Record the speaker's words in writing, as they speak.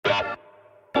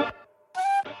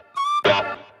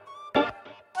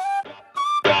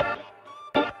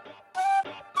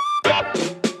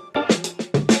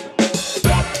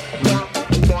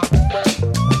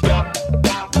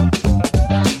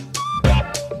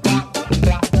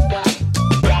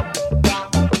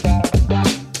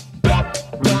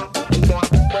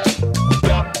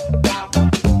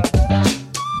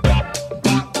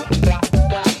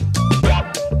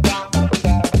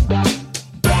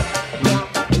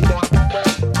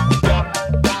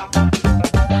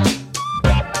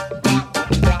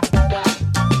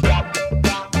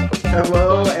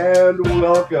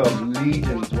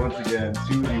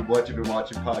What You've Been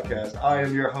Watching podcast. I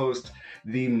am your host,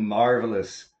 the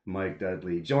marvelous Mike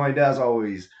Dudley, joined as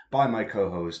always by my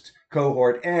co-host,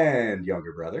 cohort, and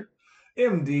younger brother,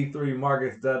 MD3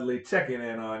 Marcus Dudley, checking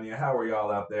in on you. How are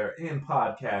y'all out there in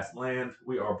podcast land?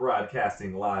 We are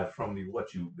broadcasting live from the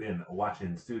What You've Been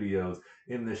Watching studios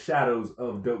in the shadows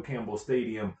of Doak Campbell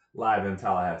Stadium, live in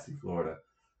Tallahassee, Florida.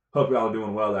 Hope y'all are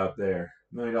doing well out there.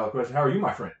 $1 million question. How are you,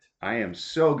 my friend? I am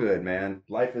so good, man.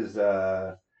 Life is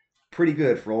pretty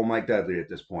good for old Mike Dudley at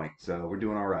this point, so we're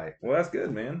doing all right. Well, that's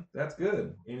good, man. That's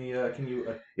good. Any? Can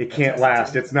you? It can't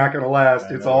last. It's not going to last.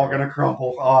 It's all going to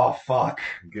crumble. Oh, fuck.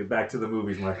 Get back to the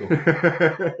movies, Michael.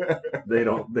 They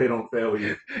don't fail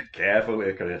you. Careful,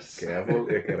 Icarus. Careful,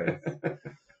 Icarus.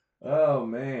 Oh,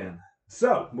 man.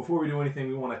 So, before we do anything,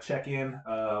 we want to check in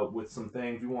with some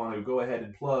things. We want to go ahead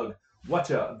and plug What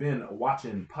Ya Been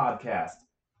Watching podcast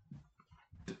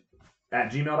at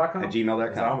gmail.com? At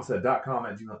gmail.com. I almost said .com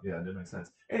at gmail. Yeah, it didn't make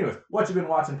sense. Anyways, What You Been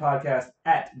Watching podcast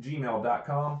at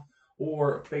gmail.com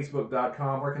or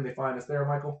facebook.com. Where can they find us there,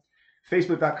 Michael?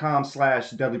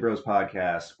 Facebook.com/Dudley Bros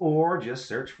Podcast, or just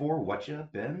search for What You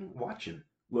Been Watching.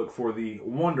 Look for the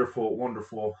wonderful,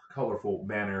 wonderful, colorful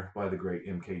banner by the great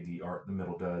MKD Art, the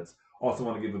Middle Duds. Also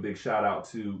want to give a big shout out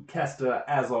to Kesta,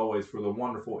 as always, for the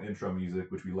wonderful intro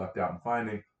music, which we lucked out in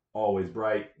finding. Always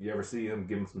bright. You ever see him,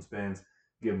 give him some spins,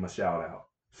 give him a shout out.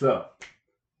 So,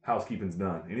 housekeeping's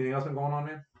done. Anything else been going on,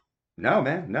 man? No,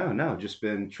 man. No. Just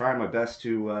been trying my best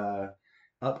to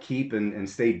upkeep and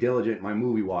stay diligent in my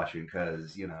movie watching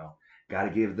because, got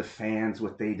to give the fans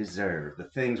what they deserve. The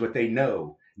things what they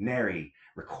know, nary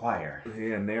require.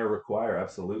 Yeah, nary require,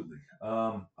 absolutely.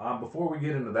 Before we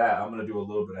get into that, I'm going to do a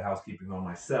little bit of housekeeping on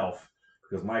myself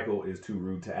because Michael is too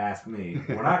rude to ask me.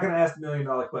 We're not going to ask the $1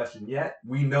 million question yet.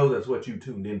 We know that's what you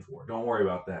tuned in for. Don't worry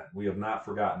about that. We have not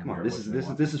forgotten. Come on, this is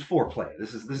foreplay.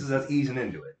 This is us easing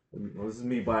into it. Well, this is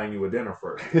me buying you a dinner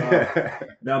first.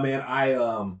 No, man,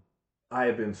 I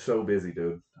have been so busy,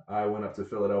 dude. I went up to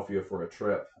Philadelphia for a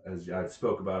trip, as I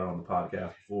spoke about it on the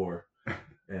podcast before.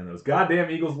 And those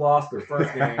goddamn Eagles lost their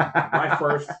first game, my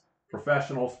first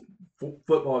professional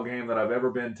football game that I've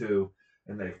ever been to,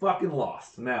 and they fucking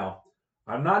lost. Now,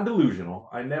 I'm not delusional.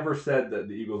 I never said that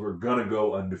the Eagles were going to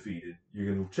go undefeated. You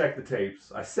can check the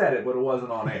tapes. I said it, but it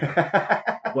wasn't on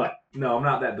air. But, no, I'm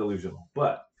not that delusional.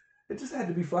 But it just had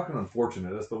to be fucking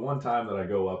unfortunate. It's the one time that I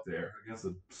go up there against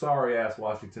a sorry-ass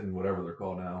Washington, whatever they're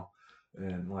called now.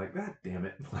 And God damn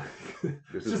it.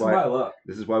 This is is my luck.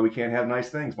 This is why we can't have nice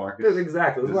things, Marcus.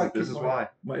 Exactly. This is why.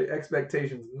 My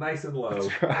expectations nice and low.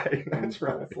 That's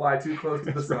right. Fly too close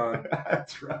to the sun.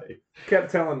 That's right. Kept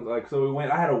telling, so we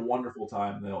went. I had a wonderful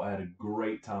time, though. I had a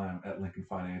great time at Lincoln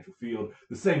Financial Field,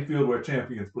 the same field where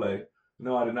champions play.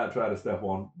 No, I did not try to step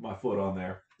on my foot on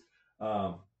there.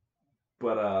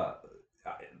 But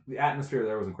the atmosphere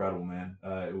there was incredible, man.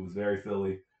 It was very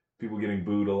Philly. People getting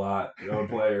booed a lot. Your own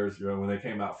players, when they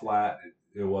came out flat,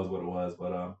 it was what it was.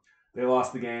 But they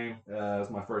lost the game. It was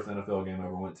my first NFL game I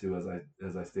ever went to,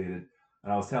 as I stated.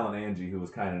 And I was telling Angie, who was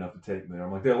kind enough to take me there,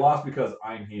 I'm like, they lost because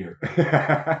I'm here.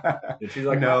 And she's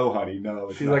like, no, honey,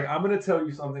 no. She's like, I'm going to tell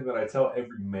you something that I tell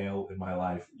every male in my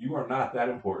life. You are not that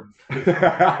important.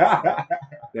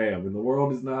 Damn, and the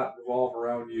world does not revolve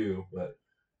around you. But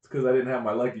it's because I didn't have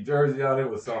my lucky jersey on. It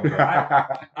was something.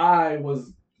 I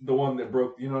was the one that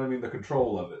broke, the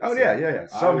control of it. Oh, so yeah.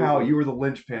 Somehow you were the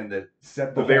linchpin that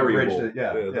set the variable. Bridge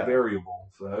the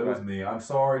variable. So it was me. I'm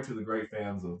sorry to the great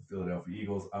fans of the Philadelphia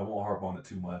Eagles. I won't harp on it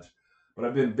too much. But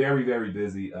I've been very, very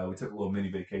busy. We took a little mini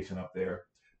vacation up there.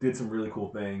 Did some really cool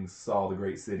things. Saw the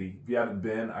great city. If you haven't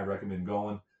been, I recommend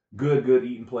going. Good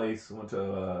eating place. Went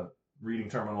to Reading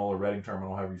Terminal or Reading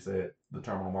Terminal, however you say it. The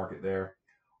terminal market there.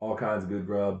 All kinds of good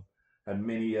grub. Had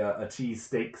many cheese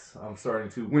steaks. I'm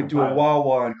starting to went to a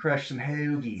Wawa and crushed some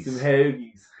hoagies.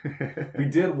 We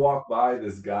did walk by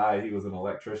this guy. He was an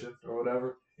electrician or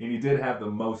whatever, and he did have the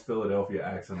most Philadelphia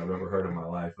accent I've ever heard in my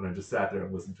life. And I just sat there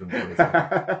and listened to him for a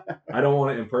second. I don't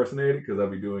want to impersonate it because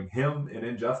I'd be doing him an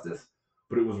injustice,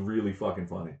 but it was really fucking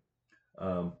funny.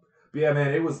 But yeah,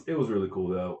 man, it was really cool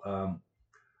though.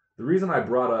 The reason I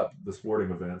brought up the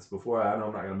sporting events before, I know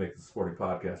I'm not going to make this a sporting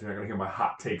podcast. You're not going to hear my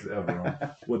hot takes ever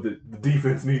on what the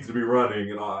defense needs to be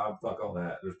running and all. Fuck all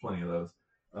that. There's plenty of those.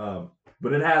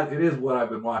 But it is what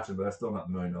I've been watching, but that's still not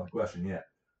the $1 million question yet.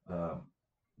 The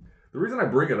reason I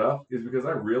bring it up is because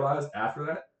I realized after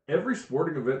that, every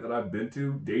sporting event that I've been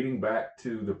to dating back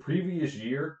to the previous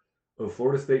year of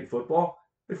Florida State football,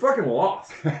 they fucking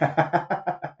lost.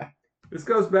 This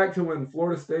goes back to when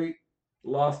Florida State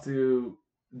lost to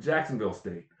Jacksonville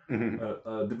State,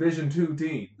 a Division II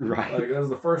team. Right. That was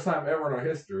the first time ever in our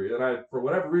history. And I, for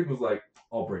whatever reason, was like,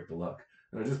 I'll break the luck.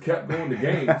 And I just kept going to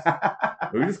games.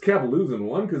 We just kept losing.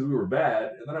 One, because we were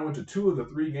bad. And then I went to 2 of the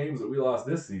 3 games that we lost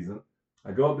this season.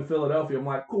 I go up to Philadelphia. I'm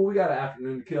like, cool, we got an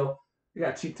afternoon to kill. We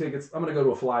got cheap tickets. I'm going to go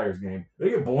to a Flyers game. They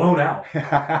get blown out.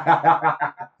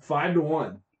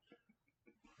 5-1.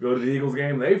 Go to the Eagles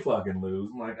game. They fucking lose.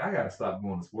 I'm like, I got to stop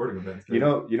going to sporting events. You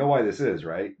know why this is,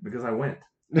 right? Because I went.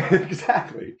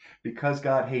 Exactly. Because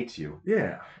God hates you.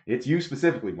 Yeah. It's you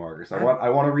specifically, Marcus. I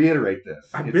want to reiterate this.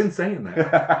 I've been saying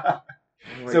that.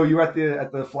 Like, so you were at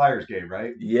the Flyers game,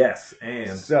 right? Yes,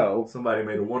 and so somebody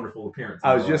made a wonderful appearance.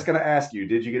 I was just going to ask you,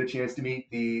 did you get a chance to meet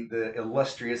the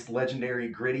illustrious, legendary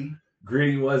Gritty?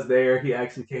 Gritty was there. He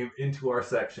actually came into our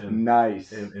section.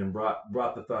 Nice. And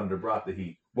brought the thunder, brought the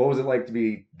heat. What was it like to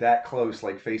be that close,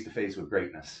 like face to face with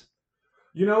greatness?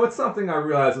 You know, it's something I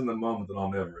realized in the moment that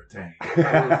I'll never attain. It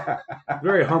was a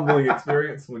very humbling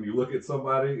experience when you look at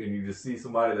somebody and you just see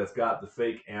somebody that's got the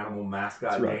fake animal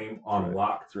mascot game on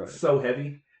lock. That's right. So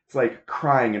heavy. It's like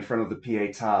crying in front of the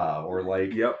Pietà, or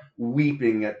like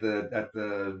weeping at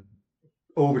the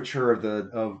overture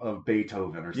of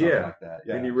Beethoven or something like that.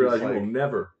 Yeah. And you realize you will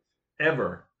never,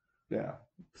 ever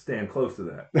stand close to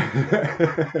that.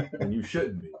 And you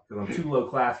shouldn't be, because I'm too low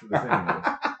class for this anyway.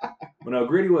 But no,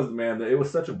 Gritty was the man. It was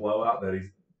such a blowout that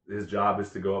his job is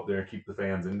to go up there and keep the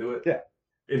fans into it. Yeah.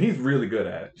 And he's really good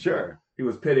at it. Sure. He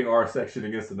was pitting our section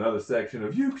against another section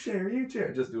of you chair,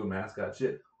 just doing mascot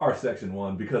shit. Our section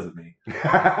won because of me.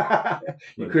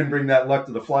 You couldn't bring that luck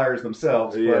to the Flyers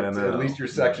themselves, but at least your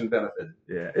section benefited.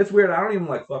 Yeah. It's weird. I don't even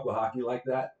fuck with hockey like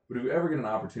that. But if you ever get an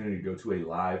opportunity to go to a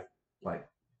live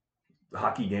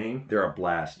hockey game, they're a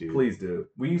blast, dude. Please do.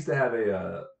 We used to have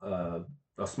a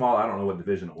small, I don't know what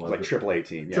division it was. Like AAA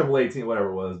team. Yeah. AAA team, whatever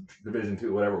it was, Division II,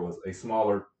 whatever it was, a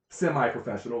smaller,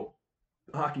 semi-professional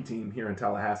hockey team here in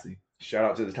Tallahassee. Shout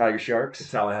out to the Tiger Sharks. The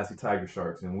Tallahassee Tiger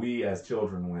Sharks. And we, as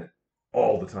children, went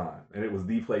all the time. And it was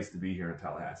the place to be here in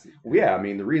Tallahassee. Well, yeah,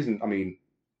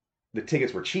 the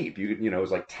tickets were cheap. You know, it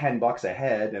was like $10 a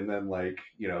head, and then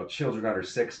children under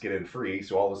 6 get in free.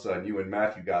 So all of a sudden, you and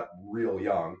Matthew got real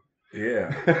young.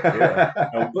 Yeah.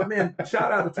 But man,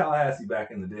 shout out to Tallahassee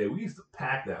back in the day. We used to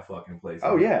pack that fucking place.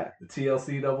 Oh, yeah. The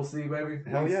TLC Double C, baby.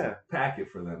 Hell yeah. Pack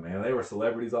it for them, man. They were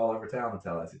celebrities all over town, the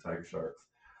Tallahassee Tiger Sharks.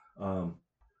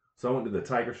 So I went to the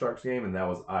Tiger Sharks game, and that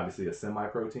was obviously a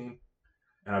semi-pro team.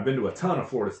 And I've been to a ton of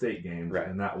Florida State games,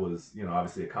 and that was,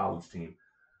 obviously a college team.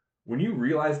 When you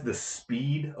realize the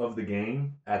speed of the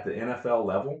game at the NFL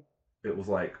level, it was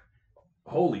like,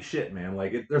 holy shit, man.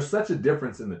 There's such a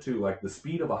difference in the two. Like, the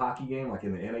speed of a hockey game, like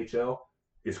in the NHL,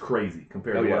 is crazy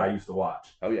compared to what I used to watch.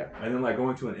 Oh, yeah. And then,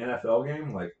 going to an NFL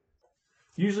game,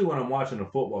 usually when I'm watching a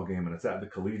football game and it's at the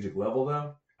collegiate level,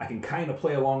 though, I can kind of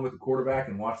play along with the quarterback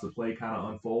and watch the play kind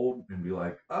of unfold and be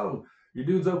like, oh, your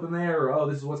dude's open there, or oh,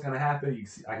 this is what's going to happen.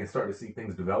 I can start to see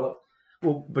things develop.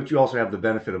 Well, but you also have the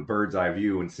benefit of bird's eye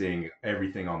view and seeing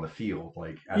everything on the field,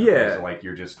 opposed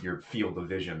to your field of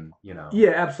vision,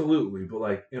 Yeah, absolutely.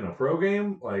 But in a pro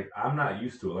game, I'm not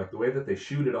used to it. The way that they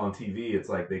shoot it on TV, it's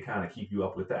like they kind of keep you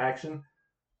up with the action.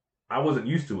 I wasn't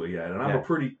used to it yet, and I'm a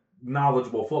pretty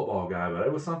knowledgeable football guy, but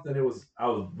it was something. I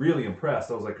was really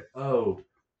impressed. I was like, oh,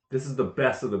 this is the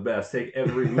best of the best. Take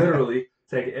the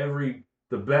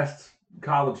best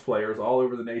college players all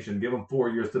over the nation, give them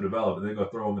 4 years to develop, and then go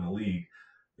throw them in a league.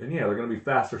 And they're going to be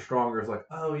faster, stronger. It's like,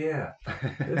 oh yeah,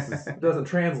 this doesn't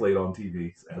translate on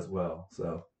TV as well.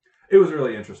 So it was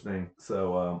really interesting.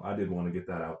 So I did want to get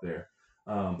that out there.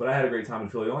 But I had a great time in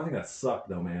Philly. The only thing that sucked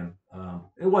though, man,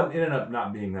 it ended up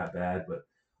not being that bad, but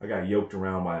I got yoked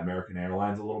around by American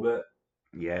Airlines a little bit.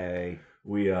 Yay.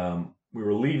 We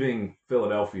were leaving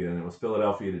Philadelphia, and it was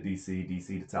Philadelphia to DC,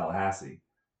 DC to Tallahassee.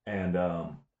 And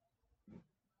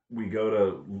we go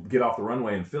to get off the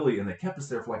runway in Philly, and they kept us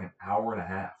there for an hour and a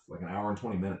half, an hour and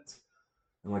 20 minutes.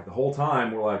 And the whole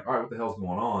time, we're like, all right, what the hell's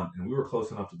going on? And we were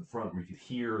close enough to the front where you could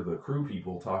hear the crew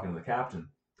people talking to the captain.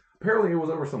 Apparently, it was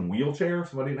over some wheelchair.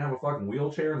 Somebody didn't have a fucking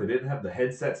wheelchair, and they didn't have the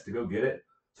headsets to go get it.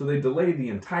 So they delayed the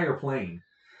entire plane.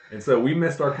 And so we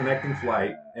missed our connecting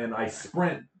flight, and I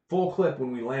sprint full clip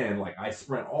when we land. I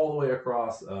sprint all the way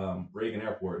across Reagan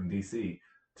Airport in D.C.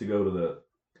 to go to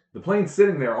the plane's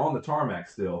sitting there on the tarmac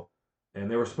still, and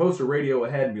they were supposed to radio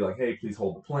ahead and be like, hey, please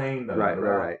hold the plane.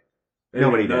 Right. And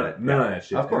nobody did it. None of that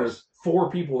shit. Of course. There's 4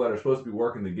 people that are supposed to be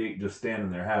working the gate just standing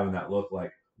there having that look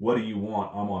like, what do you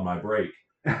want? I'm on my break.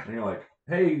 And you're like,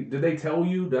 hey, did they tell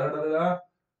you that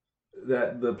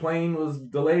the plane was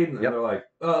delayed? And they're like,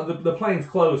 the plane's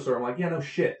closed, sir. I'm like, yeah, no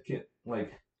shit.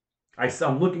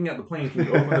 I'm looking at the plane. Can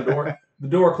you open the door? The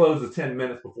door closes 10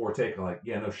 minutes before takeoff. Like,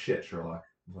 yeah, no shit, Sherlock.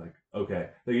 I was like, okay,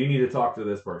 so you need to talk to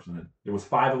this person. And there was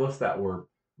 5 of us that were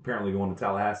apparently going to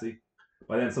Tallahassee.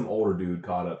 But then some older dude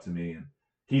caught up to me and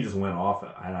he just went off,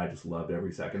 and I just loved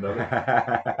every second of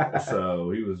it.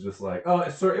 So he was just like, "Oh,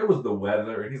 sir, it was the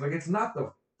weather," and he's like, "It's not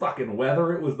the fucking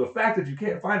weather. It was the fact that you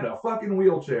can't find a fucking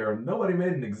wheelchair, and nobody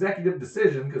made an executive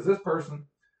decision because this person."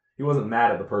 He wasn't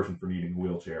mad at the person for needing a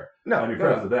wheelchair. No,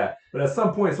 because of that. But at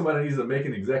some point, somebody needs to make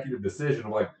an executive decision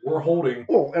of like, we're holding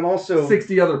and also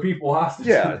 60 other people hostage.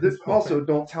 Yeah, also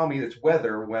don't tell me it's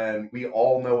weather when we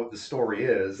all know what the story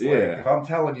is. Like, if I'm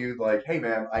telling you, like, hey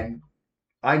man,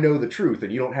 I know the truth,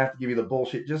 and you don't have to give me the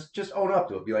bullshit. Just own up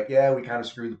to it. Be like, yeah, we kind of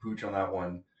screwed the pooch on that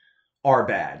one. Our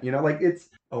bad. You know, like it's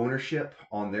ownership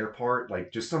on their part,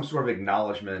 like just some sort of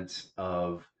acknowledgement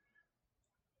of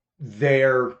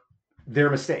their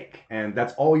mistake, and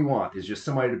that's all you want is just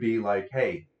somebody to be like,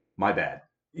 hey, my bad.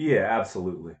 Yeah,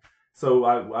 absolutely. So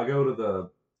I go to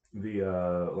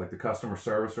the customer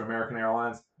service for American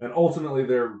Airlines, and ultimately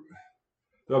they're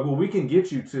like, well, we can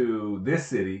get you to this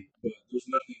city, but there's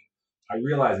nothing. I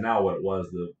realize now what it was.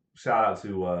 The shout out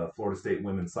to Florida State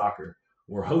women's soccer.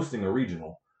 We're hosting a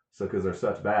regional, so because they're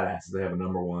such badasses, they have a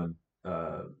 #1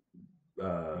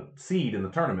 seed in the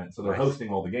tournament, so they're hosting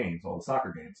all the games, all the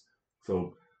soccer games.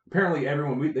 So apparently,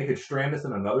 they could strand us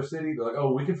in another city. They're like,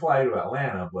 oh, we can fly you to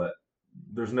Atlanta, but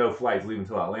there's no flights leaving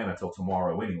to Atlanta till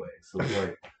tomorrow anyway. So it's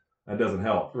like that doesn't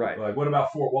help. Right. Like, what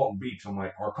about Fort Walton Beach? I'm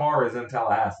like, our car is in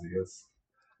Tallahassee.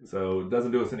 So it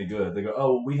doesn't do us any good. They go,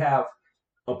 oh, we have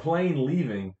a plane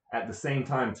leaving at the same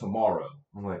time tomorrow.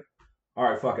 I'm like, all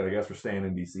right, fuck it. I guess we're staying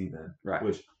in DC then. Right.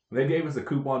 Which they gave us a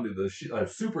coupon to the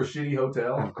super shitty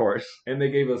hotel. Of course. And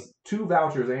they gave us 2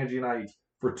 vouchers, Angie and I each,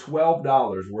 for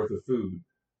 $12 worth of food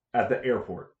at the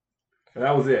airport. And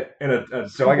that was it. And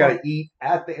so I got to eat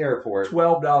at the airport.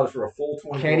 $12 for a full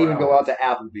 24 Can't even hours. go out to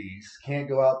Applebee's. Can't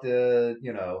go out to,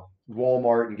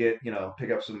 Walmart and get,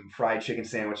 pick up some fried chicken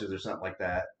sandwiches or something like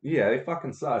that. Yeah, they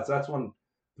fucking suck. So that's when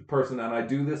the person, and I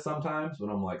do this sometimes when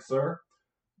I'm like, sir,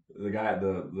 the guy at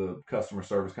the customer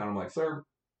service counter, I'm like, sir,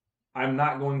 I'm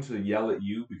not going to yell at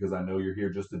you because I know you're here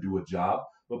just to do a job,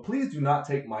 but please do not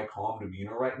take my calm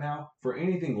demeanor right now for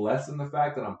anything less than the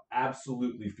fact that I'm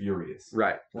absolutely furious.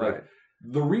 Right, right.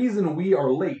 The reason we are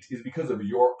late is because of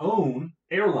your own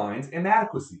airline's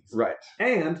inadequacies. Right.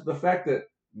 And the fact that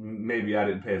maybe I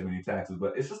didn't pay as many taxes,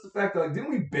 but it's just the fact that, like,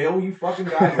 didn't we bail you fucking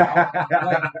guys out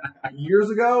like years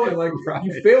ago? And like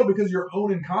you failed because of your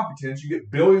own incompetence. You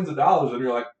get billions of dollars, and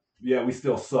you're like, yeah, we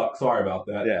still suck. Sorry about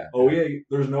that. Yeah. Oh yeah,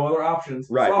 there's no other options.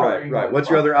 Right, Sorry. right. What's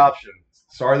your other option?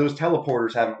 Sorry, those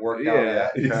teleporters haven't worked out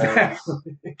yet.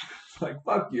 Exactly. It's like,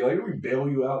 fuck you. Like, we bail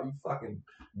you out, you fucking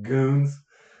goons.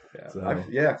 Yeah.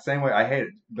 So. Same way. I hate it.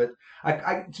 But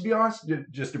I to be honest,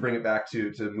 just to bring it back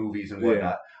to movies and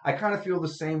whatnot, I kind of feel the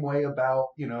same way about,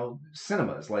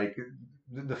 cinemas. Like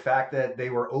the fact that they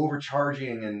were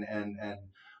overcharging and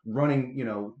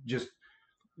running, just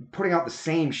putting out the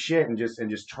same shit and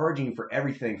just charging for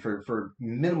everything for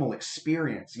minimal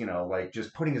experience, like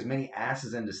just putting as many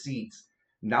asses into seats,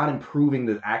 not improving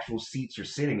the actual seats you're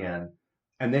sitting in.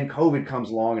 And then COVID comes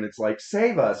along and it's like,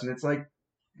 save us. And it's like,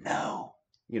 no.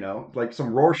 Like some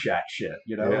Rorschach shit,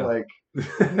 like,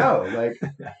 no, like,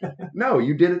 no,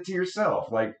 you did it to yourself.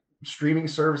 Like, streaming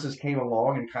services came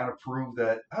along and kind of proved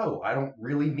that, oh, I don't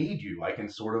really need you. I can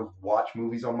sort of watch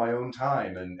movies on my own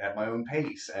time and at my own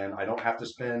pace, and I don't have to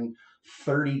spend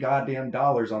 $30 goddamn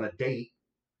dollars on a date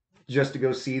just to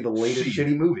go see the latest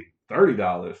shitty movie.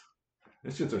 $30.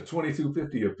 This shit's are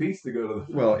 $22.50 a piece to go to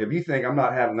the. Well, if you think I'm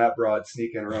not having that broad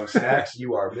sneak in her own snacks,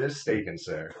 you are mistaken,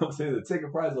 sir. I'm saying the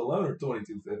ticket price alone are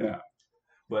 $22.50. Yeah.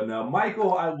 But now,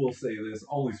 Michael, I will say this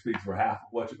only speaks for half of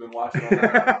what you've been watching. On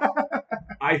that.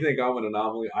 I think I'm an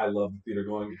anomaly. I love the theater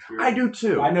going experience. I do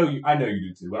too. I know you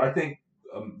do too. But I think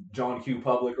John Q.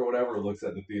 Public or whatever looks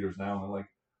at the theaters now and they're like,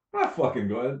 I'm not fucking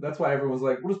good. That's why everyone's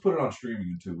like, we'll just put it on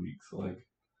streaming in 2 weeks. Like,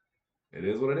 it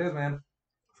is what it is, man.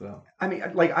 So I mean,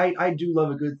 like I do love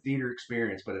a good theater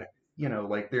experience, but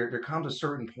like there comes a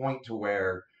certain point to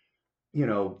where,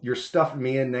 you're stuffing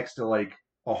me in next to like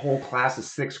a whole class of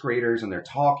 6th graders and they're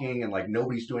talking and like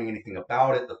nobody's doing anything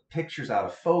about it. The picture's out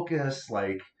of focus.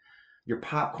 Like your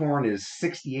popcorn is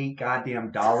 $68 goddamn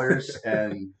dollars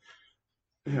and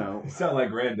You sound like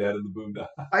Granddad in the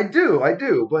Boondocks. I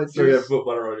do, but so you have to put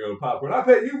butter on your own popcorn. I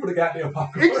pay you for the goddamn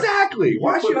popcorn. Exactly.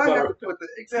 Why should I have to put the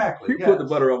exactly? You put the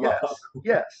butter on my popcorn.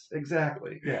 Yes,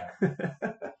 exactly. Yeah.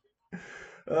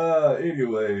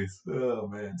 Anyways, oh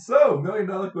man. So $1 million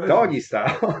question. Doggy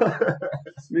style.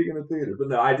 Speaking of theater, but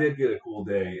no, I did get a cool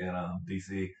day in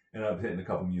DC. Ended up hitting a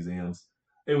couple museums.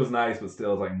 It was nice, but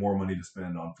still, it's like more money to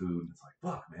spend on food. It's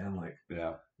like, fuck, man, like,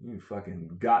 yeah, you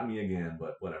fucking got me again.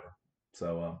 But whatever.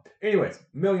 So, anyways,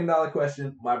 $1 million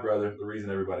question. My brother, the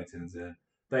reason everybody tunes in.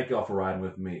 thank y'all for riding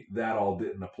with me. That all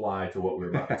didn't apply to what we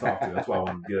were about to talk to. That's why I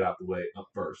wanted to get it out the way up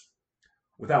first.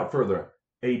 Without further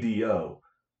ado,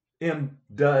 M.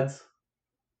 Duds,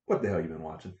 what the hell you been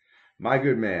watching? My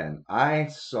good man, I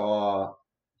saw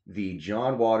the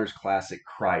John Waters classic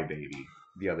Crybaby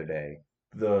the other day.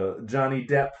 The Johnny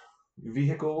Depp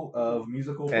vehicle of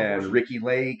musical And proportion. Ricky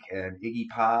Lake and Iggy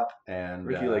Pop and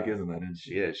Ricky Lake isn't that, isn't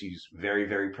she is. She's very,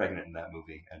 very pregnant in that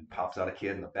movie and pops out a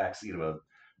kid in the backseat of a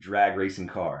drag racing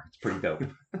car. It's pretty dope.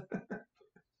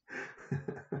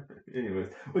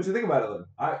 Anyways, what you think about it? Though?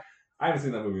 I haven't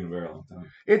seen that movie in a very long time.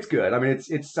 It's good. I mean,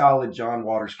 it's solid John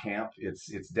Waters camp.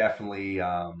 It's definitely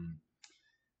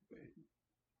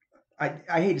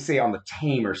I hate to say on the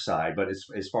tamer side, but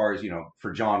as far as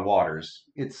for John Waters,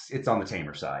 it's on the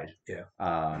tamer side. Yeah.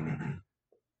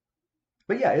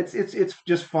 But yeah, it's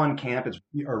just fun camp. It's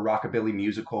a rockabilly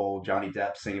musical. Johnny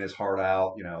Depp singing his heart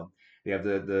out. They have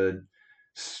the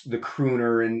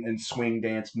crooner and swing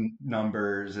dance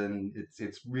numbers, and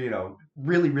it's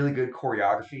really really good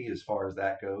choreography as far as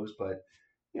that goes. But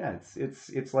yeah,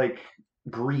 it's like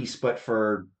Grease, but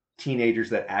for teenagers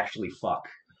that actually fuck.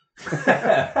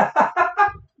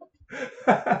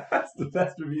 That's the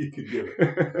best review you could give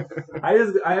it. I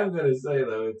am gonna say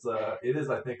though, it is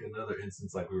I think another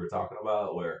instance like we were talking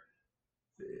about where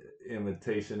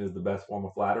imitation is the best form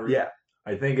of flattery. Yeah.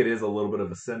 I think it is a little bit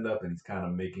of a send up, and he's kind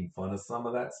of making fun of some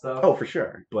of that stuff. Oh, for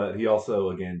sure. But he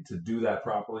also, again, to do that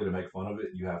properly, to make fun of it,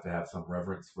 you have to have some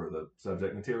reverence for the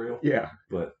subject material. Yeah.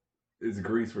 But it's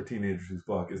Grease for teenagers who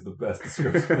fuck is the best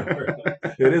description ever.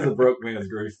 It is a broke man's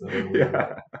Grease, though.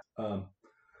 Yeah.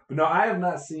 But no, I have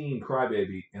not seen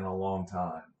Crybaby in a long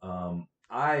time.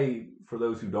 For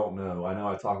those who don't know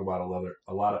I talk about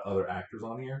a lot of other actors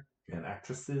on here and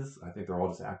actresses. I think they're all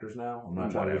just actors now. I'm not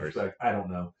trying to disrespect. I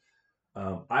don't know.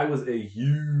 I was a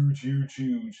huge,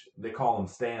 they call them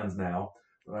stans now,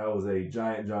 but I was a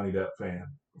giant Johnny Depp fan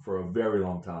for a very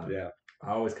long time. Yeah.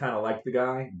 I always kind of liked the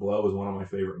guy. Blow is one of my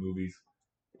favorite movies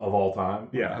of all time.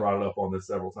 Yeah. I brought it up on this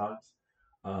several times.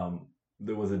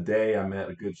 There was a day I met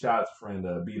a good shout out to friend,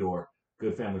 Bedor,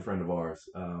 good family friend of ours.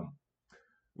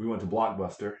 We went to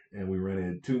Blockbuster and we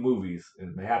rented 2 movies,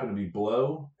 and they happened to be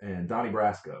Blow and Donnie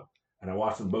Brasco. And I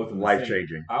watched them both in the life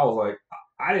changing. I was like,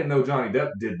 I didn't know Johnny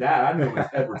Depp did that. I knew it was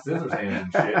Edward Scissorhands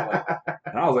and shit.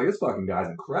 And I was like, this fucking guy's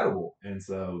incredible. And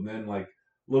so then, a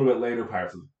little bit later,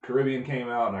 Pirates of the Caribbean came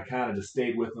out, and I kind of just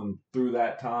stayed with him through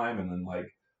that time, and then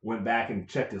went back and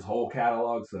checked his whole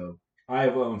catalog. So I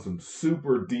have owned some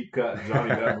super deep cut Johnny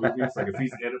Depp movies. Like if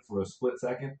he's in it for a split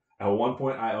second, at one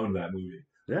point I owned that movie.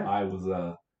 Yeah,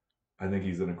 I think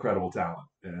he's an incredible talent,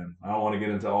 and I don't want to get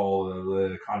into all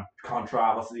the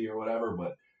controversy or whatever,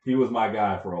 but he was my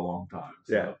guy for a long time.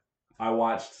 So yeah. I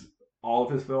watched all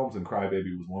of his films, and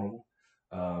Crybaby was one of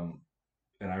them.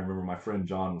 And I remember my friend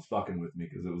John was fucking with me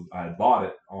because I had bought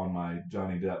it on my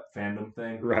Johnny Depp fandom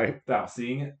thing, right, without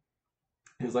seeing it.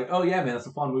 He was like, "Oh yeah, man, it's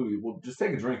a fun movie. Well, just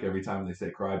take a drink every time they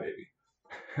say Crybaby."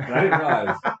 And I didn't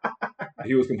realize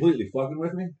he was completely fucking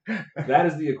with me. That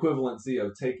is the equivalency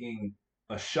of taking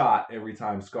a shot every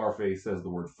time Scarface says the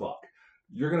word fuck.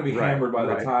 You're going to be hammered by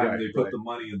the time they put the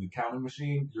money in the counting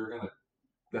machine.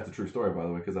 That's a true story, by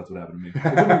the way, because that's what happened to me.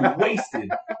 You're going to be wasted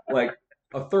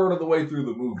a third of the way through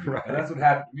the movie. Right. And that's what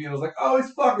happened to me. And I was like, oh,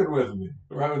 he's fucking with me.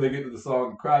 Right when they get to the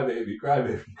song, Crybaby,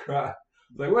 Crybaby, Cry. I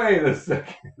was like, wait a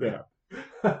second. Yeah.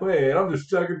 Wait, I'm just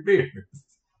chugging beers.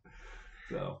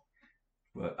 So,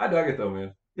 but I dug it though,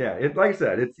 man. Yeah, like I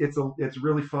said, it's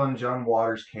really fun. John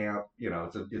Waters camp.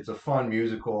 It's a fun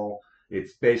musical.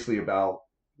 It's basically about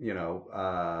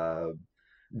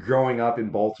growing up in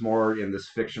Baltimore in this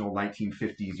fictional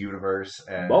 1950s universe.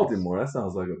 And Baltimore, that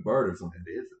sounds like a bird or something.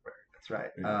 It is a bird. That's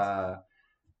right.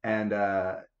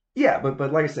 Yeah,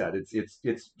 but like I said,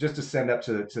 it's just a send up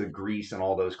to Grease and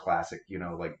all those classic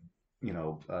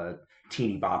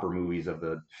teeny bopper movies of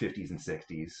the 50s and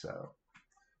 60s. So.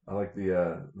 I like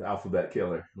the alphabet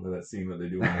killer. Remember that scene that they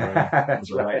do in the rain?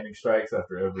 The lightning strikes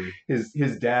after every.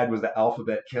 His dad was the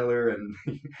alphabet killer, and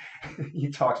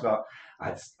he talks about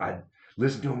I'd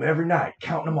listen to him every night,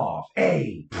 counting them off.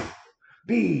 A,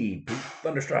 B,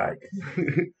 Thunderstrike.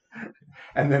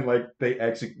 And then they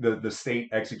the state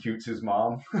executes his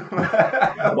mom.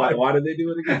 Why did they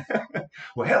do it again?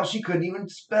 Well, hell, she couldn't even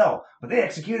spell, but they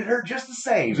executed her just the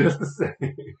same. Just the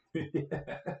same.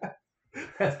 Yeah.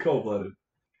 That's cold blooded.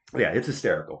 Yeah, it's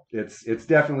hysterical. It's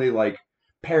definitely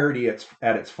parody at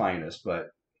its finest, but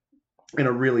in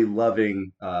a really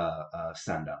loving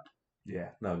send up.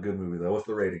 Yeah, no, good movie though. What's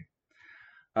the rating?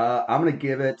 I'm gonna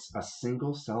give it a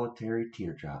single solitary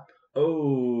teardrop.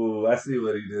 Oh, I see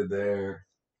what he did there.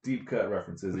 Deep cut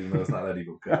references, even though it's not that deep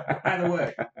of a cut. Either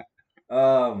way,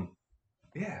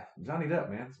 Yeah, Johnny Depp,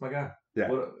 man, that's my guy. Yeah.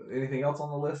 Anything else on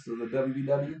the list of the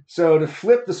WBW? So to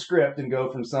flip the script and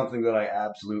go from something that I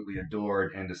absolutely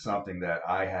adored into something that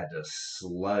I had to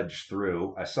sludge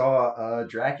through, I saw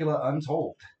Dracula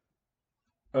Untold.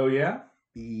 Oh yeah.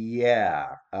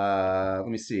 Yeah. Let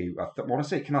me see. I want to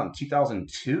say it came out in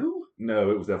 2002.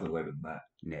 No, it was definitely later than that.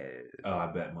 No. Oh,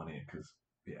 I bet money because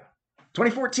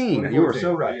 2014. You were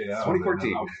so right. Yeah,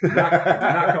 2014. Did not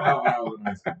come out when I was in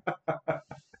high school.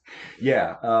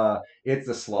 Yeah. It's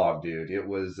a slog, dude. It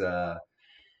was.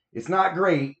 It's not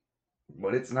great,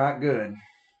 but it's not good.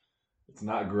 It's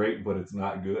not great, but it's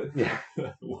not good. Yeah.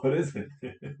 What is it?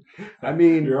 I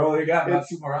mean, you're only got about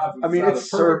two more options. I mean,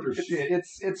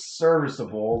 it's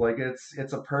serviceable. Like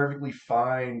it's a perfectly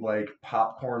fine, like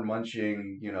popcorn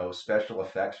munching, special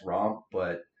effects romp,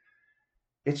 but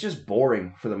it's just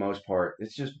boring for the most part.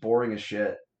 It's just boring as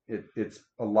shit. It's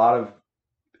a lot of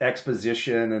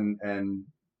exposition and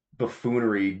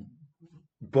buffoonery,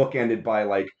 bookended by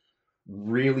like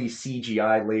really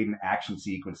CGI laden action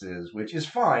sequences, which is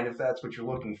fine if that's what you're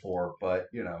looking for, but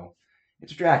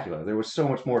it's Dracula. There was so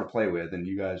much more to play with, and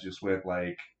you guys just went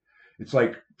like, it's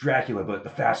like Dracula, but the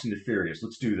Fast and the Furious.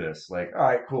 Let's do this. Like, all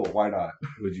right, cool. Why not?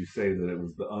 Would you say that it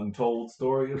was the untold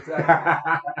story of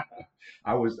Dracula?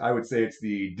 I would say it's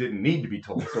the didn't need to be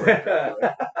told story.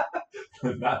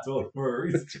 Not told for a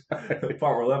reason. Right. The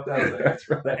part we're left out of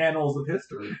the annals of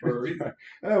history for a reason.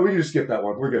 We can just skip that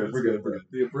one. We're good. We're good.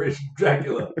 The abridged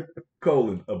Dracula,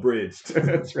 abridged.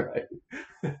 That's right.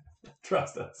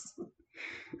 Trust us.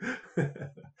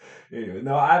 Anyway,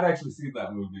 no, I've actually seen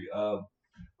that movie.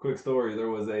 Quick story: there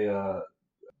was a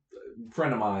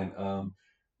friend of mine.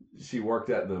 She worked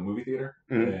at the movie theater,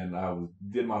 and I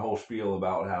did my whole spiel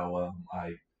about how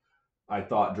I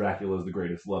thought Dracula is the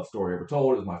greatest love story ever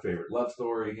told. It was my favorite love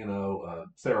story.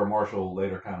 Sarah Marshall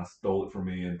later kind of stole it from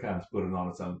me and kind of put it on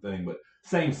its own thing, but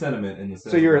same sentiment in the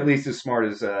sense. So you're at least as smart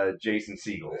as Jason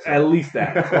Segel. So. At least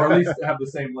that, or at least have the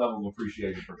same level of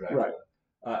appreciation for Dracula.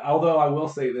 Right. Although I will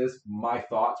say this, my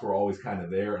thoughts were always kind of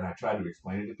there, and I tried to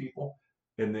explain it to people,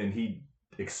 and then he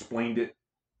explained it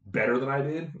better than I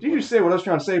did. Did you just say what I was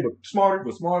trying to say, but smarter?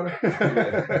 But smarter.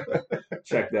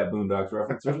 Check that Boondocks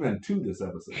reference. There's been 2 this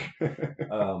episode.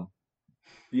 So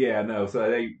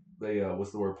they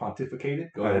what's the word?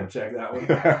 Pontificated. Go ahead and check that one.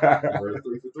 We're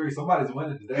 3 for 3. Somebody's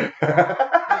winning today.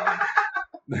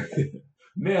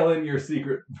 Mail in your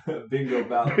secret bingo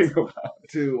ballots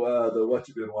to the What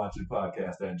You Been Watching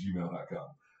podcast at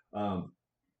gmail.com.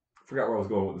 Forgot where I was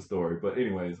going with the story, but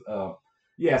anyways, so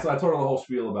I told her the whole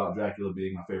spiel about Dracula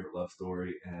being my favorite love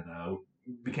story, and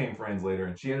became friends later,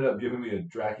 and she ended up giving me a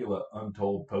Dracula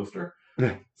Untold poster.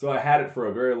 So I had it for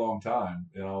a very long time,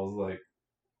 and I was like,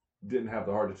 didn't have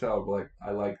the heart to tell, but like,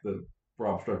 I like the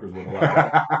Bram Stoker's one a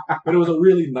lot. But it was a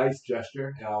really nice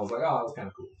gesture, and I was like, oh, that was kind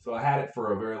of cool. So I had it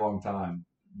for a very long time,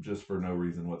 just for no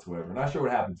reason whatsoever. Not sure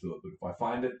what happened to it, but if I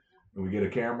find it and we get a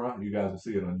camera, you guys will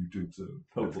see it on YouTube soon.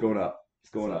 Hopefully. It's going up.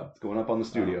 It's going up. It's going up on the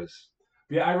studios.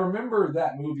 Yeah, I remember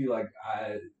that movie I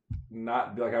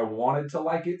wanted to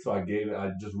like it, so I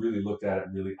just really looked at it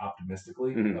really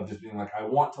optimistically, of just being like, I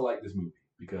want to like this movie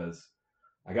because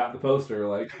I got the poster,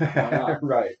 like, why not?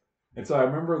 Right. And so I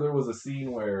remember there was a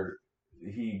scene where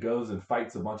he goes and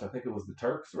fights a bunch, I think it was the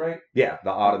Turks, right? Yeah,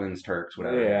 the Ottomans, Turks,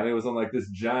 whatever. Yeah, and it was on like this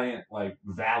giant like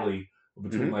valley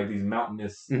between like these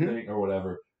mountainous thing or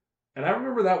whatever. And I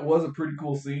remember that was a pretty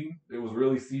cool scene. It was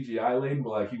really CGI laden,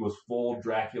 but like he was full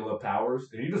Dracula powers,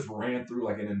 and he just ran through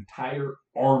like an entire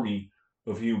army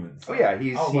of humans. Oh yeah,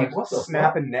 he's like,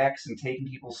 snapping necks and taking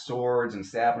people's swords and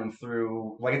stabbing them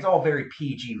through. Like it's all very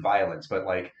PG violence, but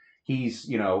like he's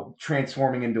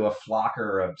transforming into a flock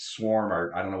or a swarm,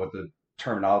 or I don't know what the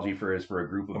terminology for a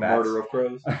group of bats. Murder of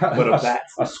crows, but of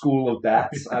bats, a school of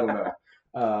bats. I don't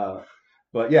know.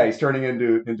 But yeah, he's turning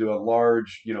into a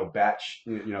large, batch.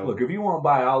 Look, if you want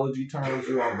biology terms,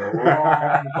 you're on the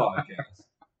wrong podcast.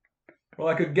 Or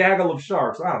like a gaggle of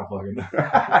sharks. I don't fucking know.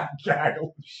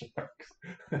 Gaggle of sharks.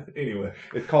 Anyway,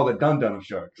 it's called a dun-dun of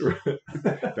sharks.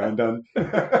 Dun-dun.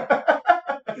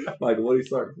 Like, what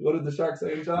did the shark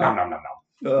say, John? No.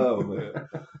 Oh, man.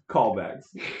 Callbacks.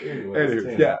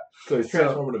 Anyway, yeah. So he's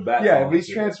transforming to bats. Yeah, but he's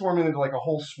transforming into like a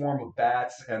whole swarm of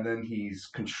bats, and then he's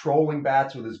controlling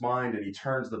bats with his mind, and he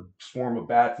turns the swarm of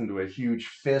bats into a huge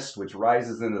fist, which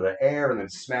rises into the air and then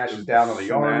smashes down on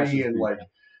the army and like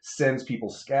sends people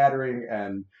scattering.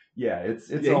 And yeah, it's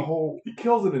a whole... He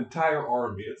kills an entire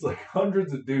army. It's like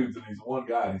hundreds of dudes, and he's one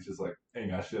guy, and he's just like,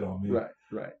 ain't got shit on me.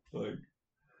 Right. Like...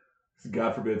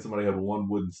 God forbid somebody had one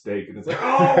wooden stake and it's like,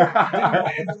 oh,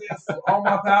 this, all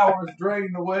my powers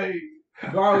drained away.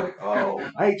 Garlic, oh.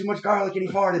 I ate too much garlic and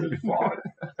he farted.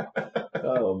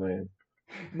 Oh man.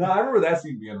 No, I remember that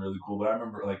scene being really cool, but I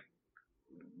remember like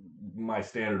my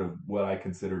standard of what I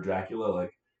consider Dracula,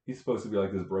 like he's supposed to be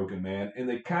like this broken man, and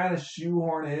they kind of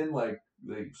shoehorn in like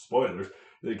spoilers,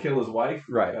 they kill his wife,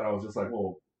 Right. and I was just like,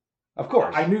 well, of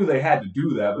course, I knew they had to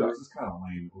do that, but it was just kind of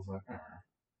lame. It was like,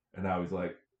 and now he's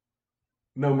like,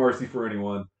 no mercy for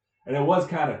anyone. And it was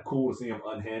kind of cool to see him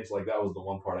unhinged. Like that was the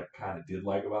one part I kind of did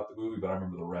like about the movie, but I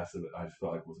remember the rest of it I just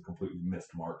felt like was a completely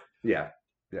missed mark. Yeah.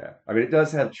 I mean, it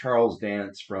does have Charles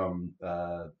Dance from,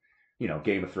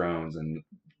 Game of Thrones, and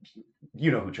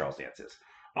you know who Charles Dance is.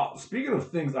 Speaking of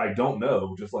things I don't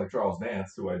know, just like Charles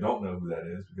Dance, who I don't know who that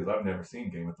is because I've never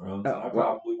seen Game of Thrones, and I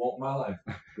probably won't in my life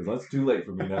because that's too late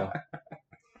for me now.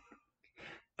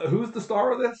 Who's the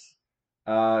star of this?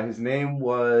 His name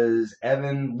was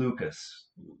Evan Lucas.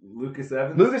 Lucas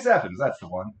Evans? Lucas Evans, that's the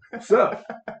one. So,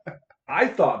 I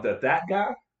thought that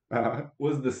guy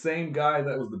was the same guy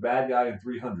that was the bad guy in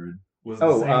 300. Was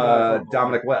the same guy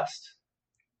Dominic West.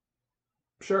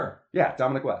 Sure. Yeah,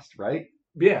 Dominic West, right?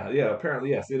 Yeah, apparently,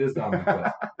 yes, it is Dominic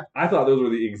West. I thought those were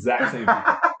the exact same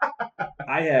people.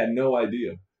 I had no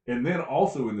idea. And then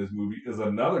also in this movie is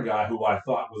another guy who I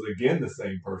thought was again the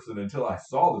same person until I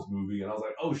saw this movie, and I was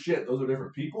like, oh shit, those are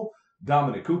different people?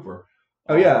 Dominic Cooper.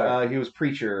 Oh yeah, he was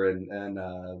Preacher, and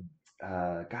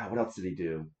God, what else did he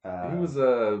do? He was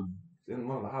in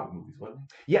one of the Hobbit movies, wasn't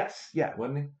he? Yes, yeah.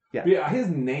 Wasn't he? Yeah. But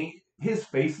yeah, his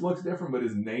face looks different, but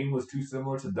his name was too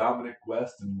similar to Dominic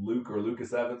West and Luke or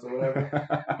Lucas Evans or whatever.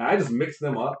 And I just mixed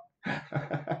them up.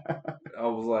 I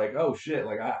was like, oh shit,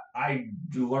 like I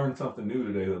learned something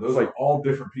new today. That those are all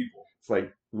different people. It's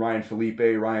like Ryan Felipe,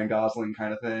 Ryan Gosling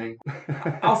kind of thing.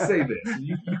 I'll say this.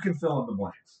 You can fill in the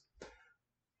blanks.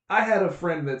 I had a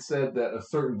friend that said that a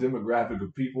certain demographic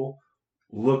of people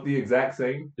look the exact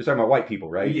same. You're talking about white people,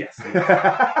 right? Yes.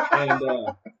 And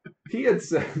he had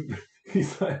said,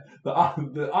 he's like,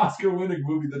 the Oscar-winning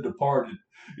movie, The Departed.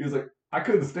 He was like, I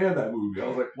couldn't stand that movie. I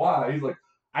was like, why? He's like,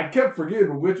 I kept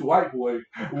forgetting which white boy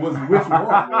was which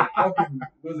one. Like,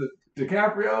 was it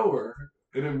DiCaprio or?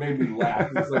 And it made me laugh.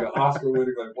 It's like an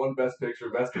Oscar-winning, like one Best Picture,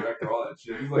 Best Director, all that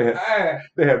shit. He's like,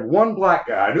 they had one black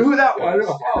guy. I knew who that was.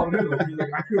 I know. He's like,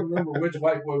 I couldn't remember which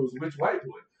white boy was which white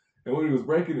boy. And when he was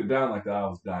breaking it down like that, I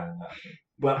was dying laughing.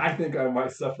 But I think I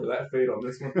might suffer that fate on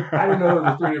this one. I didn't know it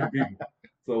was 3 different people.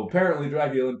 So apparently,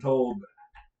 Dracula Untold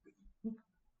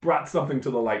brought something to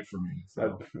the light for me.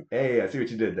 So hey, I see what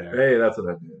you did there. Hey, that's what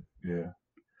I did. Yeah.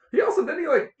 He also didn't he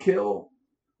like kill.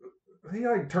 He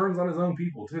like turns on his own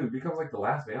people too. He becomes like the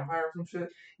last vampire or some shit.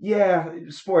 Yeah.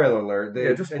 Spoiler alert.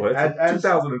 Just spoil it.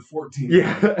 2014.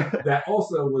 Yeah. That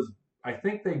also was. I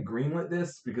think they greenlit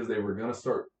this because they were gonna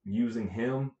start using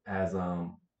him as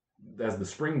the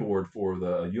springboard for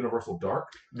the Universal Dark.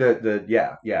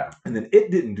 Yeah. And then it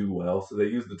didn't do well, so they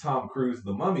used the Tom Cruise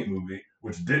The Mummy movie,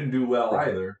 which didn't do well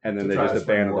either. And then they just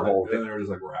abandoned the whole thing. And then they were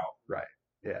just like, we're out. Right.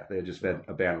 Yeah, they had just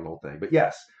abandoned the whole thing. But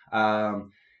yes,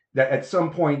 that at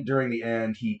some point during the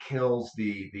end, he kills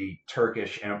the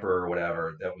Turkish emperor or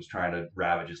whatever that was trying to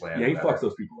ravage his land. Yeah, he fucks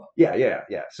those people up. Yeah.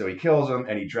 So he kills them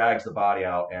and he drags the body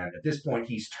out. And at this point,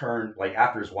 he's turned, like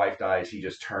after his wife dies, he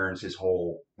just turns his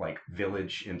whole like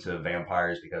village into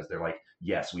vampires because they're like,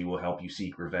 yes, we will help you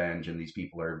seek revenge. And these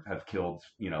people have killed,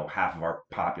 half of our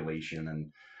population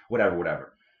and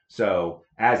whatever. So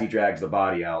as he drags the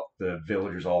body out, the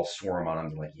villagers all swarm on him.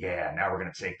 They're like, yeah, now we're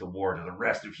going to take the war to the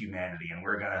rest of humanity, and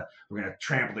we're gonna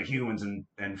trample the humans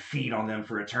and feed on them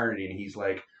for eternity. And he's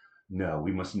like, no,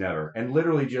 we must never. And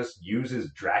literally just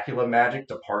uses Dracula magic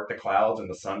to part the clouds, and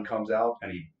the sun comes out,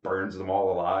 and he burns them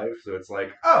all alive. So it's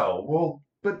like, oh, well,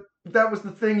 but that was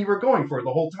the thing you were going for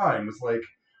the whole time. It's like,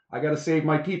 I got to save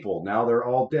my people. Now they're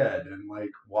all dead. And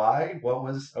like, why? What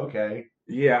was, okay.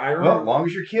 Yeah, I remember. Well, as long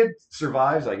as your kid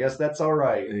survives, I guess that's all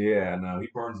right. Yeah, no, he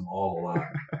burns them all alive.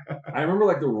 I remember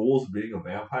like the rules of being a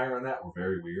vampire in that were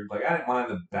very weird. Like I didn't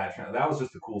mind that was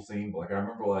just a cool scene. But like I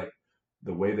remember like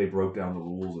the way they broke down the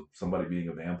rules of somebody being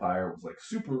a vampire was like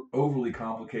super overly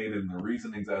complicated, and the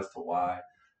reasonings as to why.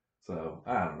 So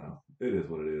I don't know. It is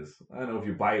what it is. I know if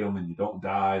you bite them and you don't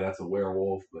die, that's a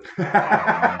werewolf. But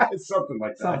it's something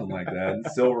like that. Something like that. And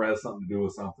silver has something to do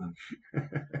with something.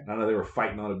 I know they were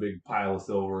fighting on a big pile of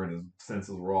silver, and his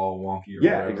senses were all wonky. Or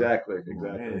whatever. Exactly.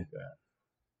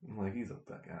 I'm like, he's a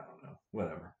fuck. I don't know.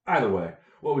 Whatever. Either way,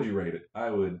 what would you rate it?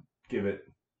 I would give it.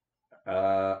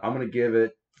 I'm gonna give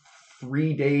it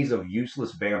 3 days of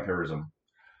useless vampirism.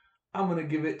 I'm gonna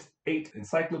give it 8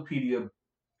 Encyclopedia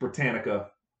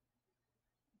Britannica.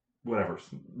 Whatever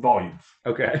volumes.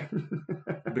 Okay.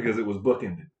 Because it was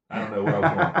bookended. I don't know where I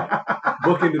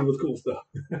was going. Bookended with cool stuff.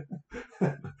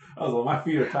 I was on my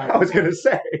feet are tired. I was gonna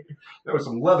say There was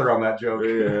some leather on that joke.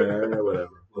 Yeah, whatever.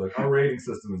 Look, our rating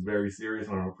system is very serious,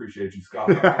 and I appreciate you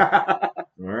scoffing. All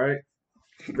right?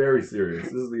 Very serious.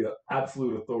 This is the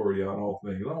absolute authority on all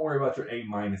things. Don't worry about your A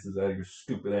minuses out of your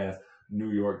stupid ass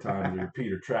New York Times or your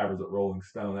Peter Travers at Rolling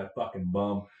Stone, that fucking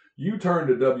bum. You turn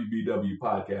to WBW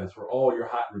Podcast for all your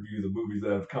hot reviews of movies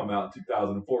that have come out in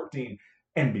 2014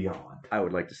 and beyond. I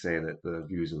would like to say that the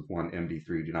views of one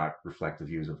MD3 do not reflect the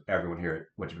views of everyone here at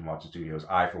What You've Been Watching Studios.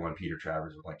 I, for one, Peter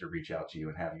Travers, would like to reach out to you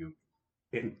and have you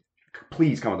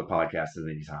please come on the podcast at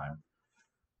any time.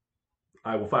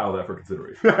 I will file that for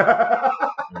consideration. I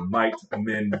might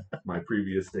amend my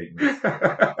previous statements.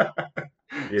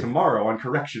 Tomorrow on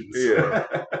corrections. Yeah.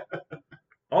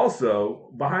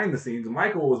 Also, behind the scenes,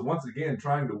 Michael was once again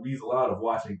trying to weasel out of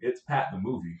watching It's Pat the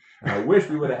movie. And I wish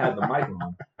we would have had the mic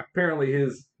on. Apparently,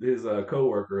 his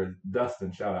co-worker,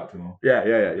 Dustin, shout out to him.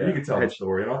 Yeah. You can tell the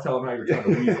story, and I'll tell him how you're trying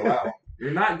to weasel out.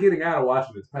 You're not getting out of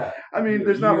watching It's Pat. I mean,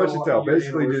 there's not much to tell.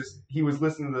 Basically, just he was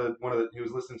listening to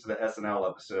the SNL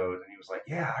episode, and he was like,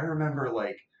 "Yeah, I remember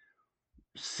like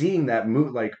seeing that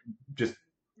movie, like just."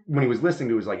 When he was listening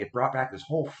to it, was like it brought back this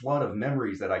whole flood of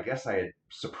memories that I guess I had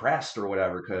suppressed or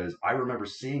whatever, because I remember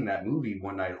seeing that movie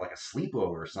one night like a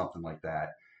sleepover or something like that,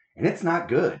 and it's not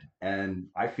good, and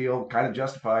I feel kind of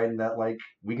justified in that like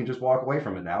we can just walk away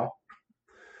from it now.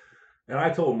 And I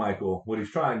told Michael what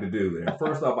he's trying to do there.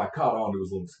 First off, I caught on to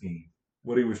his little scheme.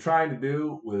 What he was trying to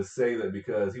do was say that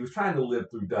because he was trying to live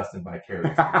through Dustin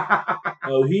vicariously.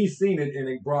 Oh, he's seen it and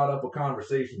it brought up a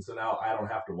conversation, so now I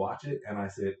don't have to watch it. And I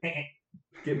said,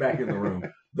 get back in the room.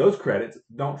 Those credits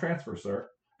don't transfer, sir.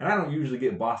 And I don't usually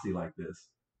get bossy like this,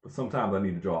 but sometimes I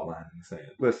need to draw a line in the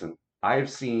sand. Listen, I've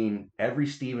seen every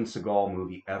Steven Seagal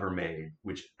movie ever made,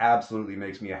 which absolutely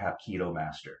makes me a Hapkido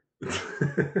master.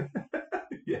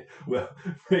 Yeah, well,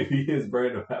 maybe his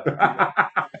brand of Hapkido.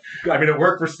 I mean, it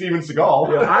worked for Steven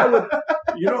Seagal. Yeah, I would.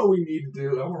 You know what we need to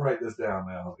do? I'm gonna write this down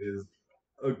now. Is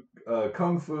a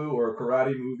kung fu or a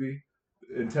karate movie,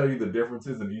 and tell you the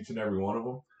differences in each and every one of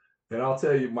them. And I'll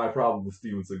tell you my problem with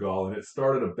Steven Seagal, and it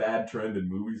started a bad trend in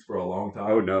movies for a long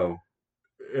time. Oh no!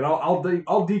 And I'll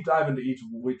deep dive into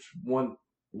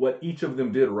what each of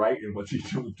them did right and what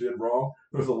each of them did wrong.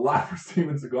 There's a lot for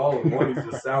Steven Seagal, and one he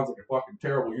just sounds like a fucking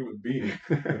terrible human being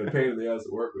and a pain in the ass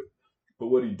to work with. But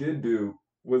what he did do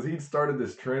was he started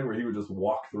this trend where he would just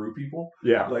walk through people.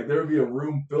 Yeah. Like there would be a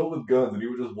room filled with guns, and he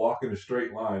would just walk in a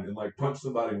straight line and like punch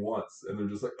somebody once, and they're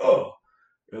just like, oh.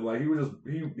 And like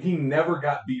he never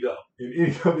got beat up in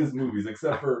any of his movies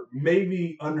except for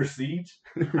maybe Under Siege.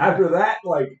 After that,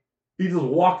 like he just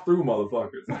walked through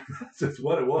motherfuckers. That's just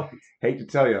what it was. Hate to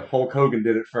tell you, Hulk Hogan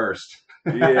did it first.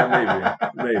 Yeah,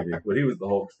 maybe, but he was the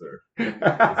Hulkster. He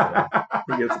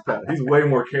gets a pat. He's way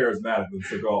more charismatic than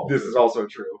Seagal. This is also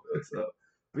true.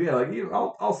 But yeah, like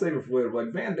I'll save it for later.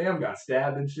 Like Van Damme got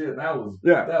stabbed and shit, and that was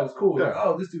cool. Yeah. Like,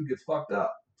 oh, this dude gets fucked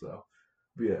up. So,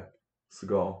 but yeah.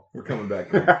 Seagal, we're coming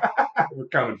back. We're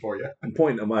coming for you. I'm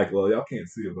pointing at Michael. Y'all can't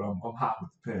see it, but I'm hot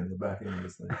with the pen in the back end of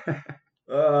this thing.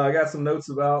 I got some notes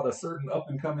about a certain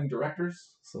up-and-coming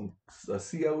directors, some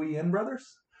COEN brothers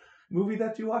movie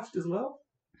that you watched as well.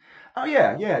 Oh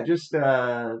yeah. Just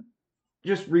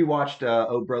rewatched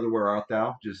Oh Brother Where Art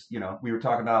Thou. Just we were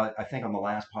talking about it, I think on the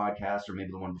last podcast or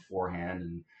maybe the one beforehand,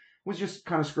 and was just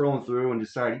kind of scrolling through and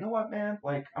decided, you know what, man,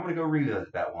 like I'm gonna go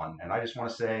revisit that one, and I just want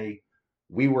to say.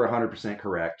 We were 100%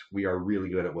 correct. We are really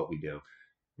good at what we do.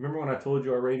 Remember when I told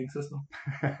you our rating system?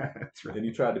 That's right. And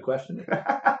you tried to question it?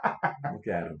 Look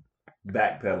at him.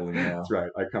 Backpedaling now. That's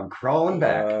right. I come crawling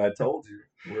back. I told you.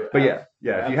 But yeah.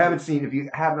 If you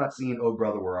have not seen Oh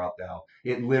Brother Where Art Thou,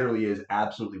 it literally is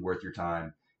absolutely worth your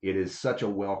time. It is such a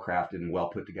well-crafted and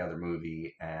well-put-together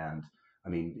movie. And, I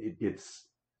mean, it's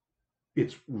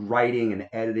writing and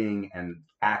editing and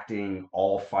acting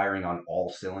all firing on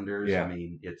all cylinders. Yeah. I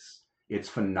mean, it's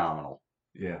phenomenal.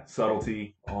 Yeah,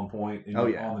 subtlety on point.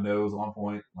 On the nose on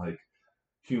point. Like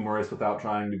humorous without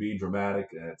trying to be dramatic.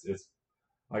 It's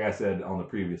like I said on the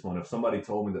previous one. If somebody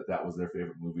told me that was their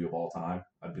favorite movie of all time,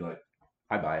 I'd be like,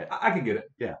 I buy it. I could get it.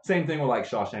 Yeah. Same thing with like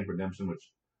Shawshank Redemption, which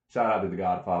shout out to The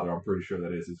Godfather. I'm pretty sure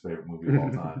that is his favorite movie of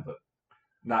all time, but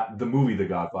not the movie The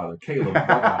Godfather. Caleb.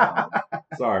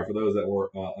 Sorry for those that were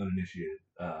uninitiated.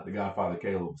 The Godfather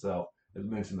Caleb himself has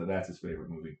mentioned that that's his favorite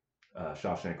movie.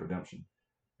 Shawshank Redemption.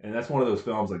 And that's one of those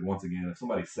films, like, once again, if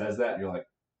somebody says that, you're like,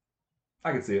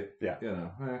 I can see it. Yeah.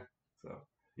 So,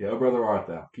 yeah, Oh Brother Art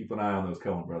Thou. Keep an eye on those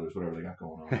Coen brothers, whatever they got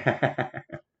going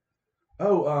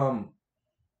on.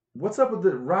 What's up with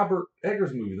the Robert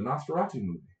Eggers movie, the Nosferatu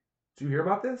movie? Did you hear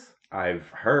about this? I've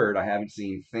heard. I haven't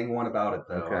seen thing one about it,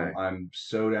 though. Okay. I'm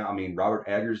so down. I mean, Robert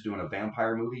Eggers doing a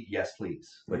vampire movie? Yes, please.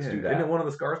 Let's do that. Isn't it one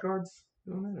of the Skarsgårds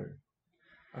doing that? Or?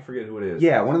 I forget who it is.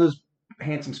 Yeah, one of those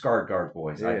handsome scarred guard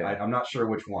boys. Yeah. I'm not sure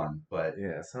which one, but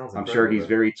Yeah, sounds I'm sure incredible. he's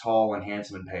very tall and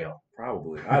handsome and pale.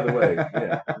 Probably. Either way,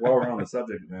 yeah. While we're on the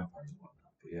subject of vampires and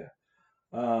whatnot, but yeah.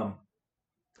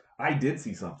 I did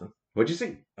see something. What'd you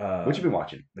see? What you been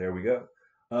watching? There we go.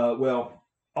 Well,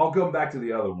 I'll go back to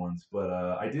the other ones, but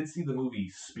I did see the movie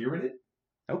Spirited.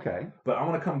 Okay. But I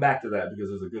want to come back to that because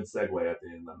there's a good segue at the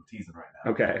end I'm teasing right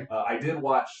now. Okay. I did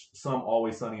watch some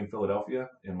Always Sunny in Philadelphia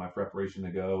in my preparation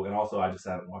to go, and also I just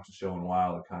haven't watched the show in a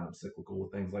while. I'm kind of cyclical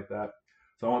with things like that.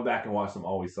 So I went back and watched some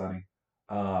Always Sunny.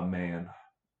 Man,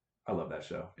 I love that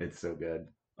show. It's so good.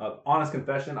 Honest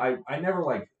confession, I never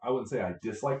I wouldn't say I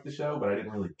disliked the show, but I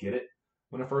didn't really get it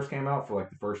when it first came out for like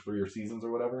the first 3 seasons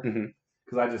or whatever.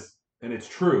 Because and it's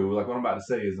true, like what I'm about to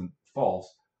say isn't false.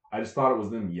 I just thought it was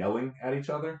them yelling at each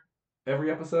other every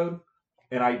episode.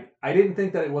 And I didn't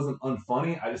think that it wasn't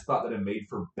unfunny. I just thought that it made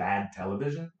for bad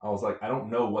television. I was like, I don't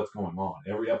know what's going on.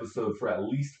 Every episode for at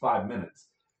least 5 minutes,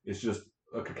 it's just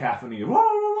a cacophony of,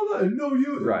 and no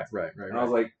you. Right. And I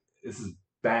was like, this is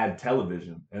bad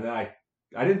television. And then I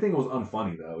didn't think it was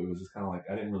unfunny, though. It was just kind of like,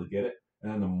 I didn't really get it.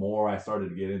 And then the more I started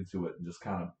to get into it and just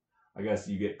kind of, I guess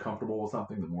you get comfortable with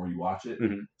something, the more you watch it.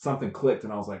 Something clicked,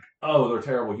 and I was like, oh, they're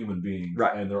terrible human beings.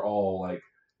 Right. And they're all like,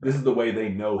 this is the way they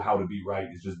know how to be right,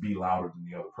 is just be louder than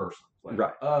the other person. Like,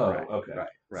 right. Oh, right. okay.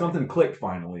 Right. Something clicked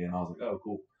finally, and I was like, oh,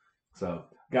 cool. So,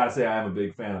 gotta say, I am a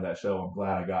big fan of that show. I'm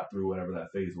glad I got through whatever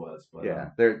that phase was. But yeah,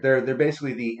 they're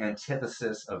basically the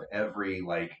antithesis of every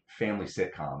like family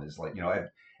sitcom. Is like,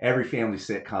 every family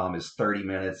sitcom is 30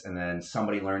 minutes, and then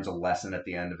somebody learns a lesson at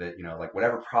the end of it. Like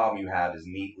whatever problem you have is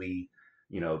neatly,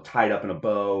 tied up in a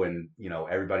bow, and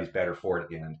everybody's better for it at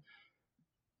the end.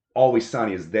 Always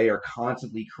Sunny is they are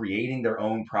constantly creating their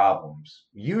own problems,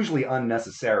 usually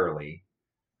unnecessarily,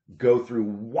 go through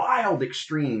wild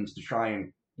extremes to try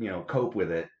and cope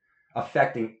with it,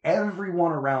 affecting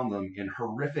everyone around them in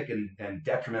horrific and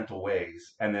detrimental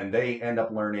ways, and then they end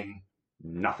up learning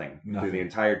nothing through the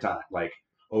entire time, like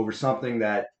over something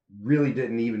that really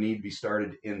didn't even need to be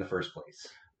started in the first place.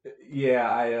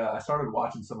 Yeah, I started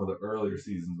watching some of the earlier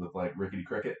seasons with like Rickety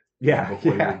Cricket.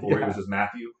 Before he was just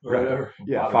Matthew or whatever.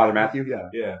 Yeah, Father Matthew.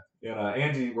 Yeah. And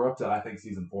Angie, we're up to I think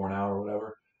season 4 now or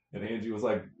whatever. And Angie was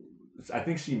like, I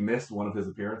think she missed one of his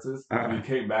appearances. And he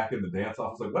came back in the dance off.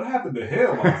 I was like, what happened to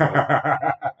him? I was like,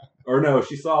 or no,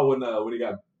 she saw when he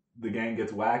got the gang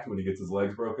gets whacked when he gets his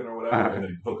legs broken or whatever, and then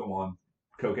he hook him on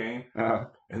cocaine.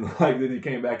 And like then he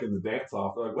came back in the dance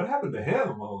off. They're like, what happened to him?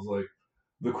 I was like,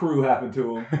 the crew happened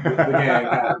to him. The gang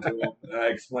happened to him. And I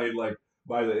explained like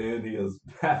by the end he has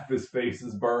half his face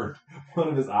is burned, one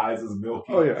of his eyes is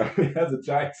milky. Oh yeah, he has a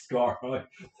giant scar. Like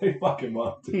they fuck him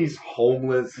up. Dude. He's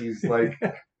homeless. He's like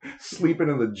sleeping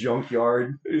in the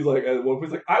junkyard. He's like at one point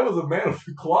he's like, I was a man of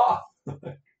the cloth.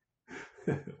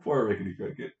 Poor Rickety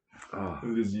Cricket.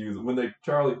 They just use it. When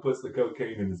Charlie puts the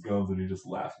cocaine in his gums and he just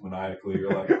laughs maniacally.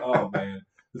 You're like, oh man,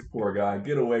 this poor guy.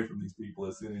 Get away from these people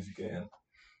as soon as you can.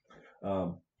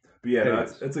 But yeah,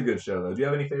 it's a good show though. Do you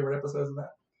have any favorite episodes of that?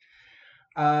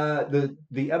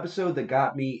 The episode that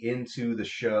got me into the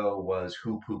show was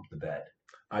Who Pooped the Bed.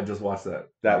 I just watched that.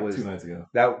 That was 2 nights ago.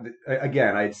 That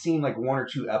again, I had seen like 1 or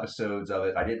 2 episodes of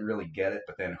it. I didn't really get it,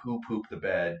 but then Who Pooped the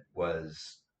Bed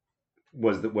was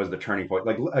the turning point.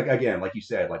 Like again, like you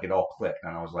said, like it all clicked,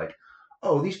 and I was like,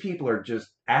 oh, these people are just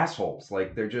assholes.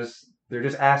 Like they're just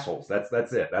assholes.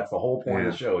 That's it. That's the whole point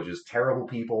of the show. Is just terrible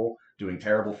people doing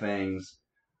terrible things,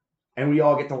 and we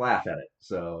all get to laugh at it.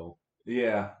 So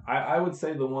yeah, I would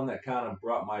say the one that kind of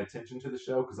brought my attention to the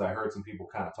show because I heard some people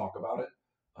kind of talk about it.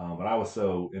 But I was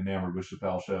so enamored with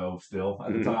Chappelle's show still.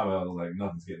 At the time, I was like,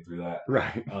 nothing's getting through that.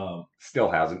 Right. Still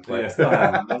hasn't. Yeah, still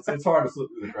hasn't. It's hard to slip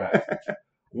through the cracks.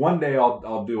 One day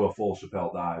I'll do a full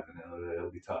Chappelle dive, and it'll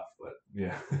be tough. But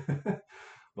yeah.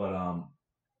 But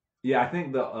yeah, I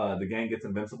think the gang gets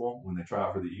invincible when they try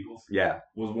out for the Eagles. Yeah.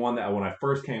 Was one that when I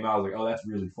first came out, I was like, oh, that's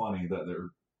really funny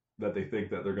that they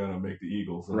think that they're going to make the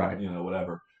Eagles. And, right.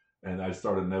 Whatever. And I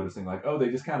started noticing like, oh,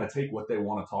 they just kind of take what they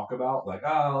want to talk about. Like,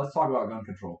 let's talk about gun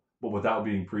control. But without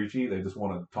being preachy, they just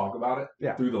want to talk about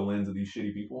it through the lens of these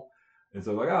shitty people. And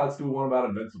so like, let's do one about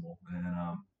Invincible. And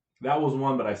that was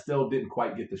one, but I still didn't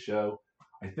quite get the show.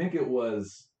 I think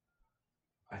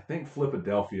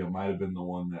Flipadelphia might have been the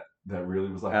one that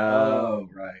really was like, oh,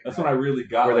 right. That's when I really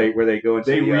got. Where they go into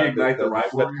they reignite the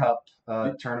rivalry. Flip Cup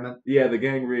tournament. Yeah, the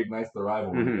gang reignites the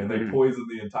rivalry, and they poison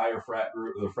the entire frat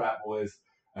group, the frat boys.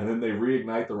 and then they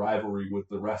reignite the rivalry with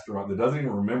the restaurant that doesn't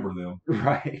even remember them.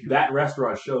 Right. That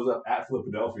restaurant shows up at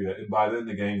Philadelphia, and by then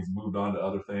the gang has moved on to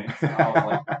other things. I was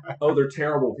like, oh, they're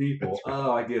terrible people.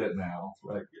 Oh, I get it now.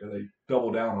 It's like they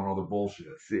double down on all their bullshit.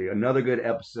 See, another good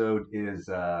episode is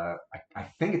I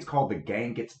think it's called The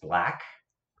Gang Gets Black.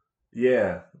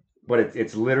 Yeah. But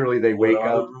it's literally they wake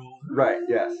up. The rules? Right,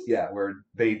 yes, yeah, where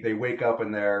they wake up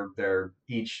and they're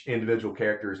each individual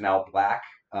character is now black.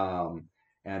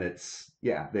 And it's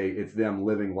them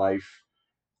living life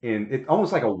in it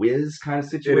almost like a Wiz kind of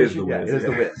situation. It is the Wiz. It is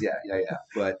the Wiz. Yeah.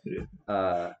 But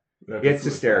it's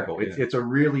hysterical. It's a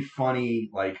really funny,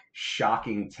 like,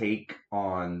 shocking take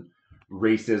on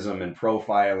racism and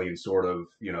profiling, sort of,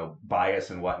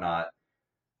 bias and whatnot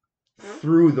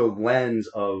through the lens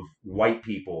of white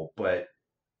people, but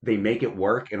they make it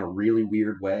work in a really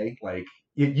weird way. Like,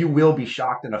 you will be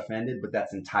shocked and offended, but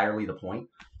that's entirely the point.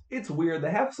 It's weird.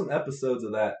 They have some episodes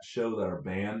of that show that are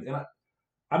banned, and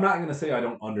I'm not going to say I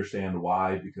don't understand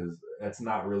why, because that's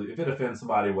not really, if it offends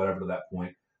somebody, whatever, to that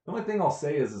point. The only thing I'll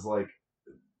say is like,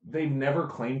 they've never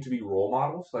claimed to be role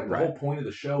models. Like, the whole point of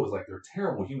the show is like, they're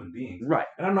terrible human beings. Right.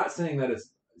 And I'm not saying that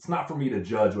it's not for me to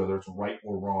judge whether it's right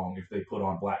or wrong if they put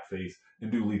on blackface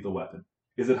and do Lethal Weapon.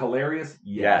 Is it hilarious?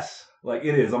 Yes. Like,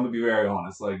 it is. I'm going to be very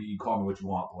honest. Like, you can call me what you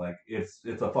want, but like, it's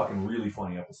a fucking really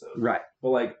funny episode. Right. But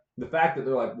like, the fact that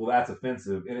they're like, well, that's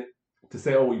offensive, and to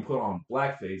say, oh, you put on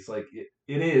blackface, like,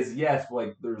 it is, yes, but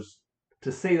like,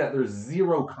 to say that there's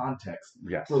zero context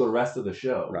for the rest of the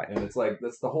show. Right. And it's like,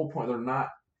 that's the whole point. They're not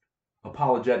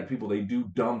apologetic people. They do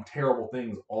dumb, terrible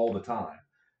things all the time.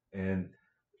 And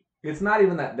it's not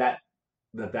even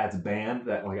that's banned.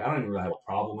 That, like, I don't even really have a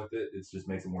problem with it. It just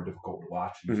makes it more difficult to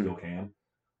watch. You still can.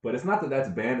 But it's not that that's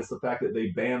banned. It's the fact that they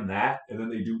ban that, and then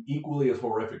they do equally as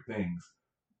horrific things.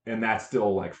 And that's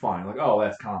still, like, fine. Like, oh,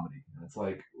 that's comedy. And it's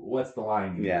like, what's the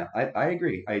line here? Yeah, I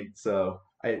agree. I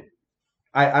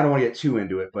don't want to get too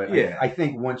into it, but Yeah. I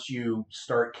think once you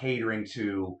start catering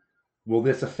to, well,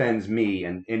 this offends me,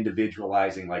 and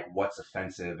individualizing, like, what's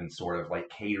offensive, and sort of like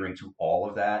catering to all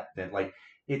of that, then like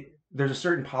there's a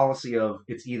certain policy of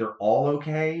it's either all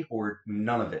okay or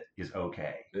none of it is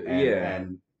okay.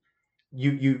 And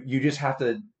you just have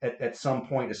to at some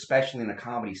point, especially in a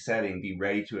comedy setting, be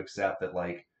ready to accept that,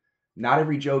 like, not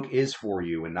every joke is for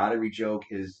you, and not every joke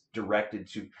is directed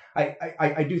to.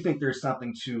 I do think there's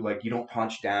something to, like, you don't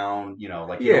punch down,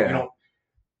 like, you don't.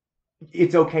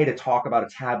 It's okay to talk about a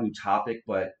taboo topic,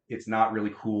 but it's not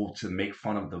really cool to make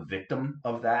fun of the victim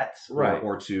of that, right?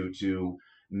 Or to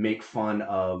make fun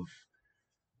of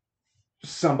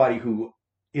somebody who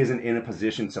isn't in a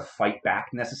position to fight back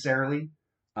necessarily.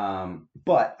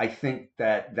 But I think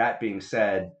that being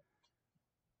said,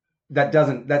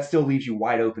 that still leaves you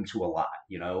wide open to a lot,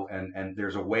 and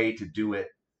there's a way to do it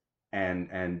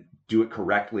and do it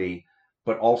correctly,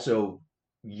 but also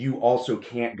you also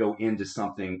can't go into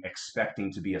something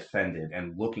expecting to be offended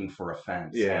and looking for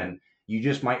offense. And you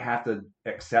just might have to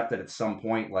accept that at some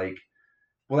point, like,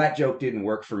 well, that joke didn't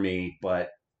work for me, but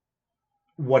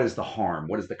what is the harm?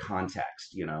 What is the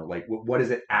context? Like, what is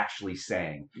it actually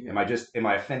saying? Am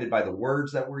I offended by the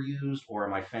words that were used, or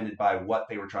am I offended by what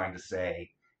they were trying to say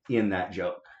in that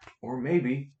joke? Or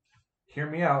maybe, hear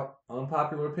me out,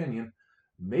 unpopular opinion,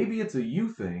 maybe it's a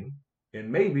you thing, and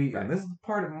maybe, and this is the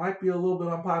part that might be a little bit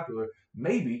unpopular,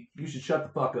 maybe you should shut the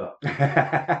fuck up.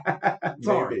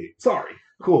 Sorry.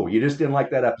 Cool. You just didn't like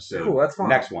that episode. Cool, that's fine.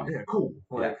 Next one. Yeah, cool.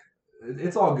 Like,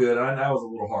 it's all good. I was a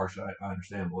little harsh, I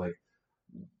understand, but like,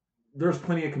 there's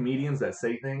plenty of comedians that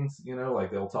say things,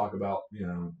 like they'll talk about,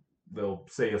 they'll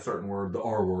say a certain word, the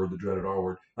R word, the dreaded R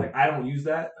word. Like, I don't use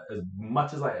that as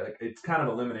much as like, it's kind of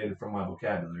eliminated from my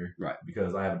vocabulary, right?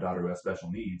 Because I have a daughter who has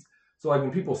special needs. So like,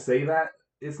 when people say that,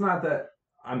 it's not that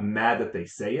I'm mad that they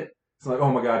say it. It's like,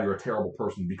 oh my God, you're a terrible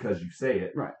person because you say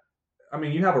it. Right. I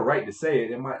mean, you have a right to say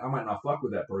it. I might not fuck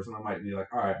with that person. I might be like,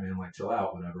 all right, man, like, chill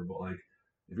out, whatever. But like,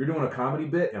 if you're doing a comedy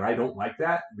bit and I don't like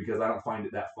that because I don't find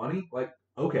it that funny, like,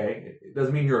 okay, it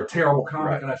doesn't mean you're a terrible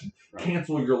comic and I should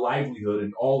cancel your livelihood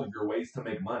and all of your ways to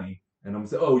make money. And I'm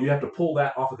saying, oh, you have to pull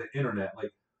that off of the internet.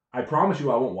 Like, I promise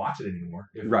you I won't watch it anymore.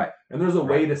 And there's a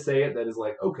way to say it that is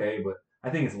like, okay, but I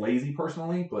think it's lazy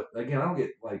personally. But again, I don't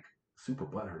get like super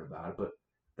butthurt about it, but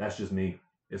that's just me.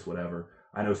 It's whatever.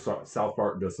 I know South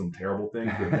Park does some terrible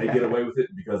things, but they get away with it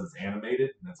because it's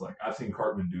animated. And it's like, I've seen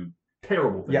Cartman do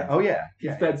terrible things. Yeah. Oh yeah. He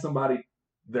fed somebody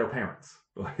their parents.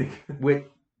 Like,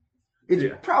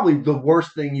 it's probably the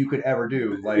worst thing you could ever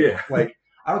do. Like,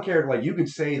 I don't care. Like, you could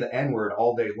say the N-word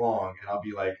all day long, and I'll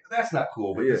be like, that's not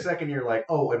cool. But the second you're like,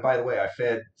 oh, and by the way, I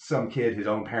fed some kid his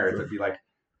own parents, I'd be like,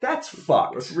 that's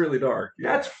fucked. That's really dark.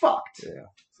 That's fucked. Yeah.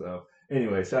 So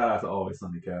Anyway, shout out to Always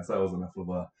Sunny Cast. That was enough of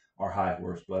our high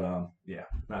horse, but yeah,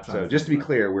 not trying So to just think to be about it.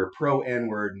 clear, we're pro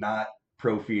N-word, not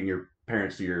pro feeding your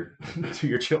parents to your to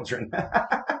your children.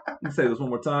 Let's say this one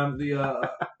more time.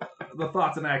 The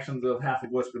thoughts and actions of half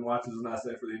of what's been watching is not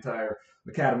safe for the entire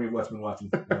Academy of what's been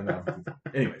watching.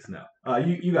 Anyways, no.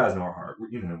 You guys know our heart.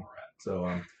 You know where we're at.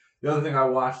 So the other thing I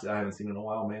watched, I haven't seen in a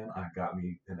while, man. I got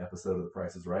me an episode of The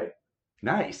Price is Right.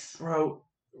 Nice. Bro,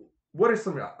 what are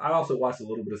some... I also watched a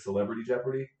little bit of Celebrity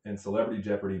Jeopardy, and Celebrity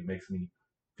Jeopardy makes me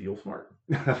feel smart.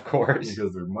 Of course.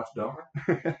 Because they're much dumber.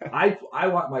 I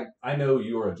want I know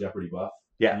you're a Jeopardy buff.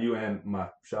 Yeah. You and my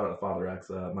shout out to Father X.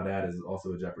 My dad is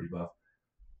also a Jeopardy buff.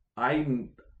 I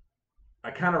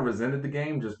kind of resented the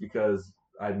game just because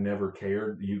I never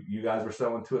cared. You guys were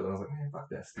so into it, and I was like, man, fuck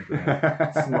that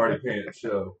stupid smarty pants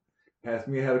show. Ask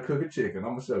me how to cook a chicken.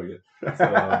 I'm gonna show you.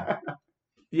 So,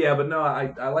 yeah, but no,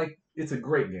 I like. It's a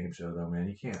great game show though, man.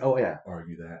 You can't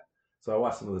argue that. So I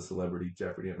watched some of the Celebrity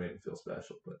Jeopardy. It made me feel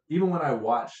special. But even when I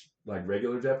watch like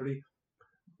regular Jeopardy,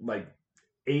 like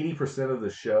 80% of the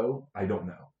show, I don't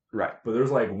know. Right. But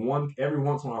there's like every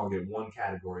once in a while I'll get one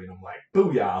category and I'm like,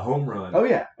 booyah, home run. Oh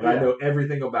yeah. And I know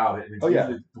everything about it. And it's yeah.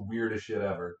 usually the weirdest shit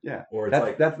ever. Yeah. Or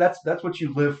it's that's what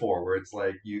you live for, where it's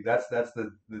like that's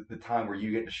the time where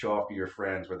you get to show off to your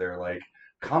friends where they're like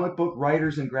comic book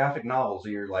writers and graphic novels,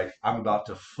 and you're like, I'm about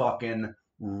to fucking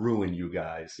ruin you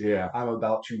guys. Yeah. I'm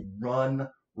about to run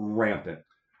rampant.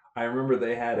 I remember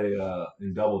they had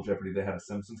in Double Jeopardy, they had a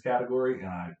Simpsons category,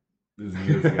 and this was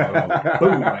years ago, and I was like,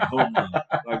 boom, like home run.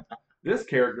 Like, this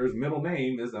character's middle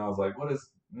name is, and I was like, what is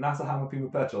Nasahama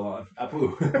Pimapechalon?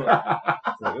 Apu. So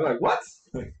they're like, what?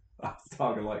 Like, I was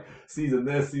talking like season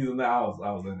this, season that. I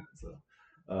was in it.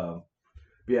 So,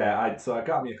 yeah, so I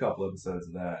got me a couple episodes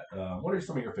of that. What are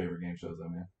some of your favorite game shows, though,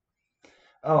 man?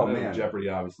 Oh man, Jeopardy,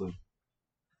 obviously.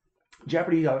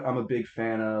 Jeopardy, I'm a big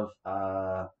fan of.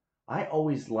 I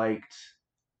always liked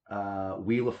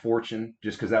Wheel of Fortune,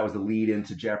 just because that was the lead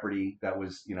into Jeopardy. That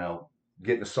was,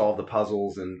 getting to solve the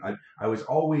puzzles, and I was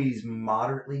always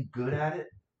moderately good at it,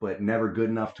 but never good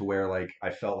enough to where like I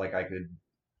felt like I could,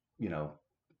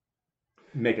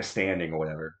 make a standing or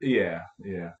whatever. Yeah,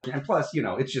 yeah. And plus,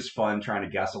 it's just fun trying to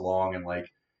guess along, and like,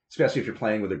 especially if you're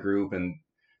playing with a group and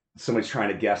somebody's trying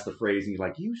to guess the phrase, and you're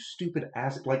like, you stupid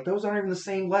ass, like those aren't even the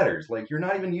same letters. Like, you're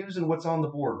not even using what's on the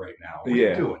board right now. What are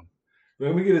you doing?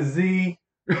 When we get a Z,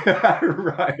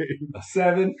 right, a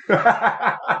 7.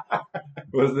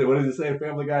 What did it say?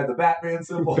 Family Guy, the Batman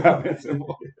symbol. Batman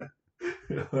symbol.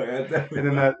 And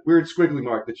then that weird squiggly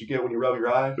mark that you get when you rub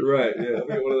your eye. Right. Yeah.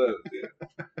 Look at one of those.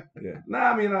 Yeah.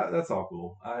 Nah, I mean that's all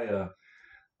cool.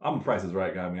 I'm a Price is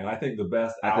Right guy, man. I think the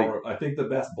best I think the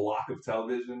best block of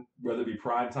television, whether it be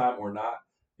prime time or not,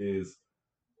 is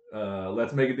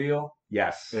Let's Make a Deal.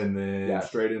 Yes. And then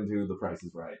straight into The Price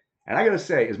is Right. And I gotta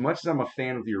say, as much as I'm a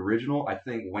fan of the original, I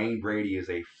think Wayne Brady is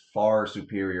a far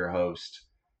superior host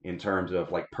in terms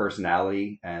of like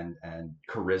personality and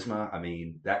charisma. I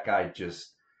mean, that guy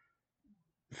just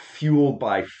fueled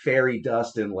by fairy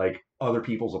dust and like other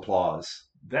people's applause.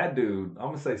 That dude, I'm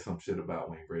gonna say some shit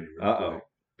about Wayne Brady. Quick.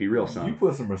 Be real, son. You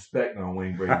put some respect on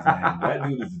Wayne Brady's name. That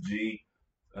dude is a G.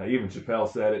 Even Chappelle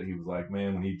said it. He was like,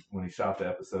 man, when he shot the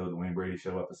episode, the Wayne Brady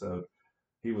show episode,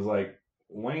 he was like,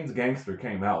 Wayne's Gangster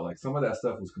came out. Like, some of that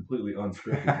stuff was completely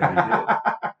unscripted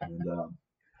that he did. And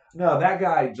no, that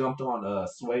guy jumped on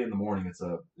Sway in the Morning. It's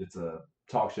a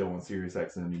talk show on Sirius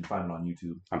XM. You can find it on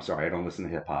YouTube. I'm sorry, I don't listen to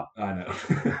hip hop. I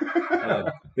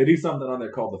know. They do something on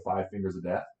there called the 5 Fingers of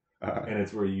Death, and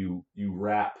it's where you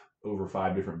rap over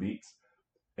 5 different beats.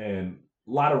 And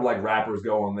a lot of like rappers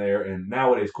go on there, and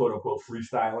nowadays, quote unquote,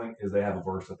 freestyling is they have a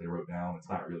verse that they wrote down. It's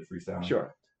not really freestyling.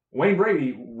 Sure. Wayne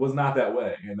Brady was not that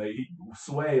way, and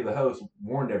Sway, the host,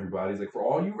 warned everybody. He's like, for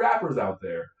all you rappers out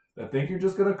there that think you're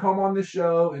just gonna come on this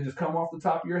show and just come off the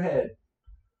top of your head,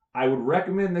 I would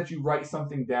recommend that you write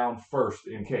something down first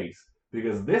in case,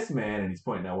 because this man, and he's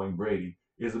pointing out Wayne Brady,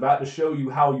 is about to show you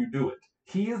how you do it.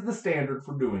 He is the standard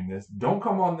for doing this. Don't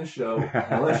come on this show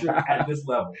unless you're at this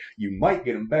level. You might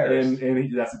get embarrassed.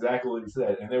 And that's exactly what he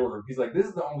said. And he's like, this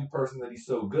is the only person that he's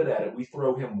so good at it. We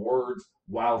throw him words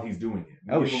while he's doing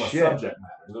it. We give him a subject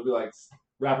matter. He'll be like,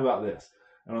 rap about this.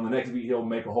 And on the next beat, he'll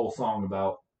make a whole song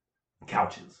about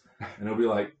couches. And he'll be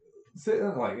like,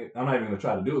 I'm not even going to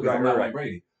try to do it because I'm not Wayne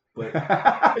Brady. But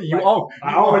I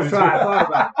always try. I thought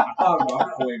about it. I'm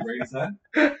not Wayne Brady,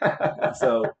 son.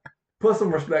 So put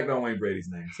some respect on Wayne Brady's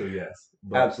name. So yes,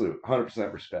 absolute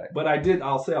 100% respect. But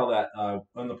I'll say all that.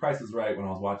 On The Price is Right, when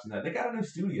I was watching that, they got a new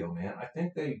studio, man. I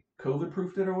think they COVID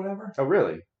proofed it or whatever. Oh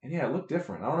really? And yeah, it looked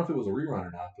different. I don't know if it was a rerun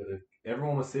or not, but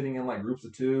everyone was sitting in like groups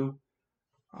of 2.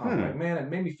 I was like, man, it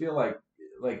made me feel like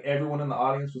like everyone in the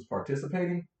audience was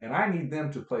participating, and I need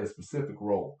them to play a specific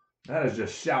role. That is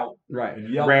just shout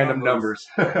and yell random numbers.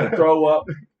 and throw up.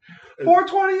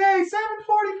 428,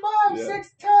 745, Yeah.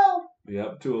 612.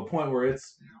 Yep, to a point where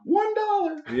it's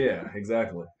 $1. Yeah,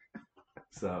 exactly.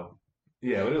 So,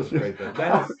 yeah, it was great though.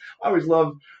 I always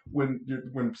love when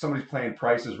somebody's playing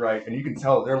Price is Right, and you can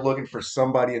tell they're looking for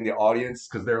somebody in the audience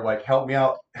because they're like, "Help me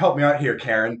out here,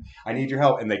 Karen. I need your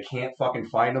help," and they can't fucking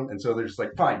find them, and so they're just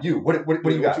like, "Fine, you. What do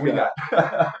you got? What do you got?"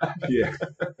 Yeah,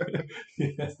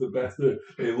 that's the best.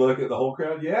 They look at the whole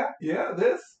crowd. Yeah,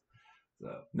 this. So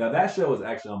now that show is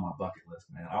actually on my bucket list,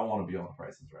 man. I want to be on The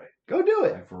Price is Right. Go do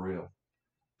it. Like for real.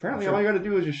 Apparently, all you got to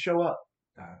do is just show up.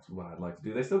 That's what I'd like to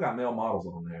do. They still got male models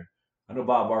on there. I know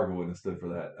Bob Barker wouldn't have stood for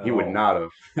that. He would not have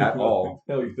at all.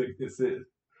 Hell, you think this is?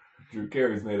 Drew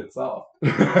Carey's made it soft.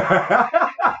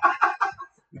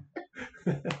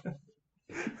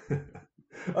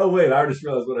 Oh wait, I just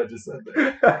realized what I just said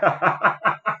there.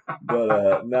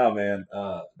 But no, man,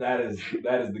 that is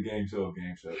the game show of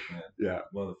game shows, man. Yeah,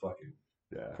 motherfucking.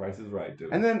 Yeah, Price is Right,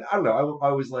 dude. And then I don't know. I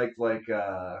always liked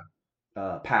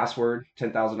Password,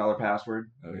 $10,000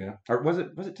 Password. Oh yeah, or was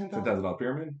it $10,000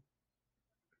 Pyramid?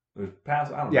 There's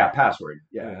Password. I don't know. Yeah, Password.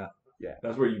 Yeah.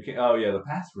 That's where you can. Oh yeah, the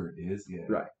password is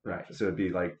Right. So it'd be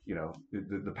like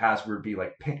the password would be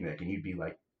like picnic, and you'd be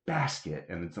like basket,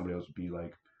 and then somebody else would be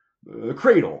like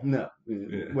cradle. No,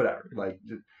 whatever. Like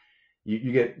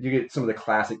you get some of the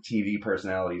classic TV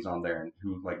personalities on there, and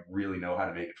who like really know how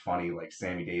to make it funny, like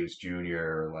Sammy Davis Jr.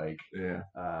 or like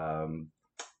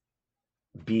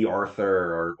B.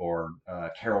 Arthur or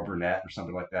Carol Burnett or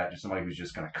something like that. Just somebody who's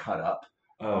just gonna cut up.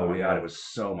 Oh my God, it was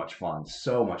so much fun.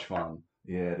 So much fun.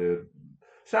 Yeah, dude.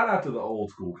 Shout out to the old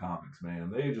school comics,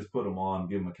 man. They just put them on,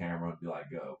 give them a camera, and be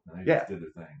like, go. And they just did their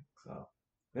thing. So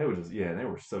they were they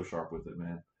were so sharp with it,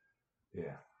 man.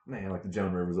 Yeah. Man, like the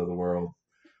Joan Rivers of the world.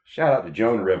 Shout out to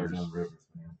Joan Rivers.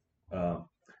 Man.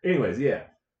 Anyways, yeah.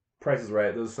 Price is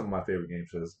Right. Those are some of my favorite game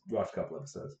shows. Watched a couple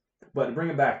episodes. But to bring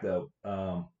it back, though,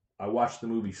 I watched the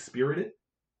movie Spirited.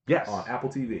 Yes. On Apple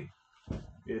TV.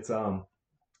 It's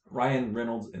Ryan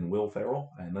Reynolds and Will Ferrell.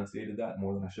 I enunciated that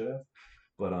more than I should have.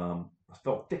 But I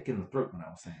felt thick in the throat when I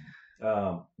was saying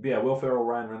it. Will Ferrell,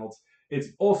 Ryan Reynolds. It's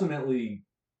ultimately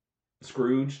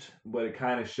Scrooged, but it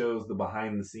kind of shows the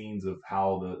behind the scenes of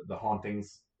how the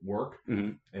hauntings work.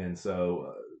 Mm-hmm. And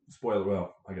so,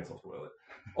 I guess I'll spoil it.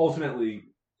 Ultimately,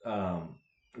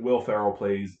 Will Ferrell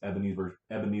plays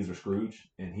Ebenezer Scrooge,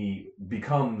 and he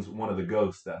becomes one of the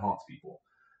ghosts that haunts people.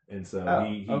 And so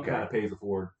he kind of pays it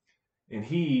forward. And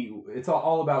it's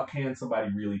all about, can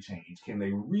somebody really change? Can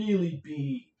they really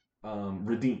be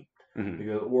redeemed? Mm-hmm.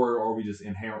 Because, or are we just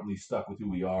inherently stuck with who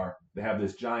we are? They have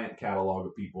this giant catalog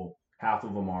of people. Half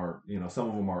of them are, some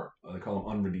of them are, they call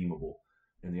them unredeemable,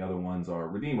 and the other ones are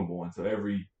redeemable. And so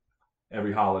every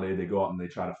holiday they go out and they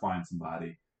try to find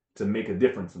somebody to make a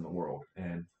difference in the world.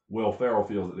 And Will Ferrell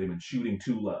feels that they've been shooting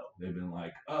too low. They've been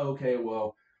like, oh, okay,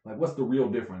 well, like, what's the real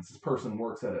difference? This person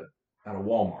works at a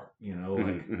Walmart,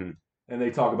 Mm-hmm. And they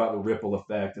talk about the ripple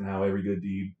effect and how every good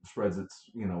deed spreads its,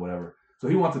 whatever. So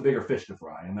he wants a bigger fish to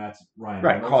fry, and that's Ryan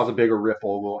Reynolds. Cause a bigger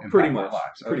ripple will impact pretty much our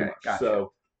lives. Pretty okay, much. Gotcha.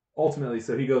 So ultimately,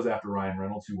 he goes after Ryan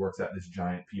Reynolds, who works at this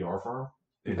giant PR firm.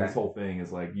 And his whole thing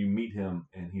is like, you meet him,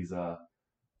 and he's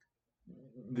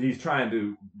trying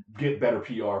to get better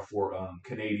PR for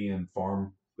Canadian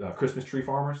Christmas tree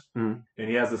farmers. Mm-hmm. And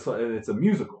he has this. It's a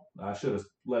musical. I should have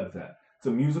led with that. It's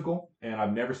a musical, and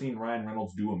I've never seen Ryan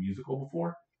Reynolds do a musical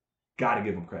before. Got to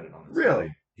give him credit on this.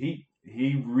 Really? He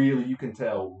really, you can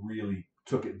tell, really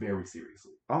took it very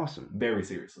seriously. Awesome. Very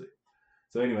seriously.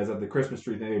 So anyways, at the Christmas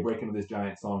tree thing, they break into this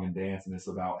giant song and dance, and it's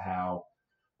about how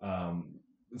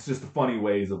it's just the funny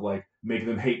ways of like making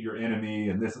them hate your enemy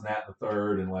and this and that and the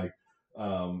third, and like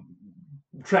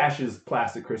trashes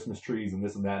plastic Christmas trees and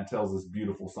this and that, and tells this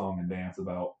beautiful song and dance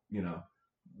about,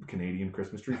 Canadian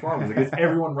Christmas tree farmers. It gets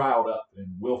everyone riled up, and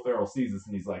Will Ferrell sees this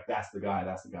and he's like, that's the guy,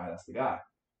 that's the guy, that's the guy.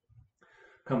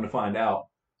 Come to find out,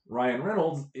 Ryan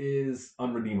Reynolds is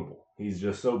unredeemable. He's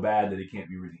just so bad that he can't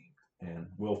be redeemed. And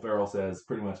Will Ferrell says,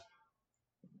 pretty much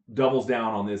doubles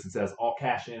down on this and says, I'll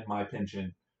cash in my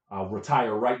pension. I'll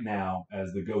retire right now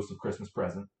as the ghost of Christmas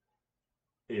present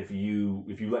if you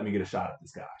let me get a shot at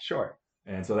this guy. Sure.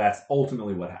 And so that's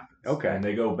ultimately what happens. Okay. And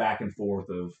they go back and forth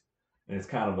and it's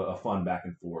kind of a fun back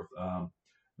and forth.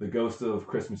 The ghost of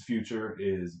Christmas future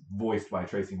is voiced by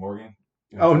Tracy Morgan.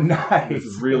 Oh, nice. This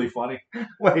is really funny.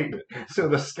 Wait, so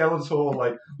the skeletal,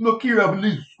 like, look here,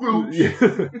 Ebenezer Scrooge.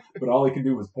 Yeah. But all he can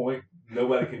do was point.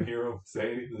 Nobody can hear him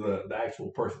say the actual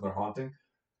person they're haunting.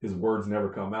 his words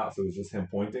never come out, so it's just him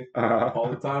pointing all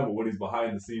the time. But when he's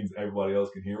behind the scenes, everybody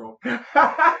else can hear him.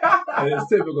 And it's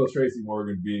typical Tracy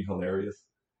Morgan being hilarious.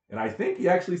 And I think he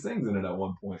actually sings in it at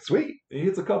one point. Sweet. He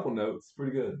hits a couple notes.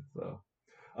 Pretty good. So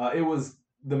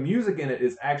the music in it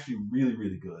is actually really,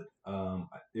 really good.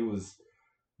 It was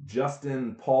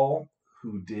Justin Paul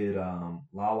who did La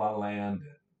La Land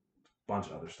and a bunch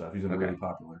of other stuff. He's been really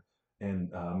popular. And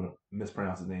I'm going to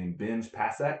mispronounce his name. Benj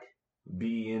Pasek.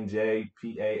 Benjpasek.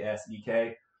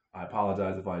 I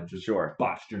apologize if I just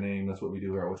botched your name. That's what we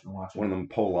do here at What You Watching. One of them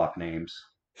Polak names.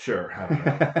 Sure.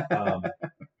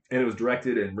 And it was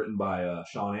directed and written by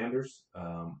Sean Anders.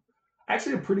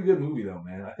 Actually, a pretty good movie, though,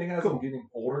 man. I think as I'm getting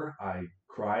older, I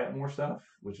cry at more stuff,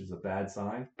 which is a bad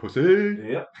sign. Pussy.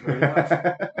 Yep, very much.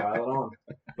 Pile it on.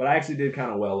 But I actually did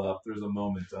kind of well up. There's a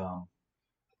moment,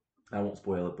 I won't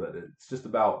spoil it, but it's just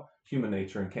about human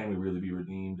nature and can we really be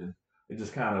redeemed? And it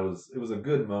just kind of was, it was a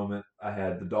good moment. I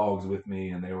had the dogs with me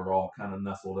and they were all kind of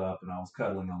nestled up and I was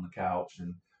cuddling on the couch.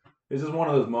 And it's just one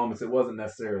of those moments. It wasn't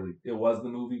necessarily, it was the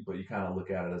movie, but you kind of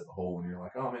look at it as a whole and you're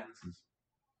like, oh man, this is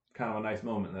kind of a nice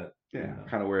moment that.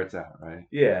 Kind of where it's at, right?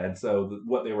 Yeah, and so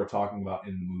what they were talking about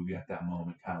in the movie at that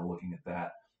moment, kind of looking at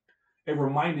that, it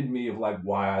reminded me of like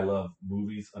why I love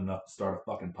movies enough to start a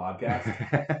fucking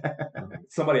podcast.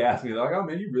 Somebody asked me, they're like, oh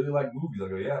man, you really like movies? I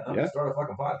go, yeah, enough to start a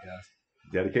fucking podcast.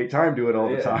 Dedicate time to it all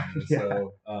the time.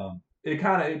 So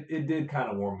it did kind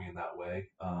of warm me in that way.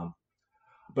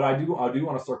 But I do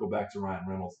want to circle back to Ryan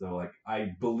Reynolds though. Like I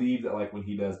believe that like when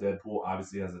he does Deadpool,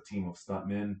 obviously has a team of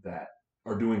stuntmen that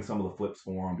are doing some of the flips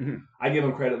for him. Mm-hmm. I give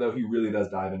him credit though; he really does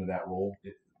dive into that role.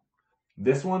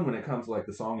 This one, when it comes to like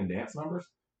the song and dance numbers,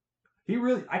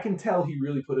 I can tell he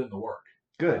really put in the work.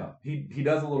 Good. He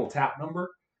does a little tap number,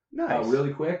 nice,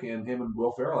 really quick, and him and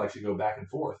Will Ferrell actually go back and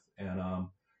forth. And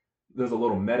there's a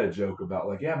little meta joke about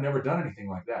like, yeah, I've never done anything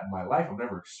like that in my life. I've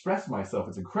never expressed myself.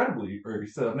 It's incredibly, or he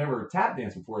said, I've never tap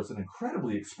danced before. It's an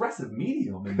incredibly expressive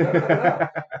medium. And,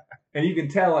 and you can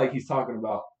tell like he's talking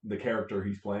about the character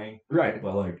he's playing, right?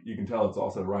 But like you can tell it's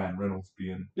also Ryan Reynolds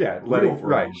being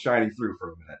shining through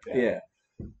for a minute.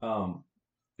 Yeah.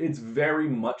 It's very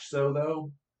much so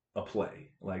though a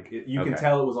play. Like you can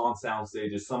tell it was on sound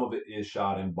stages. Some of it is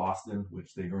shot in Boston,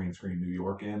 which they green screen New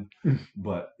York in,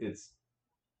 but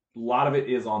a lot of it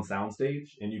is on soundstage,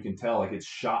 and you can tell like it's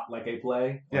shot like a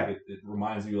play. Like it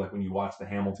reminds you like when you watch the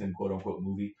Hamilton quote unquote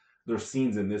movie. There's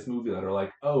scenes in this movie that are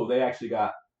like, oh, they actually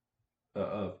got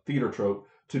a theater trope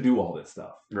to do all this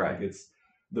stuff. Right. Like it's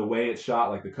the way it's shot,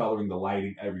 like the coloring, the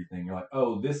lighting, everything. You're like,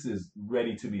 oh, this is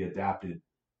ready to be adapted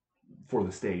for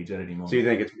the stage at any moment. So you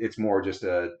think it's more just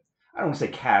I don't want to say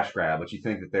cash grab, but you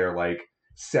think that they're like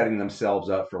setting themselves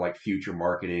up for like future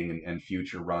marketing and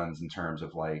future runs in terms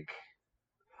of like.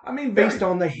 I mean, based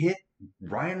on the hit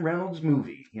Ryan Reynolds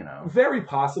movie, you know. Very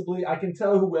possibly. I can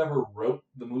tell whoever wrote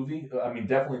the movie, I mean,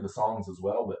 definitely the songs as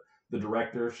well, but the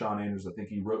director, Sean Anders, I think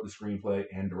he wrote the screenplay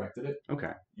and directed it.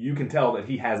 Okay. You can tell that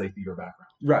he has a theater background.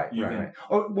 Right, right.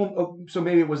 Oh, well, so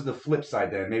maybe it was the flip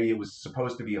side then. Maybe it was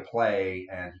supposed to be a play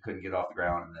and he couldn't get off the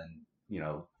ground and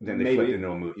then, then they flipped into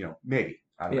a movie, maybe.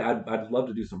 I'd love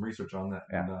to do some research on that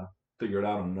and figure it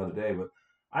out on another day, but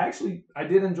I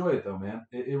did enjoy it though, man.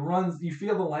 It runs, you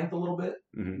feel the length a little bit,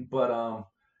 but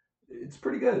it's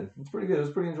pretty good. It's pretty good. It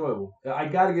was pretty enjoyable. I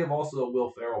got to give also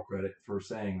Will Ferrell credit for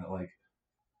saying that like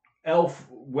Elf,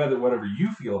 whatever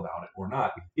you feel about it or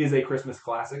not, is a Christmas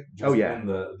classic. Just in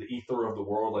the ether of the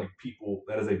world, like people,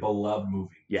 that is a beloved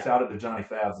movie. Yeah. Shout out to Johnny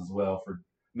Favs as well for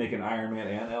making Iron Man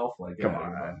and Elf. Like, come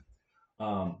on,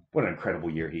 man. What an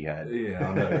incredible year he had. Yeah,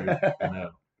 I know. I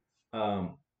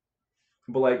know.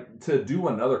 But like to do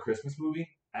another Christmas movie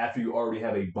after you already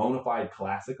have a bona fide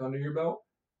classic under your belt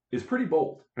is pretty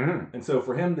bold. Mm-hmm. And so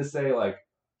for him to say like,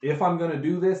 if I'm going to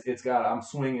do this, I'm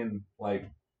swinging like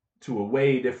to a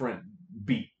way different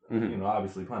beat,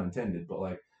 obviously pun intended, but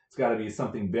like it's got to be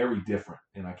something very different.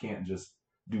 And I can't just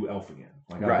do Elf again.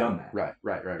 Like I've done that.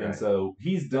 Right. And so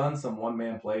he's done some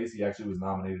one-man plays. He actually was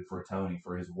nominated for a Tony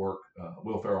for his work.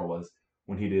 Will Ferrell was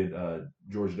when he did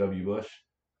George W. Bush.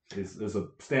 There's a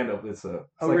stand-up. It's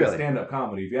like a stand-up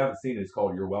comedy. If you haven't seen it, it's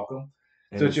called You're Welcome.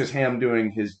 And so it's just him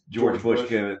doing his George Bush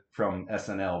from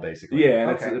SNL, basically. Yeah,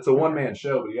 and it's a one-man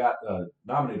show, but he got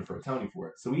nominated for a Tony for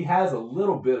it. So he has a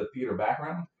little bit of theater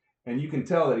background, and you can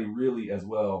tell that he really, as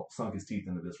well, sunk his teeth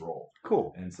into this role.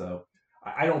 Cool. And so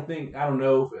I don't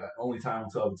know if only time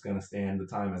will tell if it's going to stand the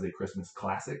time as a Christmas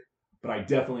classic, but I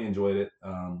definitely enjoyed it.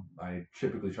 I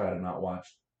typically try to not watch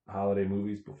holiday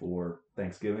movies before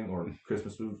Thanksgiving or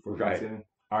Christmas movies before Thanksgiving.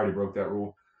 I already broke that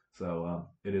rule, so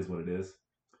it is what it is.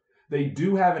 They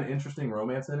do have an interesting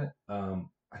romance in it.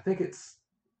 I think it's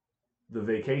The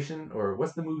Vacation, or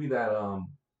what's the movie that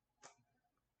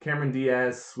Cameron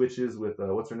Diaz switches with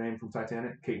what's her name from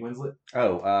Titanic? Kate Winslet.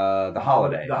 Oh, The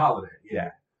Holiday. The Holiday.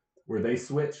 Yeah. Where they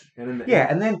switch, and then Yeah,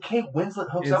 and then Kate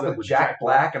Winslet hooks up with Jack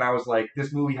Black, and I was like,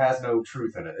 this movie has no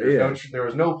truth in it. There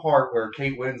was no part where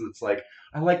Kate Winslet's like,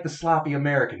 I like the sloppy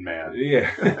American man.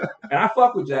 Yeah, and I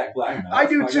fuck with Jack Black. I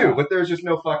do too, but there's just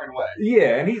no fucking way.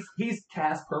 Yeah, and he's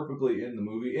cast perfectly in the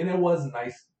movie, and it was a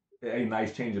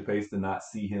nice change of pace to not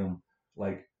see him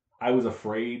like. I was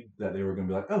afraid that they were going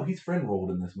to be like, oh, he's friend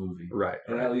rolled in this movie, right?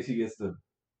 And at least he gets to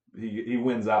he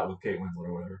wins out with Kate Winslet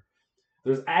or whatever.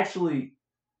 There's actually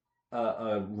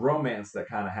a romance that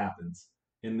kind of happens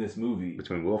in this movie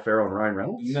between Will Ferrell and Ryan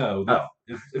Reynolds. No,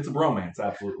 it's a bromance,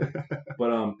 absolutely.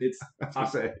 But it's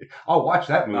I'll watch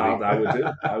that movie. I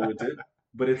would too.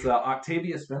 But it's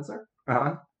Octavia Spencer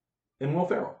and Will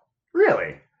Ferrell.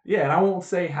 Really? Yeah, and I won't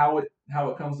say how it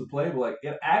comes to play, but like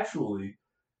it actually,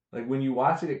 like when you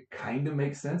watch it kind of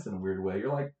makes sense in a weird way.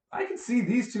 You're like, I can see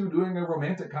these two doing a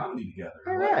romantic comedy together.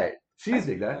 All right. She's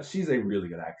a really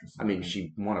good actress. I mean,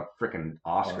 she won a freaking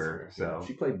Oscar. So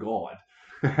she played God,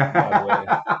 by the way,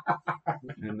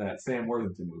 in that Sam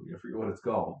Worthington movie. I forget what it's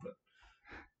called, but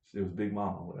it was Big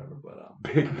Mama, whatever. But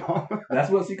Big Mama. That's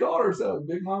what she called herself,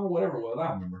 Big Mama, whatever it was. I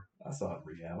don't remember. I saw it in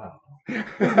rehab. I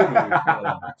don't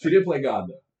know. She did play God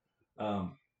though.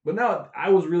 But no, I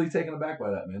was really taken aback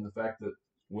by that, man. The fact that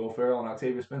Will Ferrell and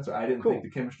Octavia Spencer, I didn't think the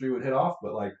chemistry would hit off,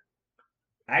 but like.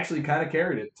 Actually kind of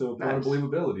carried it to a point of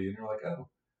believability, and you're like, oh.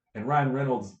 And Ryan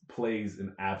Reynolds plays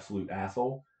an absolute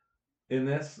asshole in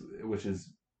this, which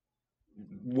is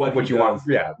what you want.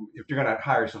 Yeah, if you're gonna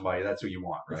hire somebody, that's who you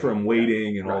want, right? From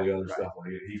Waiting and all the other stuff.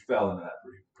 Like he fell into that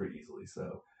pretty easily.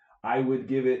 So I would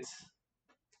give it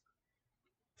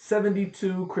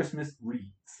 72 Christmas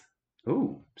reads.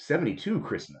 Ooh, 72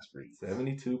 Christmas reads.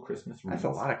 72 Christmas reads.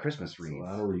 That's a lot of Christmas reads.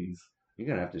 That's a lot of reads. You're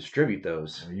going to have to distribute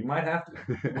those. You might have to.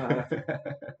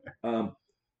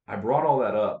 I brought all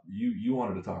that up. You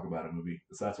wanted to talk about a movie,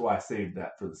 so that's why I saved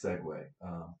that for the segue.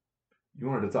 You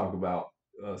wanted to talk about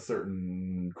a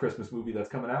certain Christmas movie that's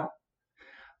coming out?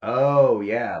 Oh,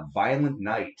 yeah. Violent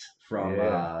Night from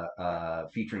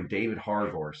featuring David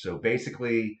Harbour. So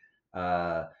basically,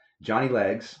 Johnny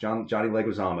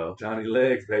Leguizamo. Johnny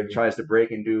Legs, baby. Tries to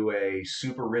break into a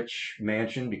super rich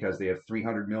mansion because they have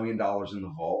 $300 million in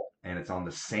the vault, and it's on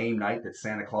the same night that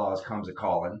Santa Claus comes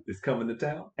a-calling. Is coming to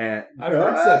town. And I've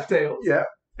heard such tales. Yeah.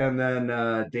 And then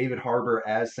David Harbour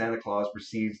as Santa Claus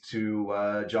proceeds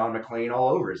to John McClane all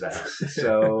over his ass.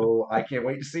 So I can't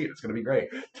wait to see it. It's going to be great.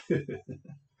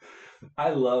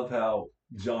 I love how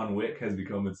John Wick has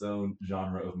become its own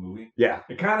genre of movie. Yeah.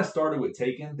 It kind of started with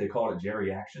Taken. They called it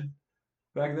Jerry Action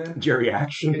back then. Jerry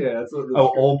Action? Yeah. That's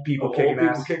what old people kicking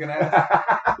ass. Old people kicking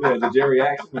ass. Yeah, the Jerry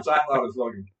Action, which I thought was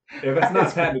fucking... If it's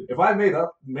not happening, if I made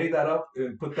that up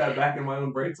and put that back in my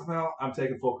own brain somehow, I'm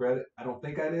taking full credit. I don't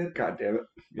think I did. God damn it.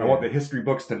 Yeah. I want the history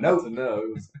books to know.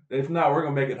 If not, we're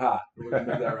going to make it hot. We're going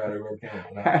to make that right over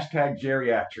camera. Hashtag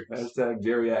geriatrics. Hashtag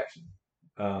Jerry Action.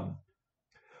 But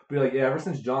like, yeah, ever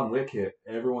since John Wick hit,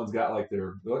 everyone's got like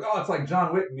they're like, oh, it's like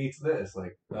John Wick meets this.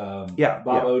 Like, Bob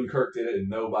Odenkirk did it in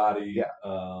Nobody. Yeah.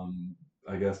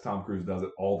 I guess Tom Cruise does it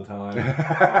all the time.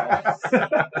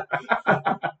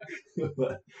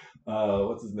 But,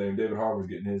 what's his name? David Harbour's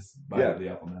getting his bite of the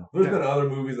apple now. There's been other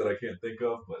movies that I can't think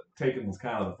of, but Taken was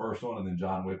kind of the first one, and then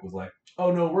John Wick was like,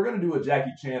 oh no, we're going to do a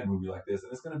Jackie Chan movie like this,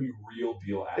 and it's going to be real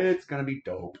deal action. It's going to be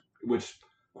dope. Which,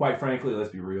 quite frankly,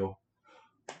 let's be real.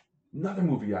 Another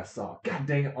movie I saw, god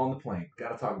dang it, on the plane. Got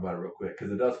to talk about it real quick,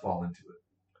 because it does fall into it.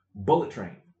 Bullet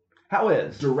Train. How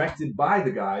is? Directed by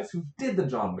the guys who did the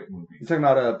John Wick movies. You're talking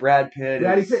about Brad Pitt.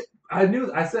 Brad Pitt. I knew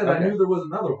there was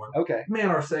another one. Okay. Man,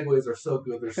 our segues are so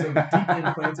good. They're so deep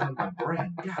implanted in my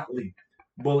brain. Golly.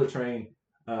 Bullet Train,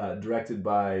 directed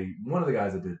by one of the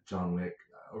guys that did John Wick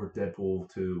or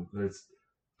Deadpool 2. There's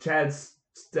Chad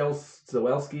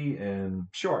Stahelski and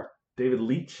David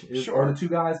Leitch are the two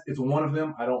guys. It's one of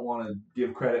them. I don't want to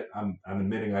give credit. I'm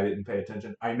admitting I didn't pay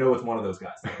attention. I know it's one of those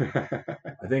guys.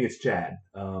 I think it's Chad.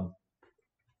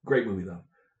 Great movie though.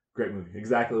 Great movie.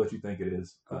 Exactly what you think it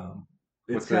is.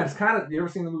 It's kind of. You ever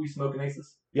seen the movie Smoking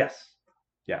Aces? Yes.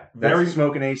 Yeah.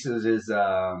 Smoking Aces is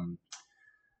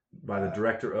by the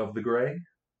director of The Grey.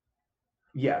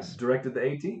 Yes. Directed the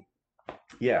 18.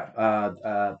 Yeah.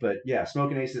 But yeah,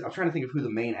 Smoking Aces. I'm trying to think of who the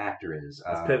main actor is.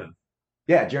 It's Piven.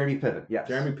 Yeah, Jeremy Piven. Yes.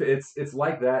 Jeremy. It's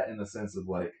like that in the sense of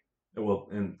like, well,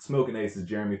 in Smoking Aces,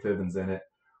 Jeremy Piven's in it.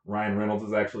 Ryan Reynolds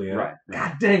is actually in it.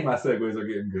 God dang, my segues are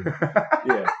getting good.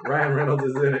 Yeah, Ryan Reynolds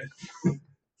is in it.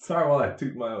 Sorry while I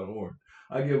toot my own horn.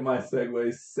 I give my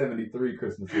segue 73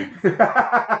 Christmases.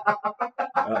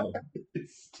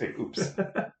 Oops.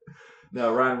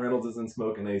 No, Ryan Reynolds is in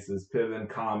Smoking Aces. Piven,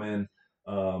 Common.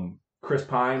 Chris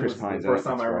Pine Chris was Pine's the in it, first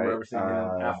time I that's remember right. ever seeing him.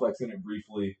 Affleck's in it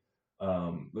briefly.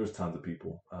 There's tons of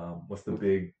people. What's the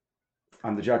big?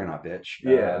 I'm the Juggernaut, bitch.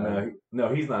 Yeah,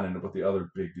 no, he's not in it, but the other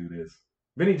big dude is.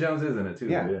 Vinny Jones is in it too.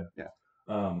 Yeah.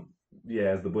 Yeah,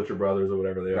 as the Butcher Brothers or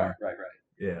whatever they are. Right.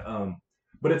 Yeah.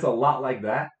 But it's a lot like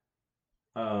that.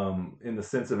 In the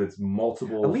sense of its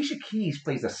multiple. Alicia Keys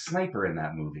plays a sniper in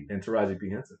that movie. And Taraji P.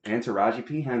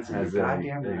 Henson. Has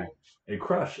goddamn right. A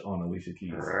crush on Alicia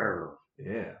Keys.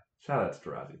 Yeah. Shout out to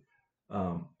Taraji.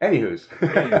 Anywho's.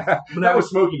 That was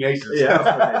Smoking Aces.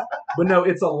 Yeah. But no,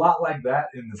 it's a lot like that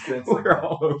in the sense we're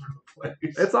all over the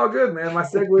place. It's all good, man. My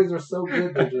segues are so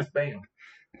good, they're just bam.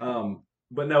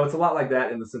 But no, it's a lot like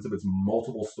that in the sense of its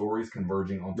multiple stories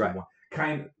converging onto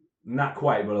one. Not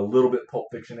quite, but a little bit Pulp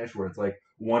Fiction-ish, where it's like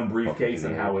one briefcase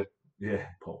and how it... Yeah,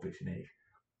 Pulp Fiction-ish.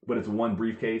 But it's one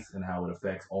briefcase and how it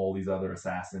affects all these other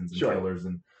assassins and killers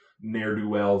and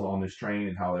ne'er-do-wells on this train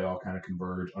and how they all kind of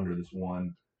converge under this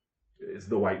one. It's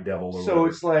the White Devil. Or whatever.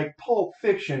 It's like Pulp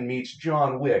Fiction meets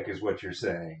John Wick, is what you're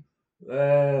saying.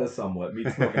 Somewhat.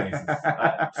 Meets Smoking Aces.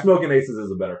 Smoking Aces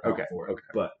is a better call for it. Okay.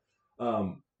 But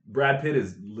Brad Pitt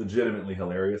is legitimately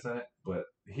hilarious in it, but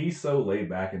he's so laid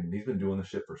back and he's been doing this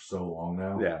shit for so long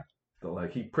now. Yeah. That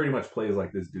like he pretty much plays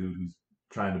like this dude who's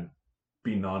trying to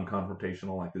be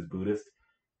non-confrontational, like this Buddhist.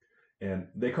 And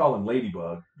they call him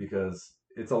Ladybug because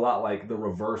it's a lot like the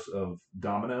reverse of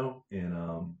Domino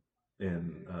in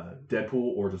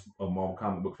Deadpool or just a Marvel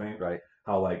comic book fame. Right.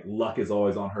 How like luck is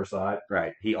always on her side.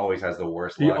 Right. He always has the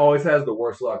worst luck. He always has the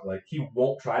worst luck. Like he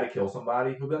won't try to kill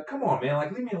somebody. He'll be like, "Come on, man,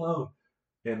 like leave me alone."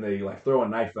 And they like throw a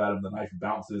knife at him. The knife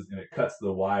bounces and it cuts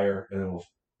the wire, and it'll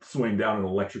swing down and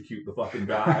electrocute the fucking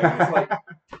guy. And it's like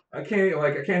I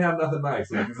can't have nothing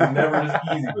nice. Like this is never just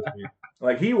easy with me.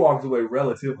 Like he walks away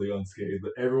relatively unscathed,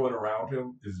 but everyone around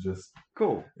him is just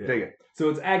cool. Yeah. Dig it. So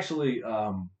it's actually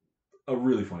a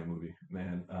really funny movie,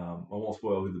 man. I won't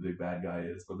spoil who the big bad guy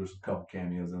is, but there's a couple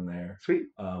cameos in there. Sweet.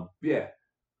 Yeah.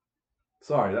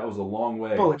 Sorry, that was a long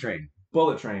way. Bullet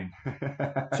Train.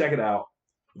 Check it out.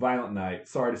 Violent Night.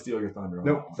 Sorry to steal your thunder.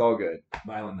 Nope, it's all good.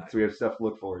 Violent Night. So we have stuff to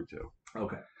look forward to.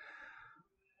 Okay.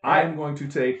 I am going to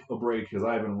take a break because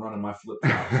I've been running my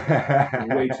flip-flops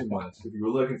way too much. If you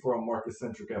were looking for a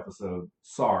Marcus-centric episode,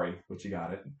 sorry, but you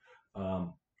got it.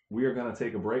 We are going to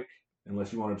take a break.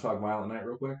 Unless you want to talk Violent Night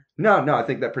real quick? No, I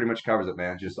think that pretty much covers it,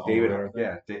 man. Just David,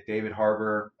 David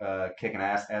Harbour kicking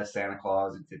ass as Santa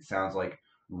Claus. It sounds like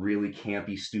really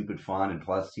campy, stupid fun, and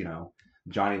plus,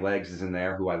 Johnny Legs is in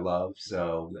there, who I love.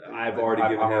 So I've already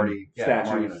given him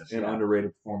statues and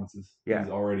underrated performances. Yeah. He's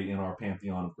already in our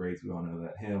pantheon of greats. We all know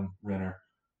that. Him, Renner,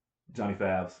 Johnny Favs.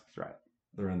 That's right.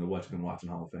 They're in the What You Been Watching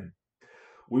Hall of Fame.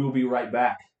 We will be right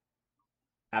back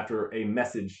after a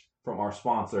message from our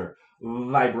sponsor,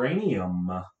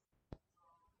 Vibranium.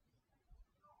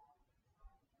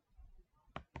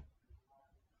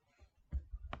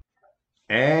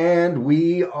 And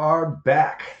we are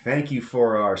back. Thank you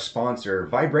for our sponsor,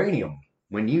 Vibranium.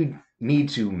 When you need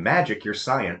to magic your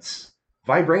science,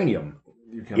 Vibranium.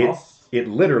 It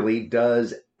literally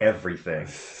does everything.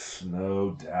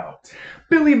 No doubt.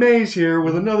 Billy Mays here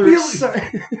with another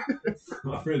exciting...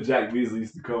 My friend Jack Beasley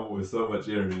used to come with so much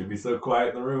energy. He'd be so quiet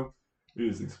in the room, he'd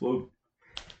just explode.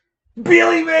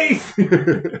 Billy Mays!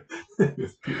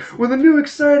 With a new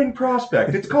exciting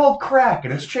prospect. It's called crack,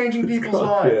 and it's changing people's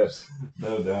lives. Yeah.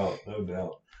 No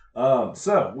doubt.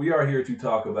 So, we are here to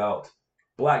talk about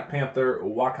Black Panther,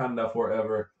 Wakanda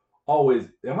Forever. Always,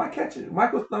 am I catching?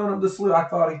 Michael's throwing up the salute. I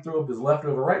thought he threw up his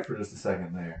leftover right for just a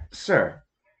second there. Sir,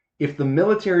 if the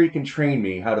military can train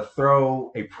me how to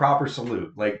throw a proper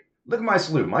salute, like, look at my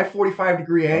salute. My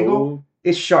 45-degree angle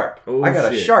is sharp. I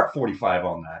got a sharp 45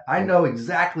 on that. I know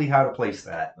exactly how to place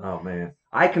that. Oh, man.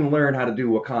 I can learn how to do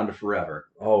Wakanda Forever.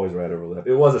 Always right over left.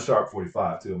 It was a sharp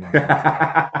 45, too.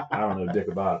 I don't know dick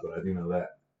about it, but I do know that.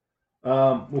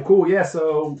 Well, cool. Yeah,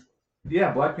 so...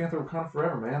 Yeah, Black Panther, Wakanda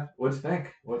Forever, man. What'd you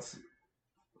think?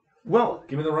 Well,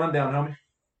 give me the rundown, homie.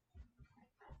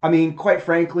 I mean, quite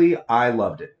frankly, I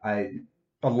loved it.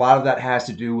 A lot of that has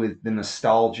to do with the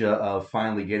nostalgia of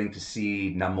finally getting to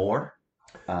see Namor.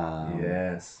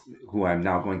 Yes. Who I'm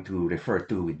now going to refer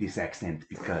to with this accent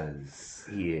because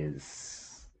he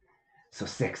is so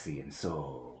sexy and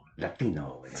so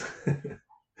Latino.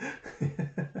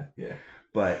 Yeah.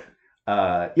 But...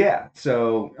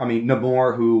 so I mean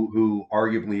Namor, who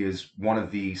arguably is one of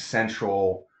the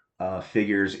central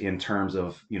figures in terms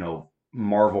of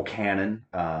Marvel canon,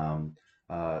 one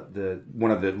of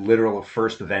the literal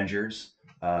first Avengers,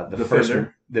 the first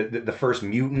Defender. the first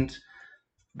mutant,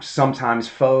 sometimes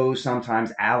foe,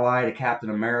 sometimes ally to Captain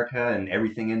America, and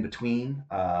everything in between.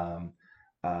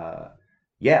 Uh,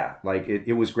 yeah, like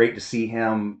it was great to see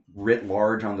him writ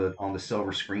large on the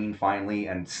silver screen finally,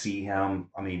 and see him.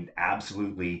 I mean,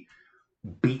 absolutely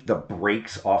beat the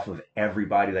brakes off of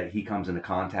everybody that he comes into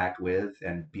contact with,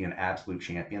 and be an absolute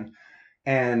champion.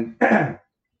 And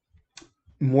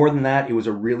more than that, it was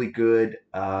a really good.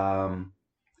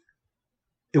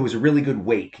 It was a really good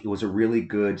wake. It was a really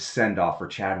good send off for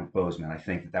Chadwick Boseman. I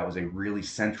think that was a really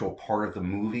central part of the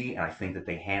movie, and I think that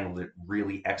they handled it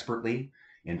really expertly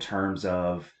in terms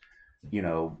of, you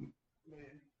know,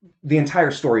 the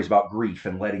entire story is about grief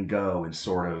and letting go, and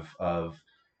sort of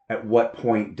at what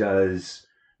point does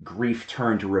grief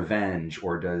turn to revenge,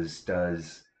 or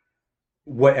does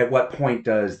what at what point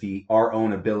does the our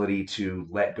own ability to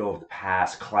let go of the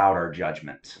past cloud our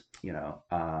judgment,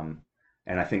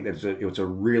 and I think that it was a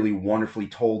really wonderfully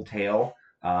told tale.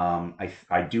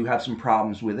 I do have some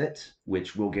problems with it,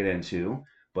 which we'll get into,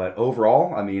 but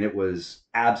overall, I mean, it was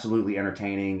absolutely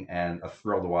entertaining and a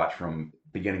thrill to watch from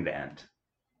beginning to end.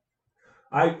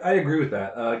 I agree with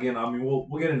that. Again, I mean, we'll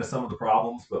get into some of the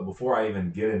problems, but before I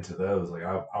even get into those, like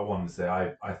I wanted to say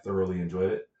I thoroughly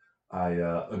enjoyed it. I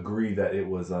agree that it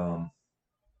was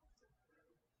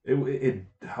it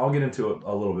I'll get into it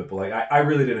a little bit, but like I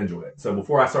really did enjoy it. So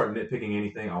before I start nitpicking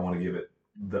anything, I want to give it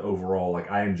the overall,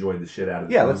 like I enjoyed the shit out of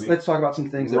this Yeah, let's movie. let's talk about some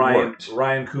things that Ryan worked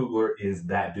Ryan Coogler is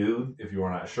that dude. If you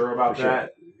are not sure for about sure.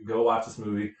 that, go watch this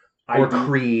movie. I Or do.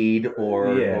 Creed,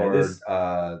 Yeah, or this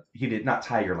he did not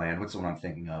Tigerland. What's the one I'm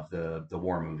thinking of? The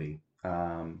war movie. I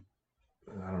don't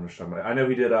know what you're talking about. I know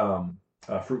he did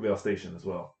Fruitvale Station as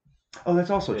well. Oh, that's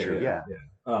also Yeah, true. yeah, Yeah,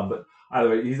 yeah. But either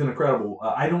way, he's an incredible.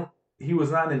 I don't. He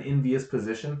was not in an envious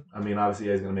position. I mean, obviously,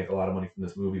 yeah, he's going to make a lot of money from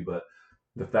this movie, but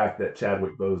the fact that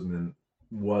Chadwick Boseman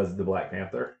was the Black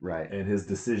Panther right. and his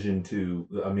decision to,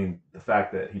 I mean, the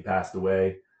fact that he passed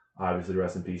away, obviously,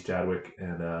 rest in peace, Chadwick,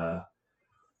 and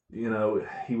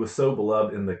he was so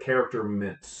beloved, and the character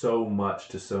meant so much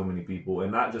to so many people,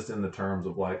 and not just in the terms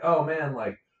of like, oh man,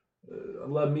 like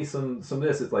love me some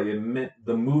this. It's like it meant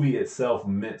the movie itself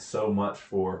meant so much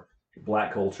for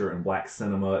black culture and black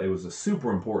cinema. It was a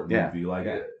super important Yeah, movie. Like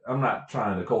yeah. I'm not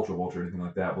trying to culture vulture or anything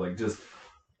like that, but like just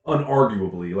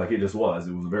unarguably, like it just was.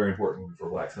 It was a very important movie for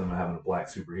black cinema, having a black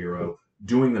superhero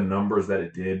doing the numbers that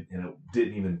it did, and it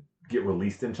didn't even get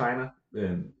released in China,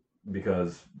 and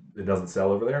because it doesn't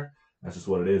sell over there. That's just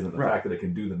what it is, and the Right. fact that it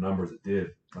can do the numbers it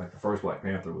did, like the first Black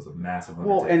Panther, was a massive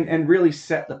Well, and undertaking. and really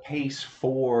set the pace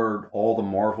for all the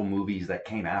Marvel movies that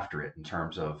came after it in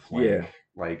terms of Yeah,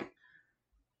 like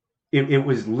it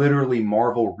was literally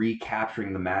Marvel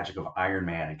recapturing the magic of Iron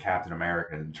Man and Captain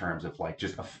America in terms of like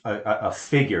just a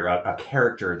figure, a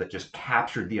character that just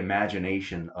captured the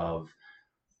imagination of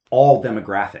all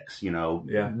demographics,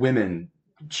 yeah, women,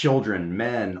 children,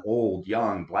 men, old,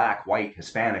 young, black, white,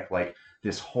 Hispanic, like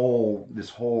this whole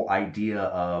idea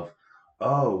of,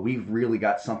 oh, we've really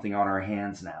got something on our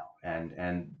hands now,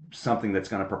 and something that's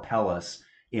going to propel us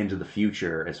into the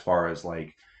future, as far as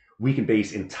like we can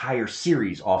base entire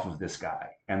series off of this guy,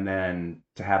 and then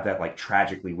to have that like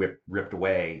tragically ripped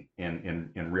away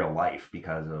in real life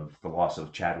because of the loss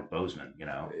of Chadwick Boseman.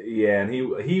 yeah, and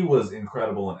he was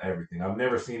incredible in everything. I've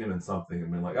never seen him in something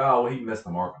and been like, oh, well, he missed the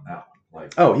mark on that one.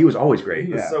 Like Oh, he was always great.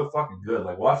 he was Yeah. so fucking good.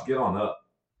 Like watch Get On Up.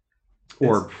 It's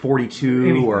Or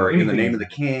 42, or In the anything Name he's of the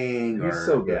in. King, He's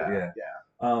so or good. yeah, Yeah.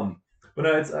 yeah. But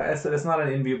no, I said it's not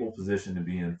an enviable position to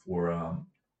be in for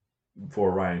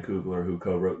Ryan Coogler, who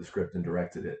co-wrote the script and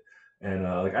directed it. And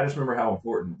like I just remember how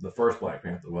important the first Black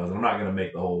Panther was. And I'm not going to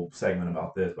make the whole segment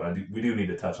about this, but we do need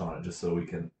to touch on it just so I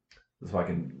can It's like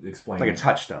a explain.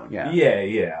 touchstone. Yeah, Yeah,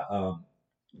 yeah.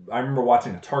 I remember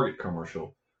watching a Target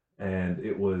commercial, and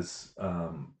it was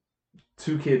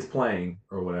two kids playing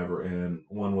or whatever, and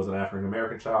one was an African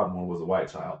American child and one was a white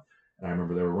child. And I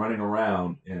remember they were running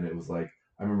around, and it was like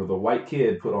I remember the white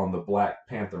kid put on the Black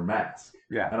Panther mask,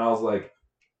 yeah. and I was like,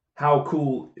 how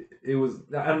cool it was.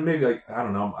 And maybe like I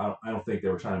don't know, I don't think they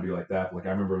were trying to be like that. But like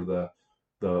I remember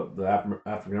the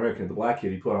African American, the black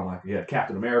kid, he put on like he had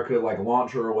Captain America like a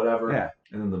launcher or whatever, Yeah.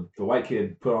 and then the white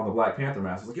kid put on the Black Panther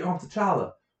mask. I was like, yo, I'm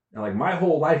T'Challa, and like my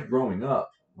whole life growing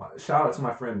up, shout out to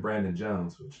my friend Brandon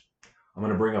Jones, which I'm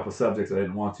gonna bring up a subject that I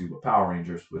didn't want to, but Power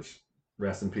Rangers, which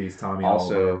rest in peace, Tommy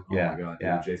Also, Oliver. Oh my yeah, God, dude,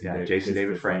 yeah, yeah. Jason Jason David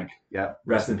David Frank. Frank. Yep.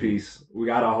 Rest in peace. We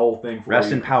got a whole thing for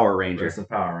Rest in you. Power Rest Ranger. in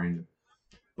Power Ranger.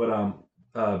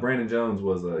 But Brandon Jones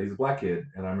was he's a black kid,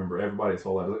 and I remember everybody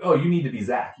told life was like, "Oh, you need to be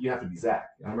Zach. You have to be Zach."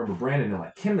 And I remember Brandon in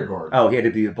like kindergarten, Oh, he had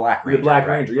to be the Black the Ranger. Black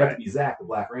Right, Ranger. You have right. to be Zach, the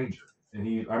Black Ranger. And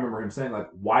I remember him saying, like,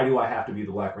 why do I have to be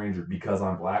the Black Ranger because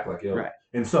I'm black? Like, Right.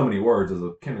 in so many words as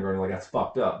a kindergarten, like, that's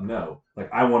fucked up. No. Like,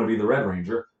 I want to be the Red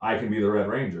Ranger. I can be the Red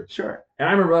Ranger. Sure. And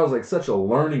I remember that was like such a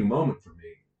learning moment for me.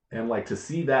 And like to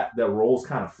see that roles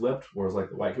kind of flipped, where it's like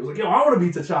the white kid was like, yo, I want to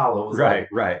be T'Challa. It was Right, like,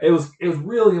 right. It was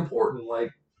really important,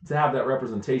 like, to have that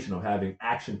representation of having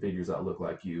action figures that look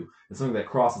like you and something that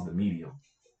crosses the medium.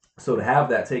 So to have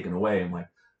that taken away, and like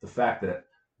the fact that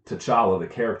T'Challa, the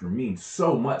character, means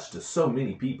so much to so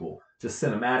many people, just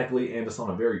cinematically and just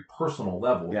on a very personal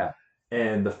level. Yeah.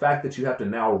 And the fact that you have to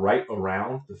now write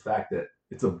around the fact that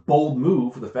it's a bold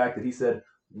move, the fact that he said,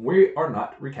 we are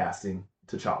not recasting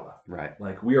T'Challa. Right.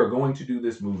 Like, we are going to do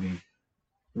this movie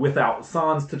without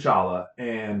sans T'Challa,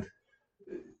 and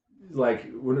like,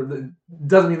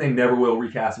 doesn't mean they never will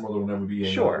recast him or there will never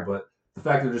be another, but the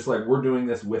fact they're just like, we're doing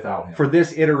this without him. For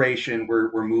this iteration,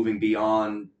 we're moving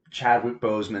beyond Chadwick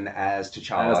Boseman as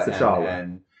T'Challa,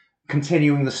 and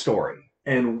continuing the story.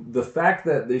 And the fact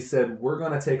that they said, we're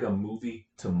going to take a movie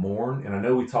to mourn, and I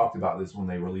know we talked about this when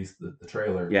they released the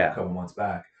trailer a couple months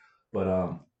back,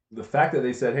 but the fact that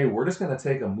they said, hey, we're just going to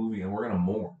take a movie and we're going to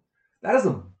mourn, that is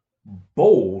a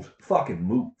bold fucking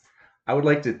move. I would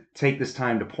like to take this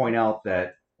time to point out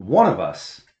that one of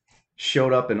us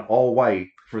showed up in all white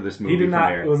for this movie. He did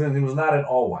not. He was not in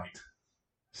all white.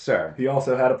 Sir. He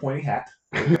also had a pointy hat.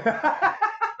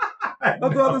 I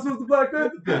thought this was the Black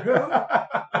Panther thing.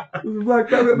 This is Black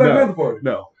Panther party.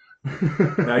 No.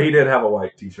 Now, he did have a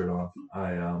white t-shirt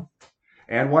on.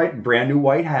 And white, brand new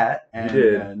white hat. And, he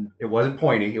did. And it wasn't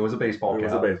pointy. It was a baseball cap. It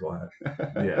was a baseball hat.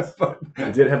 Yes.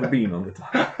 It did have a bean on the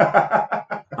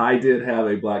top. I did have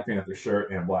a Black Panther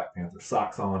shirt and Black Panther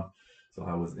socks on. So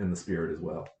I was in the spirit as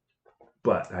well.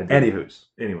 But I did. Anyways,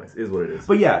 is what it is.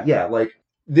 But yeah, like,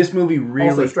 this movie really...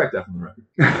 Also, strike that from the record.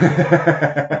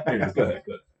 Anyways, go ahead.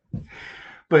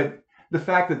 But the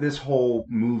fact that this whole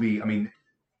movie, I mean,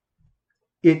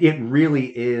 it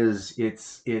really is,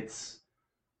 it's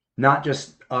not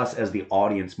just us as the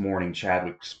audience mourning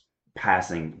Chadwick's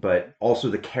passing, but also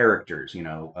the characters,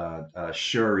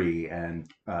 Shuri and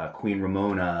Queen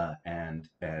Ramona and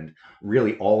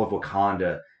really all of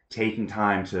Wakanda taking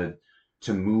time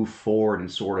to move forward and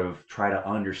sort of try to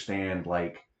understand,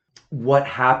 like, what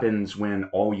happens when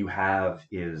all you have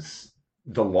is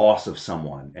the loss of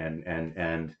someone,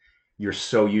 and you're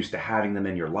so used to having them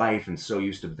in your life and so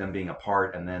used to them being a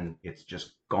part, and then it's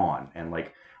just gone. And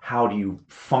like, how do you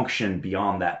function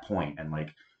beyond that point? And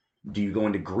like, do you go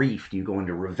into grief? Do you go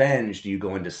into revenge? Do you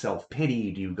go into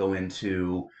self-pity? Do you go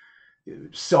into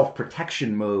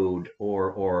self-protection mode?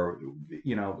 Or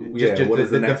what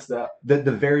is the next step? The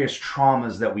various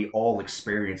traumas that we all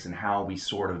experience and how we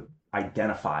sort of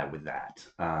identify with that.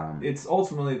 It's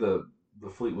ultimately the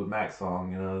Fleetwood Mac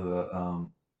song,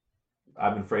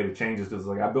 I've been afraid of changes because,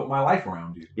 like, I built my life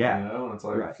around you. Yeah. And it's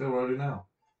like, right. So what do I do now?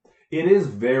 It is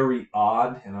very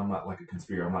odd, and I'm not like a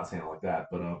conspirator, I'm not saying it like that,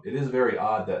 but it is very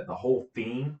odd that the whole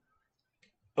theme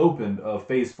opened of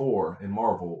Phase 4 in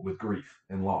Marvel with grief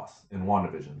and loss in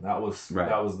WandaVision. That was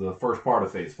the first part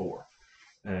of Phase 4.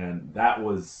 And that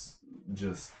was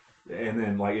just, and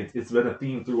then like it's been a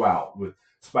theme throughout, with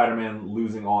Spider-Man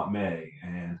losing Aunt May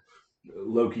and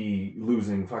Loki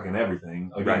losing fucking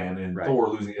everything again, and Thor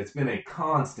losing. It's been a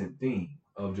constant theme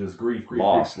of just grief,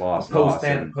 loss, post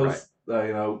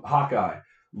Hawkeye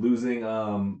losing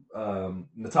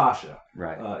Natasha.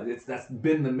 Right. That's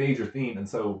been the major theme, and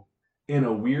so in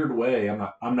a weird way,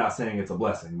 I'm not saying it's a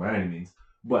blessing by any means,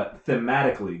 but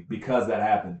thematically, because that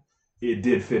happened, it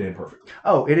did fit in perfectly.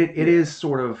 Oh, it is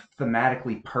sort of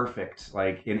thematically perfect,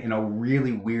 like in a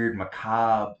really weird,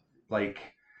 macabre, like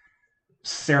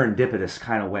serendipitous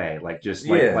kind of way. Like, just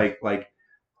like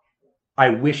I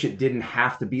wish it didn't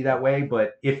have to be that way,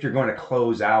 but if you're going to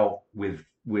close out with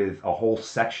a whole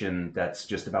section that's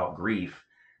just about grief,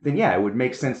 then yeah, it would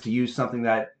make sense to use something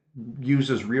that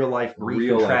uses real life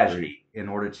grief and tragedy in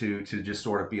order to just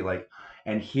sort of be like,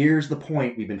 and here's the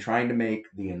point we've been trying to make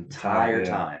the entire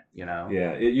time,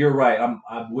 Yeah, you're right.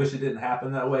 I wish it didn't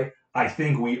happen that way. I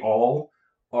think we all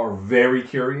are very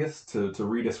curious to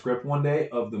read a script one day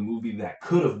of the movie that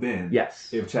could have been. Yes.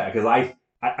 If Chad, because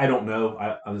I don't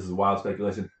know. This is wild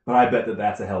speculation, but I bet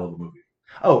that's a hell of a movie.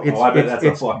 Oh,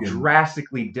 it's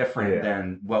drastically different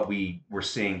than what we were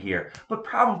seeing here, but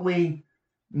probably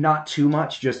not too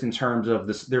much, just in terms of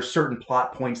this. There's certain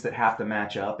plot points that have to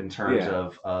match up in terms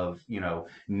of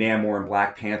Namor and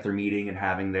Black Panther meeting and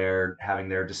having their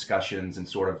discussions and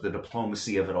sort of the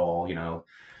diplomacy of it all.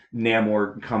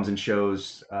 Namor comes and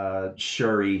shows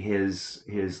Shuri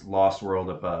his lost world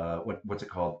of what's it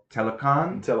called?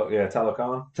 Talokan?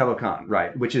 Talokan. Talokan,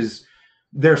 right? Which is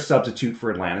their substitute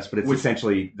for Atlantis, but it's Which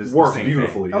essentially the works same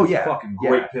beautifully. thing. Oh It's yeah, fucking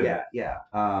great pivot. Yeah.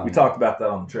 We talked about that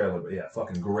on the trailer, but yeah,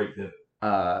 fucking great pivot.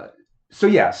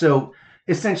 So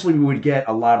essentially we would get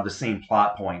a lot of the same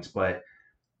plot points, but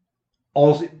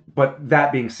also, but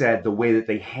that being said, the way that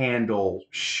they handle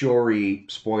Shuri,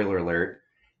 spoiler alert,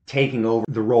 taking over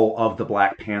the role of the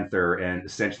Black Panther and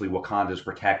essentially Wakanda's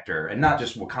protector, and not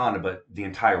just Wakanda, but the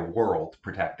entire world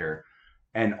protector,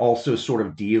 and also sort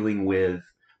of dealing with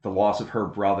the loss of her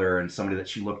brother and somebody that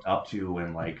she looked up to,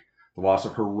 and like the loss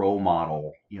of her role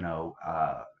model,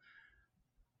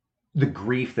 the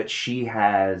grief that she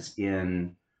has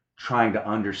in trying to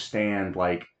understand,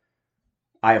 like,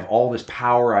 I have all this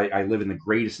power. I live in the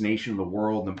greatest nation in the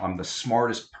world. I'm the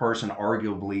smartest person,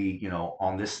 arguably,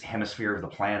 on this hemisphere of the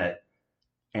planet.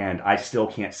 And I still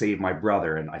can't save my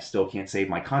brother, and I still can't save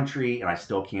my country, and I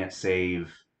still can't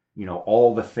save,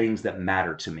 all the things that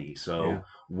matter to me. So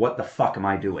what the fuck am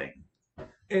I doing?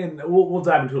 And we'll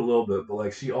dive into it a little bit, but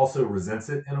like she also resents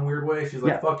it in a weird way. She's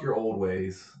like, "Fuck your old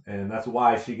ways," and that's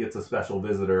why she gets a special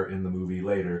visitor in the movie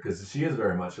later, because she is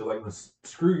very much like,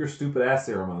 "Screw your stupid ass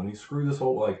ceremony. Screw this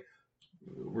whole like."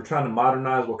 We're trying to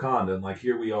modernize Wakanda, and like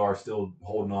here we are still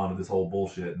holding on to this whole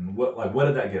bullshit. And what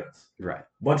did that get us? Right.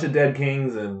 Bunch of dead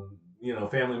kings and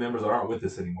family members that aren't with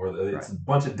us anymore. It's a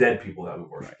bunch of dead people that we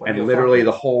worship. Right. Like, and literally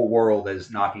the whole world is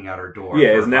knocking at our door.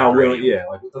 Yeah, is now really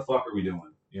like what the fuck are we doing?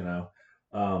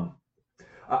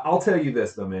 I'll tell you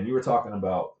this though, man. You were talking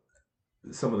about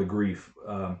some of the grief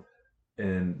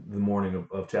in the morning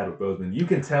of Chadwick Boseman. You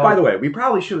can tell. By the way, we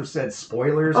probably should have said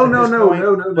spoilers. Oh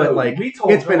no! But like,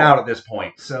 it's been out at this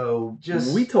point, so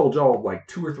we told y'all like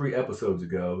 2 or 3 episodes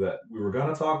ago that we were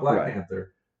gonna talk Black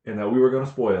Panther and that we were gonna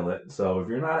spoil it. So if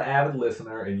you're not an avid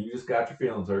listener and you just got your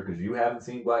feelings hurt because you haven't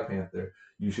seen Black Panther,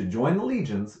 you should join the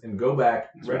legions and go back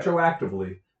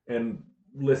retroactively and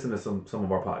listen to some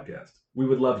of our podcasts. We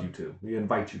would love you to. We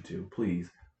invite you to. Please,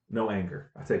 no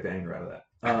anger. I take the anger out of that.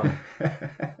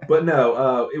 But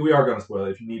no, we are going to spoil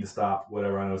it. If you need to stop,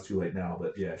 whatever. I know it's too late now,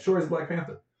 but yeah, sure is Black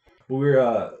Panther. We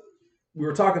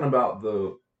were talking about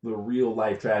the real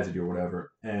life tragedy or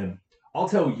whatever, and I'll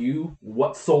tell you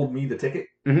what sold me the ticket,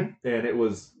 and it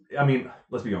was. I mean,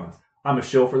 let's be honest. I'm a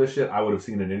shill for this shit. I would have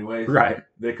seen it anyways. Right.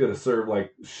 They could have served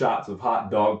like shots of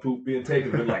hot dog poop being taken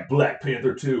and been like Black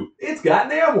Panther 2. It's got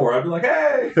Namor. I'd be like,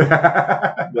 hey.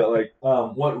 But like,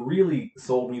 what really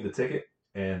sold me the ticket,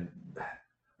 and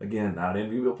again, not an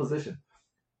enviable position.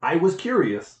 I was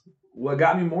curious. What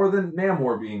got me more than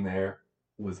Namor being there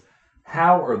was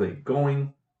how are they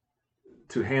going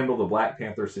to handle the Black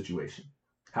Panther situation?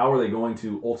 How are they going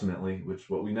to ultimately, which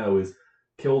what we know is,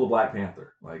 kill the Black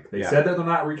Panther? Like they said that they're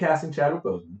not recasting Chadwick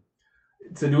Boseman.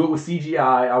 To do it with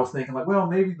CGI, I was thinking like, well,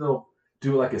 maybe they'll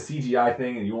do like a CGI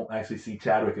thing and you won't actually see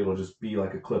Chadwick. It'll just be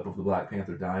like a clip of the Black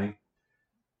Panther dying.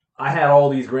 I had all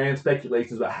these grand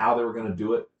speculations about how they were going to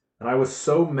do it, and I was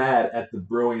so mad at the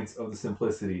brilliance of the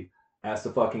simplicity as to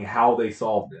fucking how they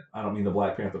solved it. I don't mean the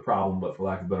Black Panther problem, but for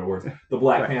lack of better words, the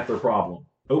Black Panther problem.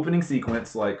 Opening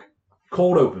sequence, like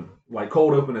cold open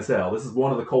as hell. This is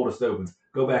one of the coldest opens.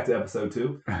 Go back to episode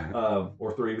 2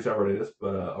 or 3, whichever it is,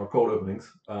 but or cold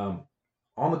openings. On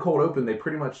the cold open, they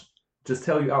pretty much just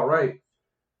tell you outright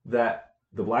that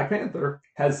the Black Panther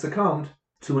has succumbed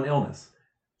to an illness,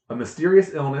 a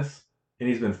mysterious illness, and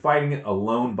he's been fighting it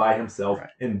alone by himself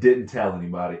and didn't tell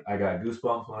anybody. I got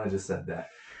goosebumps when I just said that.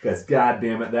 Because,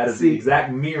 goddamn it, that is the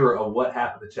exact mirror of what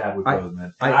happened to Chadwick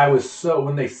Boseman. And I was so,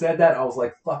 when they said that, I was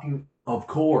like, fucking, of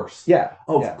course. Yeah.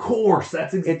 Of course.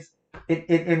 That's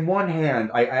in one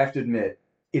hand, I have to admit,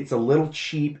 it's a little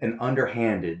cheap and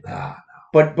underhanded.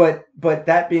 But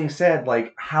that being said,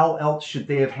 like, how else should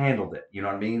they have handled it? You know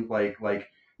what I mean? Like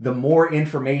the more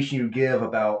information you give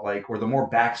about, like, or the more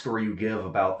backstory you give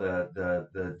about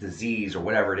the disease or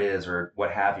whatever it is or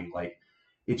what have you, like,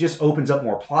 it just opens up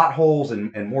more plot holes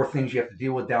and more things you have to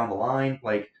deal with down the line.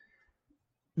 Like,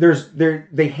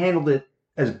 they handled it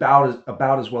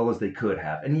about as well as they could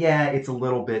have. And yeah, it's a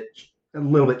little bit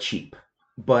cheap,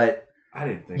 but I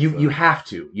didn't think you have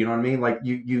to, you know what I mean? Like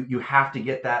you have to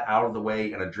get that out of the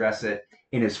way and address it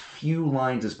in as few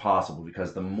lines as possible,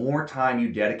 because the more time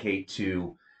you dedicate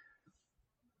to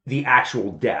the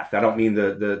actual death, I don't mean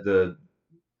the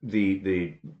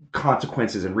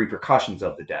consequences and repercussions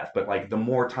of the death, but like the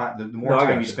more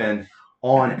time you spend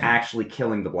on actually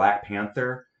killing the Black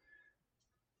Panther,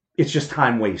 it's just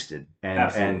time wasted,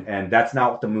 and that's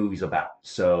not what the movie's about.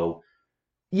 So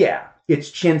yeah, it's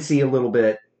chintzy a little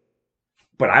bit,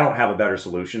 but I don't have a better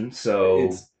solution.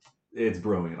 So it's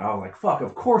brilliant. I was like, fuck,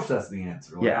 of course that's the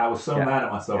answer. Like, I was so mad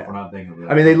at myself for not thinking of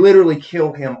that. I mean, they literally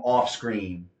kill him off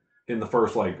screen in the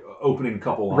first like opening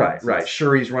couple lines. Right.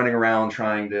 Shuri's running around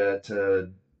trying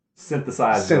to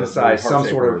Synthesize the synthesize heart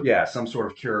shape herb. some sort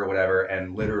of cure or whatever,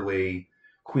 and literally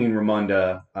Queen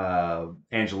Ramonda,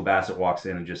 Angela Bassett walks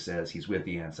in and just says he's with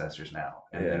the ancestors now,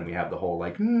 and then we have the whole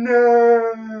like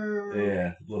no,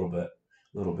 yeah, a little bit.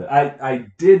 I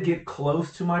did get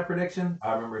close to my prediction.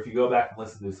 I remember if you go back and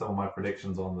listen to some of my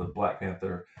predictions on the Black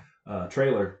Panther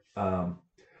trailer,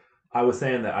 I was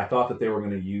saying that I thought that they were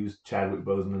going to use Chadwick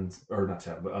Boseman's, or not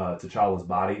Chadwick, T'Challa's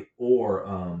body,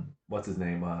 or what's his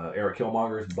name, Eric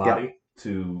Killmonger's body,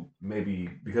 to maybe,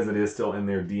 because it is still in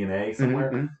their DNA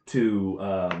somewhere,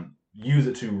 to use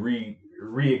it to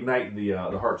reignite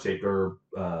the heart-shaped herb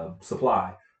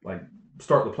supply, like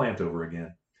start the plant over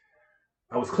again.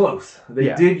 I was close.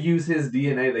 They did use his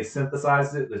DNA. They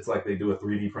synthesized it. It's like they do a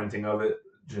 3D printing of it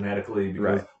genetically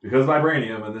because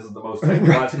vibranium, and this is the most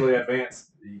technologically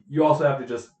advanced. You also have to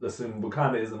just assume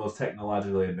Wakanda is the most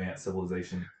technologically advanced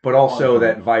civilization. But also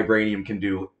that vibranium can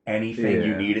do anything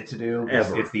you need it to do.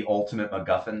 It's the ultimate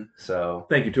MacGuffin. So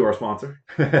thank you to our sponsor.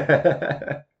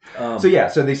 So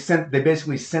they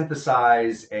basically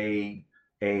synthesize a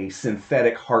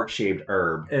synthetic heart-shaped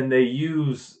herb, and they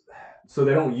use. So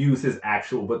they don't use his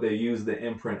actual, but they use the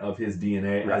imprint of his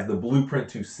DNA as the blueprint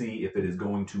to see if it is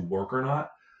going to work or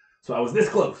not. So I was this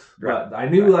close, but I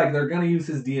knew like they're going to use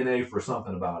his DNA for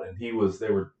something about it. And they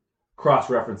were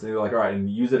cross-referencing. They were like, all right, and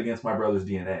use it against my brother's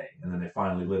DNA. And then they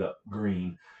finally lit up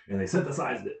green and they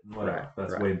synthesized it. Whatever.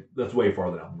 That's way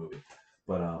farther down the movie.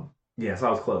 But so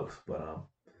I was close. But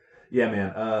yeah,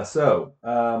 man. So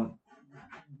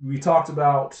we talked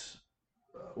about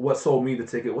what sold me the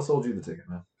ticket. What sold you the ticket,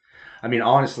 man? I mean,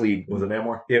 honestly, was it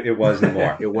Namor? It was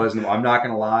Namor. It was Namor. I'm not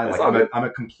gonna lie. Like I'm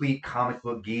a complete comic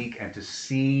book geek, and to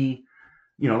see,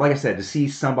 like I said, to see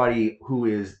somebody who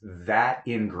is that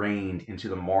ingrained into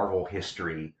the Marvel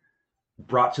history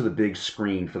brought to the big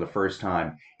screen for the first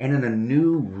time, and in a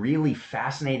new, really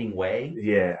fascinating way.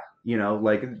 Yeah.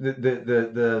 Like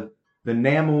the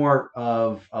Namor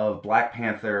of Black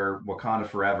Panther, Wakanda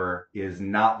Forever is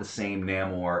not the same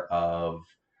Namor of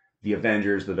the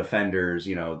Avengers, the Defenders,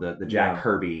 the Jack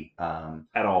Kirby,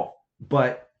 at all.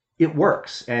 But it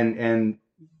works, and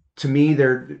to me,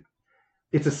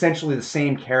 it's essentially the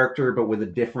same character, but with a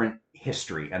different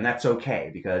history, and that's okay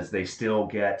because they still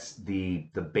get the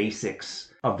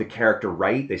basics of the character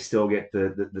right. They still get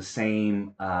the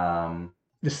same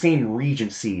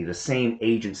regency, the same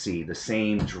agency, the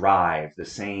same drive, the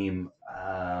same.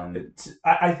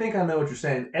 I think I know what you're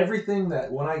saying. Everything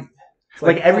that when I.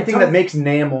 Everything that makes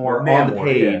Namor on the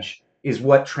page is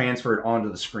what transferred onto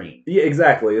the screen. Yeah,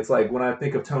 exactly. It's like when I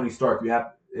think of Tony Stark,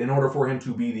 in order for him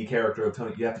to be the character of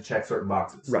Tony, you have to check certain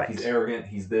boxes. Right. He's arrogant.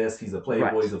 He's this. He's a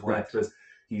playboy. He's a philanthropist.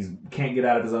 He can't get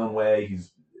out of his own way.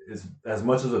 He's as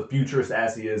much as a futurist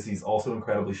as he is. He's also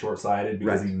incredibly short-sighted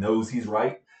because he knows he's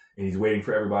right and he's waiting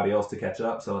for everybody else to catch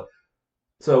up. So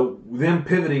them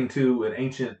pivoting to an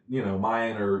ancient,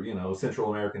 Mayan or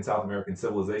Central American, South American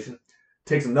civilization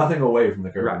takes nothing away from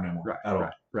the character of Namor at all.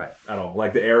 Right. At all.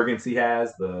 Like the arrogance he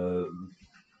has,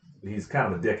 he's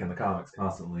kind of a dick in the comics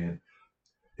constantly. And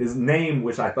his name,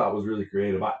 which I thought was really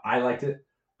creative, I liked it.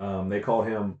 They call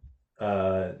him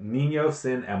Niño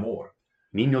Sin Amor.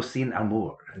 Niño Sin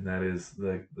Amor. And that is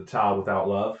the child without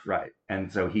love. Right.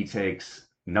 And so he takes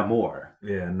Namor.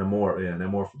 Yeah,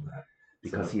 Namor from that.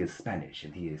 Because he is Spanish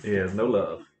and he has no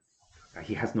love.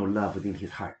 He has no love within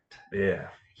his heart. Yeah.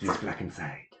 He's black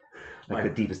inside. Like the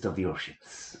deepest of the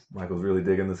oceans. Michael's really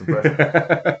digging this impression.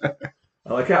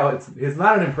 I like how it's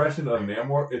not an impression of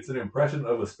Namor, it's an impression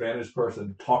of a Spanish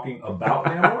person talking about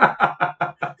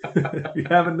Namor. You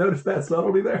haven't noticed that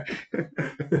subtlety there?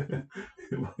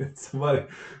 Somebody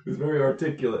who's very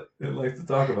articulate and likes to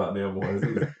talk about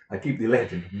Namor. I keep the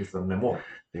legend, Mr. Namor.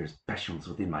 There's passions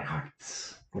within my heart.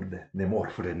 For the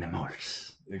Namor. For the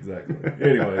Namors. Exactly.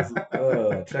 Anyways,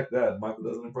 check that. Michael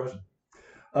does an impression.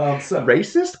 So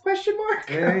racist question mark?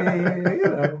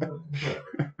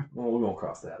 Well, we won't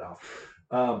cross that off.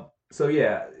 So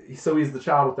he's the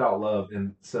child without love,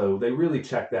 and so they really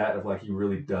check that of like he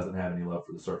really doesn't have any love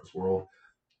for the surface world.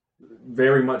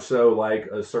 Very much so, like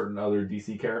a certain other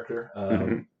DC character.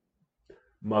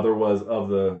 Mother was of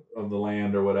the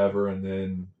land or whatever, and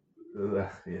then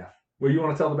Well, you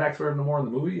want to tell the backstory of Namor in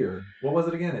the movie, or what was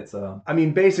it again? It's I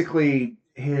mean, basically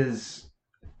his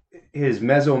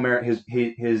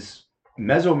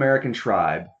Mesoamerican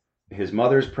tribe. His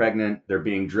mother's pregnant. They're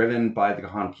being driven by the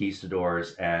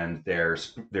conquistadors, and their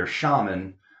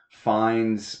shaman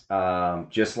finds,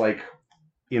 just like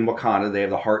in Wakanda, they have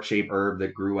the heart-shaped herb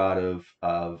that grew out of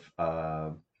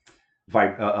a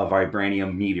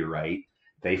vibranium meteorite,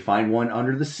 they find one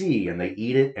under the sea and they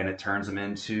eat it, and it turns them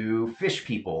into fish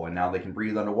people, and now they can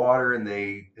breathe underwater, and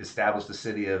they establish the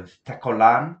city of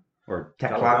Tecolan or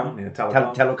Teclan, Telecom, yeah,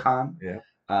 telecom, Telocan. yeah.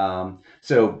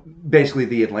 So basically,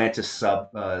 the Atlantis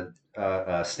stand-in,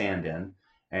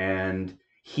 and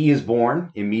he is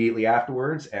born immediately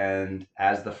afterwards, and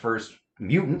as the first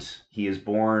mutant, he is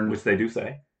born. Which they do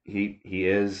say. He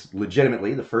is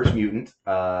legitimately the first mutant.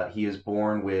 He is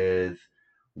born with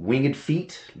winged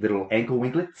feet, little ankle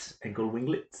winglets,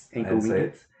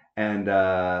 and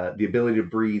the ability to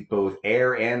breathe both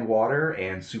air and water,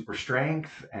 and super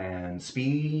strength, and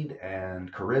speed,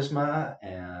 and charisma,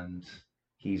 and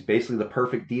he's basically the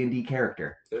perfect D&D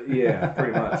character. Yeah,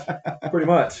 pretty much, pretty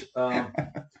much.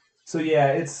 So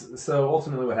yeah, so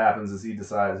ultimately what happens is he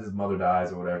decides his mother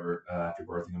dies or whatever after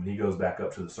birthing him. He goes back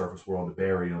up to the surface world to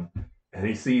bury him, and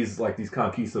he sees like these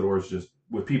conquistadors just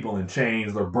with people in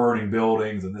chains. They're burning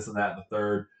buildings and this and that and the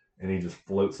third, and he just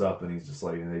floats up and he's just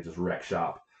like, and they just wreck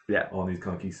shop. Yeah, on these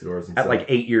conquistadors. And at like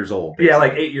 8 years old. Basically. Yeah,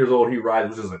 like 8 years old, he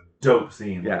rides, which is a dope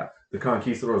scene. Yeah, like, the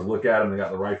conquistadors look at him. They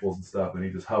got the rifles and stuff, and he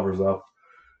just hovers up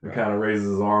and kind of raises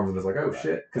his arms and is like, "Oh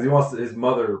shit!" Because he wants his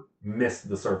mother missed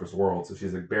the surface world, so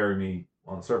she's like, "Bury me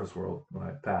on the surface world when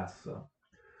I pass." So,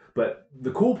 but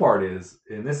the cool part is,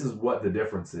 and this is what the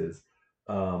difference is.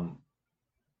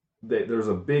 There's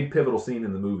a big pivotal scene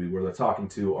in the movie where they're talking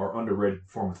to our underrated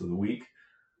performance of the week,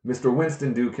 Mr.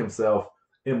 Winston Duke himself,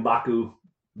 M'Baku.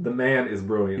 The man is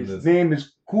brilliant. His name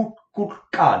is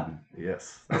Khan.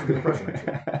 Yes, that's a good impression,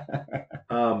 actually.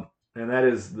 And that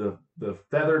is the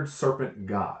feathered serpent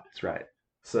god. That's right.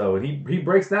 So, and he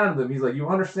breaks down to them. He's like, you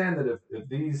understand that if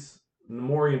these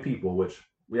Nemorian people, which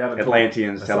we haven't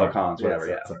Atlanteans, Telecons, whatever,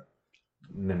 yeah. Sorry.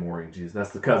 Nemorian, jeez, that's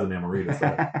the cousin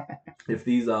Namorita. if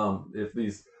these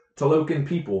Talokan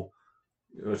people,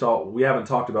 which we haven't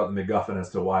talked about the MacGuffin as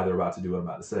to why they're about to do what I'm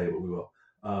about to say, but we will.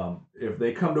 If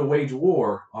they come to wage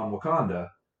war on Wakanda,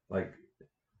 like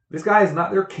this guy is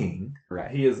not their king.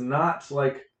 Right. He is not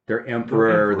like their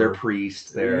emperor, their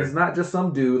priest. He's not just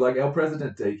some dude like El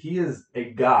Presidente. He is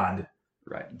a god,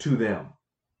 right, to them,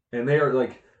 and they are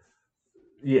like,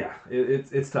 yeah,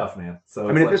 it's tough, man. So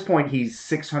I mean, at this point, he's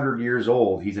 600 years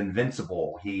old. He's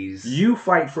invincible. You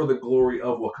fight for the glory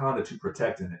of Wakanda to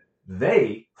protect it.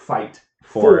 They fight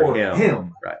for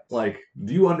him. Right. Like,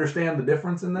 do you understand the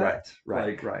difference in that?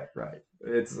 Right.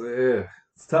 It's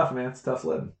tough, man. It's tough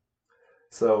sledding.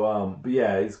 So, but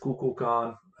yeah, he's cool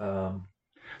Khan.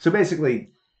 So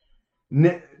basically,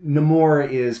 Namor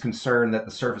is concerned that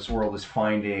the surface world is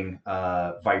finding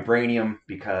vibranium,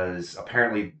 because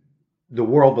apparently the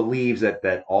world believes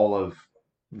that all of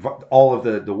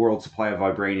the world's supply of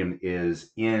vibranium is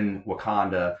in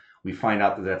Wakanda. We find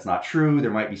out that that's not true.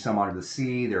 There might be some under the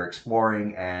sea. They're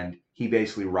exploring, and he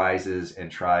basically rises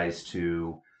and tries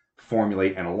to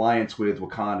formulate an alliance with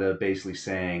Wakanda, basically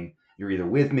saying, you're either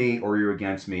with me or you're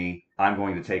against me. I'm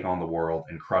going to take on the world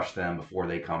and crush them before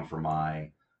they come for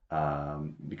my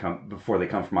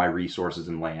resources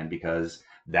and land, because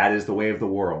that is the way of the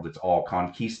world. It's all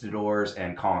conquistadors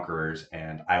and conquerors,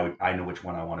 and I know which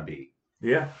one I want to be.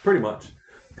 Yeah, pretty much.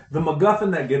 The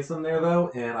MacGuffin that gets them there, though,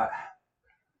 and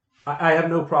I have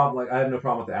no problem. Like, I have no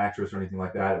problem with the actress or anything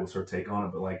like that. It was her take on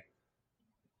it, but like,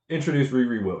 introduce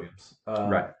Riri Williams.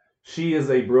 Right. She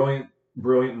is a brilliant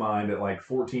mind at like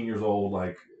 14 years old.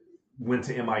 Like, went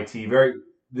to MIT.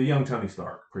 The young Tony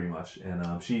Stark, pretty much.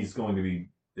 And she's going to be,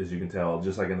 as you can tell,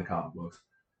 just like in the comic books,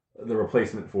 the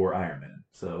replacement for Iron Man.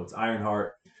 So it's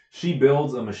Ironheart. She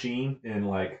builds a machine in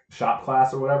like shop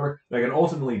class or whatever that can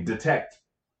ultimately detect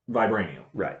vibranium.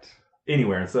 Right.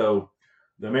 Anywhere. And so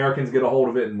the Americans get a hold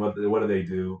of it, and what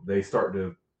do? They start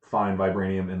to find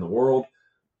vibranium in the world,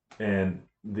 and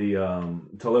the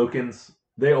Talokans,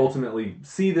 they ultimately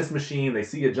see this machine. They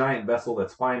see a giant vessel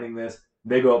that's finding this.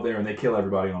 They go up there and they kill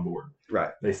everybody on board.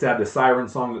 Right. They stab the siren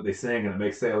song that they sing, and it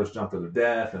makes sailors jump to their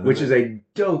death. And which is a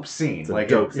dope scene. It's a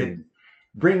dope scene.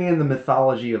 Bringing in the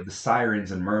mythology of the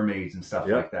sirens and mermaids and stuff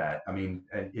like that. I mean,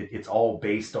 it's all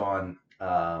based on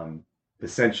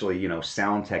essentially,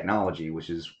 sound technology, which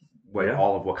is what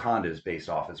all of Wakanda is based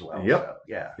off as well. Yep.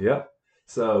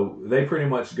 So, So they pretty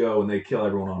much go and they kill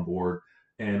everyone on board.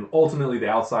 And ultimately, the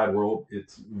outside world,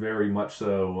 it's very much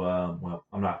so. Well,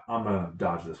 I'm gonna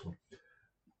dodge this one.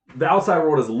 The outside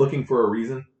world is looking for a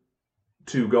reason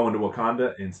to go into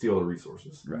Wakanda and steal the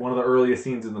resources. Right. One of the earliest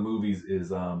scenes in the movies is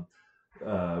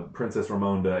Princess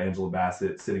Ramonda, Angela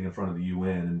Bassett, sitting in front of the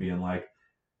UN and being like,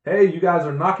 "Hey, you guys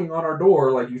are knocking on our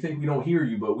door. Like, you think we don't hear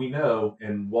you, but we know."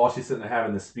 And while she's sitting there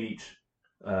having this speech,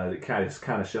 kind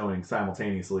of showing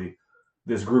simultaneously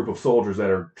this group of soldiers that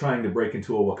are trying to break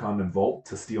into a Wakandan vault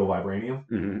to steal vibranium.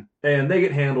 Mm-hmm. And they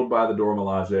get handled by the Dora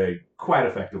Milaje quite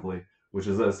effectively, which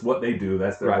is that's what they do.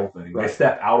 That's their whole thing. They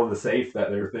step out of the safe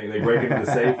that they're thinking. They break into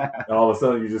the safe, and all of a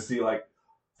sudden you just see like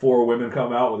 4 women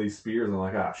come out with these spears, and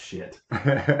like, oh shit.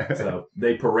 So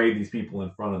they parade these people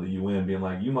in front of the UN, being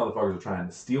like, you motherfuckers are trying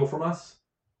to steal from us.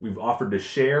 We've offered to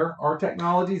share our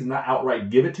technologies, not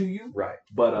outright give it to you. Right.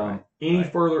 But any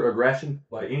further aggression,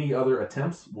 like any other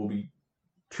attempts, will be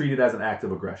treated as an act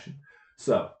of aggression.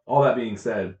 So, all that being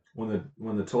said, when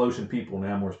the Talosian people,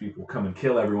 Namor's people, come and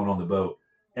kill everyone on the boat,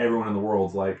 everyone in the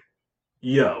world's like,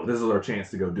 yo, this is our chance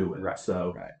to go do it. Right.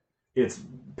 So, it's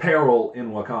peril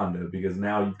in Wakanda because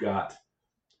now you've got,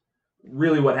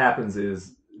 really what happens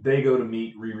is they go to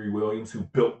meet Riri Williams, who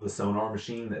built the sonar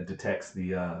machine that detects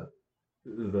the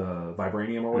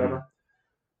vibranium or whatever.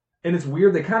 And it's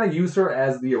weird, they kind of use her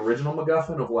as the original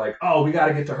MacGuffin of like, oh, we got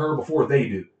to get to her before they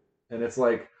do. And it's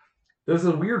like, there's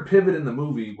a weird pivot in the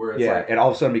movie where it's like, it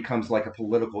all of a sudden becomes like a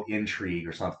political intrigue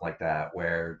or something like that,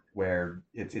 where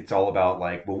it's all about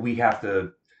like, well, we have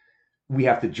to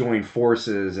join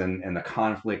forces and the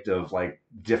conflict of like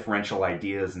differential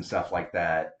ideas and stuff like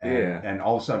that. And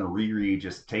all of a sudden Riri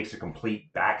just takes a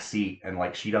complete backseat and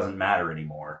like she doesn't matter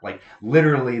anymore. Like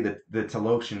literally the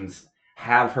Talosians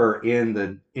have her in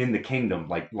the kingdom,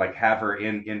 like have her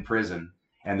in prison,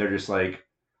 and they're just like,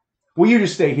 well, you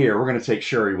just stay here. We're going to take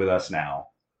Shuri with us now.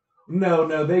 No,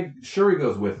 Shuri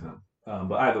goes with them.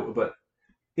 But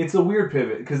it's a weird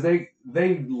pivot because they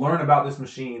learn about this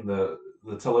machine, the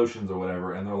Talosians or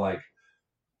whatever, and they're like,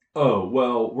 oh,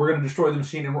 well, we're going to destroy the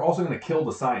machine and we're also going to kill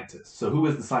the scientist. So who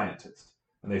is the scientist?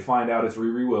 And they find out it's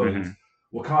Riri Williams.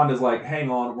 Mm-hmm. Wakanda's like, hang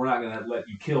on, we're not going to let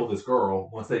you kill this girl.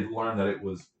 Once they learn that it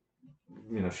was,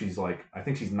 she's like, I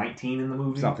think she's 19 in the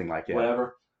movie. Something like that.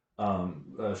 Whatever.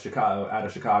 Chicago, out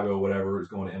of Chicago, whatever, is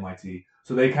going to MIT.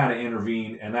 So they kind of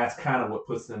intervene, and that's kind of what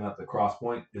puts them at the cross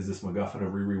point, is this MacGuffin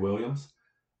of Riri Williams.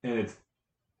 And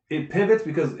it pivots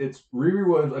because it's Riri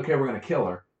Williams, okay, we're going to kill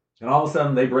her. And all of a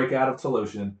sudden, they break out of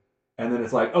Talosian, and then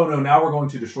it's like, oh no, now we're going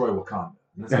to destroy Wakanda.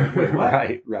 And it's like, wait,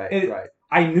 what? Right.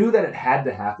 I knew that it had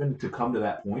to happen to come to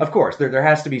that point. Of course, there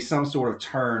has to be some sort of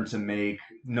turn to make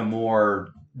Namor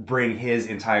bring his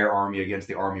entire army against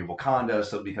the army of Wakanda,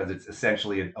 so because it's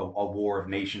essentially a war of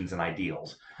nations and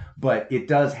ideals. But it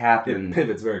does happen. It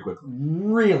pivots very quickly.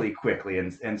 Really quickly,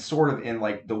 and sort of in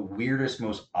like the weirdest,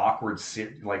 most awkward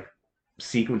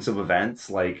sequence of events.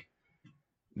 Like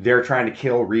they're trying to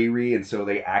kill Riri, and so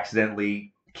they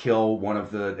accidentally kill one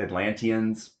of the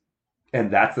Atlanteans. And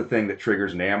that's the thing that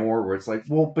triggers Namor, where it's like,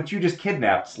 well, but you just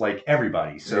kidnapped like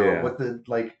everybody. So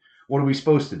what are we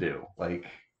supposed to do? Like,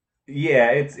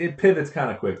 yeah, it pivots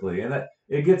kind of quickly, and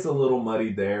it gets a little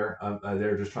muddied there.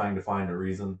 They're just trying to find a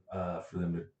reason for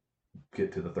them to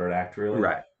get to the third act, really,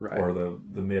 right, or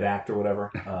the mid act or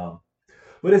whatever.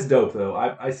 But it's dope though.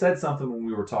 I said something when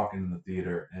we were talking in the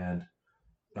theater, and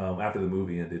after the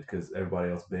movie ended, because everybody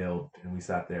else bailed, and we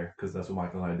sat there because that's what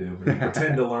Michael and I do. We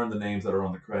pretend to learn the names that are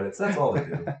on the credits. That's all they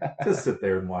do. Just sit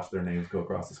there and watch their names go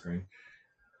across the screen.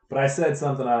 But I said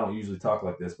something, I don't usually talk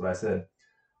like this, but I said,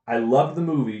 I loved the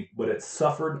movie, but it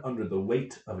suffered under the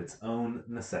weight of its own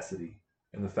necessity.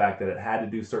 And the fact that it had to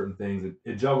do certain things,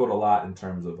 it juggled a lot in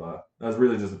terms of, that was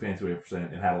really just a fancy way of saying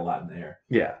it had a lot in the air.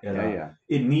 Yeah,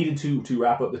 It needed to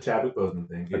wrap up the Chadwick Boseman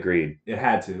thing. Agreed. It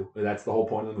had to. That's the whole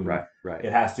point of the movie. Right.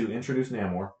 It has to introduce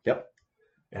Namor. Yep.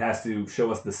 It has to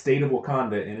show us the state of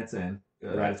Wakanda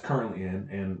that it's currently in,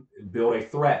 and build a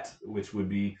threat, which would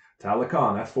be T'Challa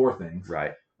Khan. That's 4 things.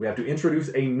 Right. We have to introduce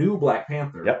a new Black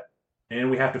Panther. Yep. And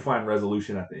we have to find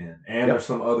resolution at the end. And there's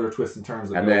some other twists and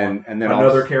turns. And then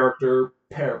another character,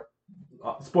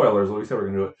 spoilers, we said we're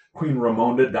going to do it. Queen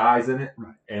Ramonda dies in it.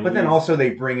 Right. But then also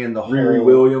they bring in the whole... Riri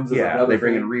Williams. They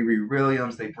bring in Riri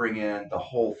Williams. They bring in the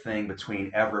whole thing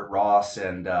between Everett Ross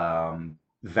and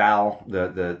Val,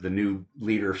 the new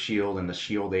leader of S.H.I.E.L.D. and the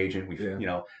S.H.I.E.L.D. agent.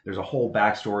 There's a whole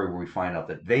backstory where we find out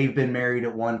that they've been married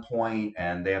at one point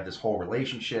and they have this whole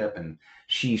relationship, and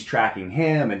she's tracking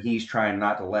him and he's trying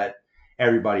not to let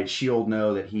everybody at S.H.I.E.L.D.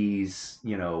 know that he's,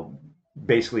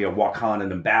 basically a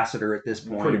Wakandan ambassador at this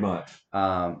point. Pretty much.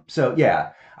 I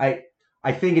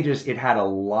think it had a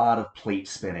lot of plate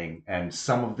spinning, and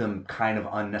some of them kind of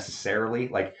unnecessarily.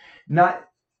 Like, not.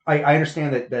 I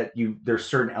understand that there's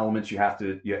certain elements you have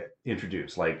to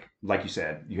introduce. Like you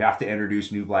said, you have to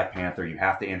introduce new Black Panther. You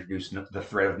have to introduce the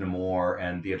threat of Namor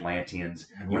and the Atlanteans.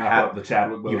 You have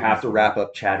to wrap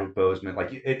up Chadwick Boseman.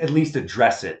 Like, at least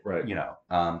address it. Right.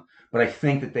 But I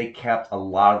think that they kept a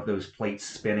lot of those plates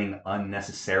spinning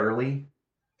unnecessarily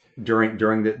during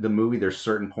the movie. There's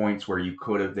certain points where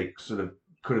they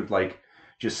could have like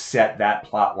just set that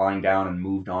plot line down and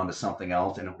moved on to something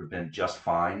else, and it would have been just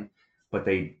fine. But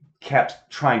they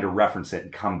kept trying to reference it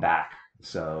and come back.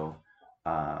 So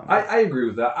I agree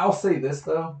with that. I'll say this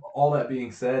though. All that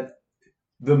being said,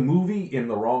 the movie in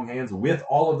the wrong hands, with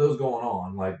all of those going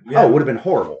on, like it would have been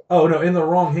horrible. Oh no, in the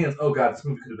wrong hands. Oh god, this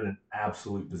movie could have been an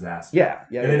absolute disaster.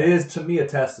 And it is to me a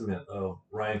testament of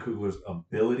Ryan Coogler's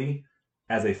ability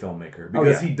as a filmmaker,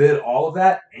 because he did all of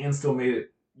that and still made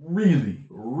it really,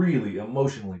 really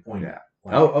emotionally poignant.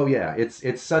 Like,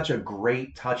 it's such a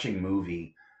great, touching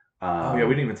movie. We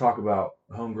didn't even talk about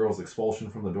Homegirl's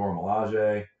expulsion from the Dora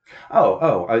Milaje.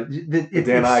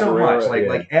 It's so much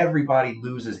like everybody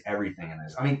loses everything in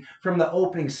this. I mean, from the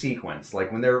opening sequence,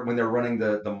 like when they're running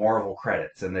the Marvel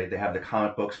credits and they have the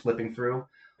comic books flipping through.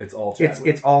 It's all Chadwick.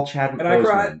 It's all Chadwick Boseman. I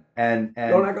cried. And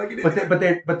don't act like you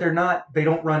did. But they're not. They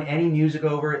don't run any music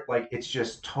over it. Like it's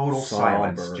just total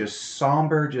silence, just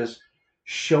somber, just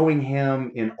showing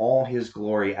him in all his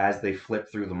glory as they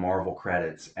flip through the Marvel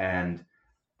credits. And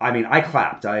I mean, I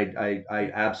clapped. I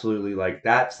absolutely like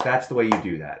that's the way you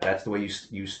do that. That's the way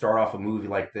you start off a movie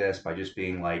like this, by just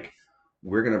being like,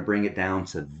 we're gonna bring it down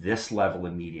to this level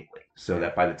immediately, so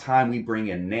that by the time we bring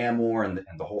in Namor and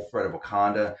the whole threat of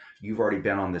Wakanda, you've already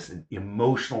been on this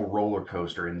emotional roller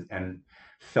coaster and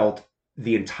felt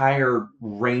the entire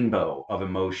rainbow of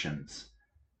emotions.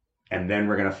 And then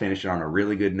we're gonna finish it on a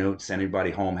really good note, send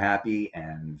everybody home happy,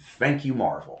 and thank you,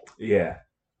 Marvel. Yeah.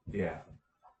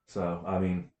 So I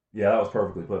mean, that was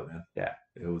perfectly put, man. Yeah,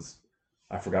 it was.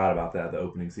 I forgot about that. The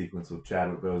opening sequence with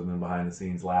Chadwick Boseman behind the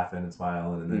scenes laughing and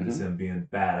smiling, and then just him being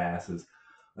badasses.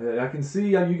 I can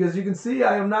see, you can see,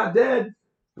 I am not dead,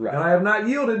 and I have not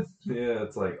yielded. Yeah,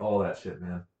 it's like all that shit,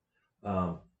 man.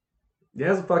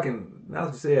 It's a fucking. Now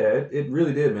that you say it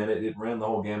really did, man. It ran the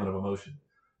whole gamut of emotion,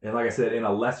 and like I said, in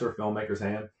a lesser filmmaker's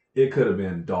hand, it could have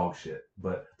been dog shit.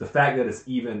 But the fact that it's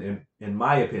even, in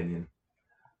my opinion.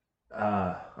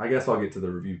 I guess I'll get to the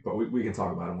review part. We can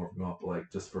talk about it more if we want, but like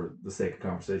just for the sake of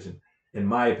conversation, in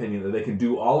my opinion, that they can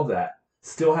do all of that,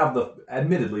 still have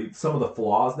admittedly, some of the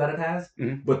flaws that it has,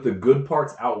 but the good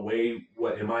parts outweigh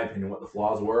what, in my opinion, what the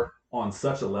flaws were on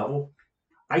such a level.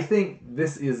 I think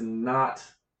this is not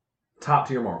top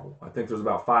tier Marvel. I think there's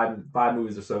about five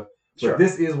movies or so. But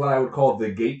this is what I would call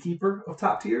the gatekeeper of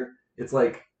top tier. It's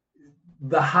like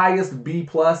the highest B+,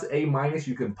 A-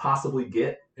 you can possibly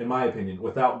get, in my opinion,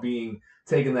 without being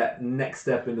taking that next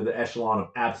step into the echelon of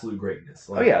absolute greatness.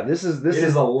 Like, this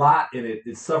is a lot, and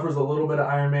it suffers a little bit of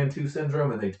Iron Man 2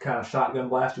 syndrome, and they kind of shotgun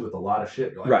blast you with a lot of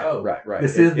shit. You're like, right.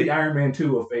 This is the Iron Man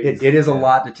 2 of phase. It is a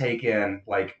lot to take in,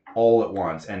 like, all at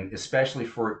once, and especially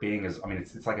for it being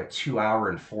it's like a 2 hour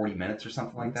and 40 minutes or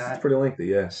something like that. It's pretty lengthy,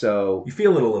 yeah. So you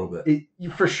feel it a little bit,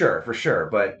 for sure,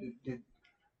 but.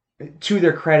 To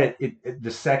their credit,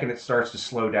 the second it starts to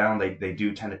slow down, they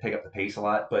do tend to pick up the pace a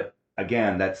lot. But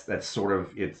again, that's sort of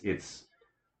it's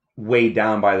weighed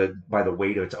down by the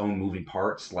weight of its own moving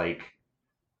parts. Like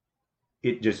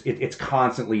it's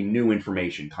constantly new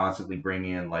information, constantly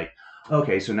bringing in like,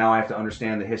 okay, so now I have to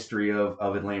understand the history of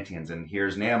Atlanteans, and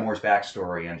here's Namor's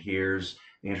backstory, and here's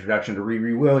the introduction to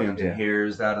Riri Williams, and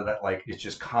here's that. Like it's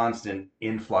just constant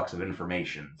influx of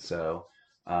information. So,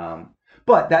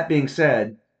 but that being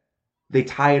said. They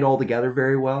tie it all together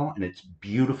very well, and it's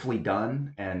beautifully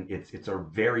done, and it's a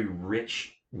very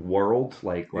rich world.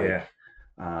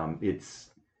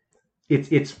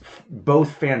 It's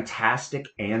both fantastic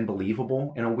and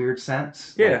believable in a weird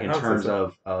sense. Yeah, in terms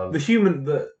of the human,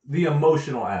 the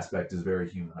emotional aspect is very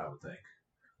human, I would think.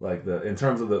 Like in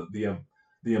terms of the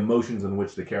emotions in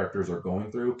which the characters are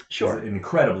going through, is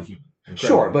incredibly human.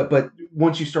 But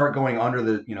once you start going under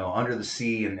the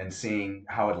sea and seeing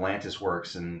how Atlantis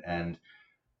works and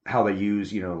how they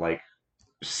use like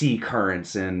sea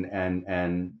currents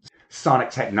and sonic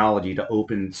technology to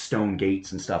open stone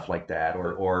gates and stuff like that,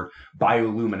 or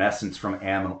bioluminescence from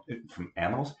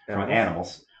animals.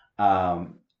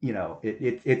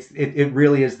 It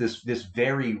really is this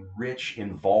very rich,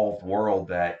 involved world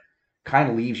that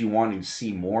kind of leaves you wanting to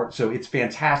see more. So it's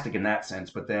fantastic in that sense,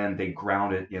 but then they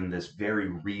ground it in this very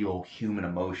real human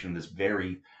emotion, this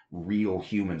very real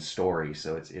human story.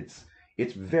 So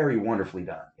it's very wonderfully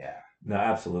done. Yeah. No,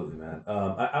 absolutely, man.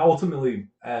 I ultimately,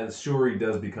 as Shuri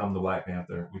does become the Black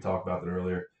Panther, we talked about that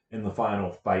earlier, and the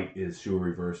final fight is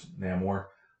Shuri versus Namor,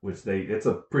 which it's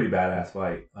a pretty badass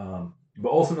fight.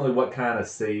 But ultimately, what kind of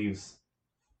saves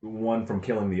one from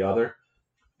killing the other?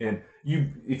 And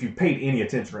if you paid any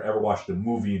attention or ever watched a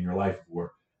movie in your life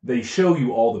before, they show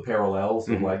you all the parallels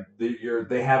of like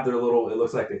they have their little. It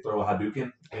looks like they throw a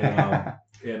Hadouken in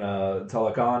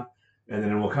Telecon, and then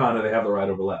in Wakanda they have the right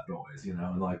over left always,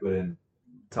 and like but in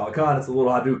Talakan, it's a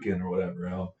little Hadouken or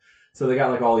whatever. So they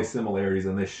got like all these similarities,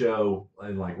 and they show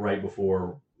and like right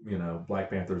before Black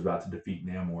Panther is about to defeat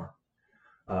Namor.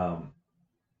 Um,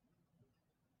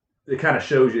 it kind of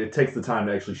shows you. It takes the time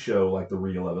to actually show like the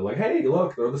real of it. Like, hey,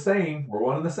 look, they're the same. We're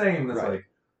one and the same. And it's Right. like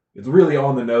it's really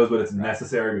on the nose, but it's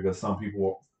necessary because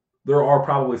there are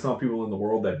probably some people in the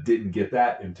world that didn't get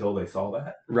that until they saw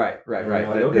that. Right. Like,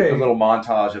 The little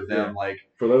montage of them, like,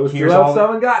 for those here's who all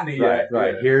haven't gotten it yet.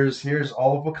 right. Here's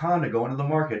all of Wakanda going to the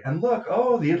market, and look,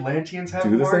 oh, the Atlanteans have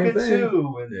Do a the same market thing.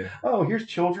 too, and oh, here's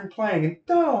children playing, and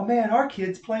oh man, our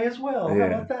kids play as well. How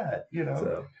about that?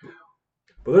 So,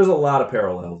 but there's a lot of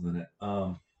parallels in it.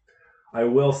 I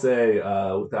will say,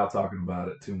 without talking about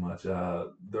it too much,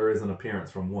 there is an appearance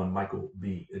from one Michael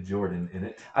B. Jordan in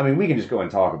it. I mean, we can just go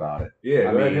and talk about it.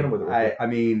 Yeah, go ahead, hit him with it. I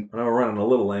mean, I know we're running a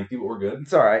little lengthy, but we're good.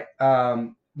 It's all right.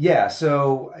 Yeah.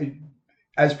 So,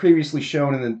 as previously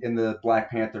shown in the Black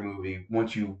Panther movie,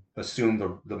 once you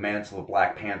assume the mantle of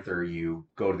Black Panther, you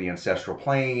go to the ancestral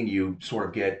plane. You sort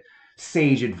of get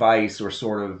sage advice, or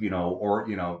sort of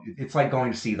it's like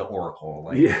going to see the oracle.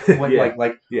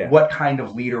 What kind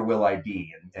of leader will I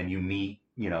be? And you meet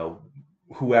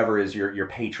whoever is your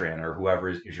patron, or whoever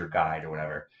is your guide, or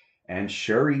whatever. And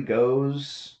Shuri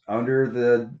goes under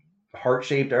the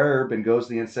heart-shaped herb and goes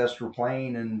to the ancestral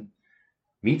plane and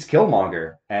meets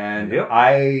Killmonger. And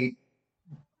I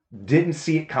didn't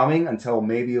see it coming until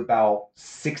maybe about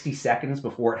 60 seconds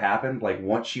before it happened. Like,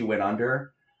 once she went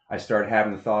under, I started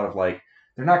having the thought of, like,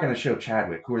 they're not going to show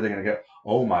Chadwick. Who are they going to go?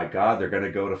 Oh my God, they're going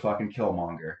to go to fucking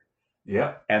Killmonger.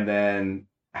 Yeah. And then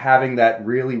having that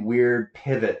really weird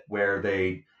pivot where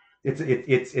it's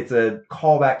a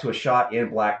callback to a shot in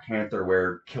Black Panther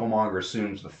where Killmonger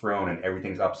assumes the throne and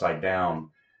everything's upside down,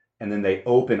 and then they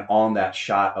open on that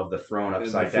shot of the throne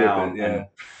upside down and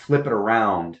flip it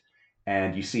around,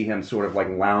 and you see him sort of like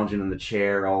lounging in the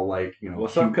chair, all like,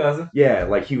 what's up, cousin? Yeah,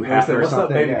 like Hugh Hefner or something. What's up,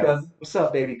 baby cousin? What's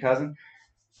up, baby cousin?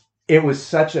 It was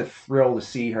such a thrill to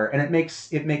see her, and it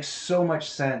makes so much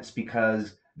sense,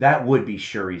 because that would be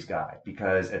Shuri's guy,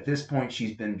 because at this point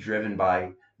she's been driven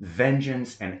by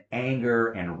vengeance and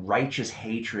anger and righteous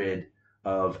hatred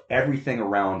of everything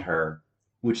around her,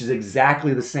 which is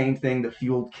exactly the same thing that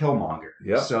fueled Killmonger.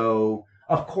 Yep. So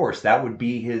of course that would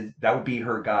be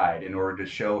her guide, in order to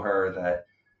show her that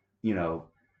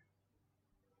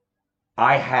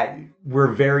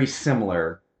we're very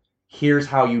similar. Here's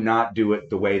how you not do it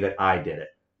the way that I did it.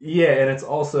 Yeah, and it's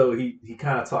also he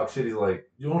kind of talks shit. He's like,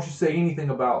 don't you say anything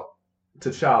about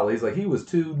T'Challa? He's like, he was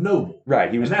too noble.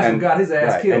 Right. And that's what got his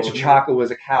ass killed. And T'Chaka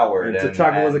was a coward. And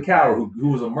T'Chaka was a coward who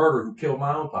was a murderer who killed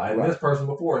my own pie. And this person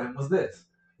before him was this.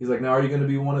 He's like, now are you going to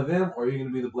be one of them, or are you going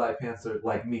to be the Black Panther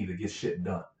like me that gets shit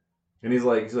done? And he's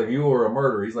like, you were a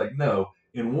murderer. He's like, no.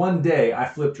 In one day, I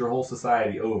flipped your whole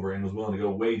society over and was willing to go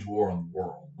wage war on the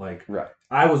world. Like,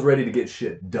 I was ready to get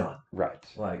shit done. Right.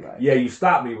 Like, yeah, you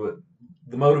stopped me, but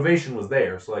the motivation was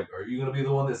there. So, like, are you going to be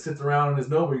the one that sits around and is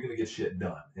noble, or are you going to get shit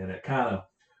done? And it kind of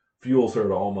fuels her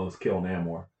to almost kill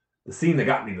Namor. The scene that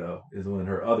got me, though, is when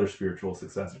her other spiritual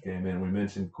successor came in. We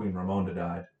mentioned Queen Ramonda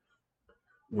died.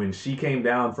 When she came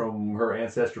down from her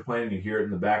ancestor plane, and you hear it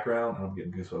in the background, and I'm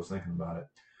getting goosebumps thinking about it.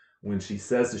 When she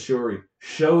says to Shuri,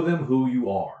 show them who you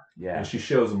are. Yeah. And she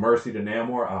shows mercy to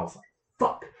Namor, I was like,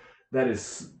 fuck. That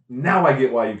is, now I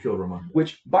get why you killed Ramonda.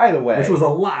 Which, by the way. Which was a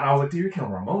lot. I was like, dude, you're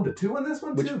killing Ramonda too in this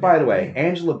one, too? Which, by the way,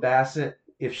 Angela Bassett,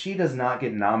 if she does not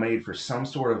get nominated for some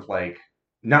sort of, like,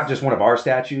 not just one of our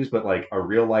statues, but like a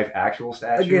real life actual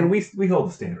statue. Again, we hold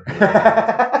the standard.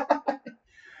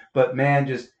 But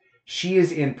man, she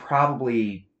is in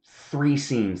probably 3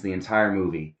 scenes the entire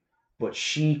movie, but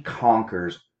she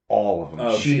conquers all of them.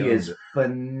 Oh, she is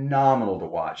phenomenal to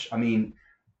watch. I mean,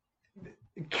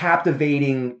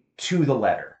 captivating to the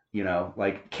letter,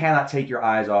 like, cannot take your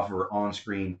eyes off of her on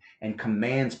screen, and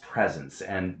commands presence,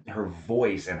 and her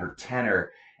voice and her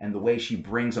tenor and the way she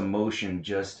brings emotion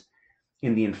just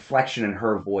in the inflection in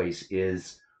her voice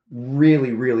is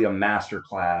really, really a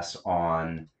masterclass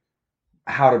on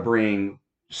how to bring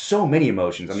so many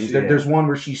emotions. I mean, there's one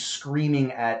where she's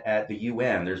screaming at the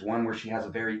UN. There's one where she has a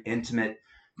very intimate,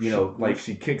 like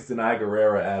she kicks Denai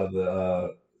Guerrera out of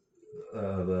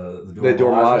the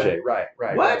Dormage. Right.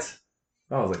 What? Right.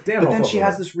 I was like, damn. But then she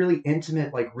has this really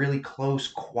intimate, like really close,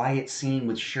 quiet scene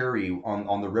with Shuri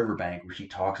on the riverbank where she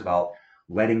talks about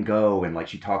letting go, and like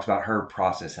she talks about her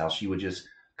process, how she would just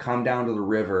come down to the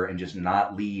river and just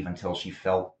not leave until she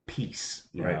felt peace,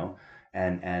 you know?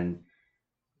 And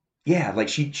yeah, like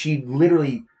she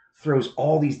literally throws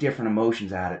all these different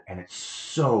emotions at it, and it's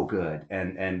so good.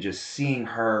 And just seeing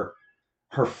her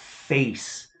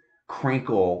face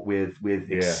crinkle with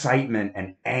excitement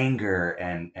and anger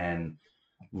and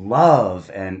love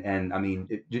and I mean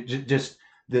just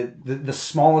the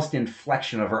smallest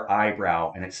inflection of her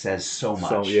eyebrow and it says so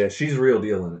So much. yeah, she's real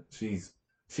deal in it.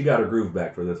 She got her groove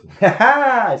back for this one.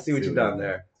 I see what See you've what I done mean?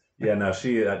 there. Yeah, no,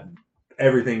 she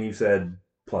everything you said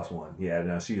 +1. Yeah,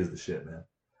 no, she is the shit, man.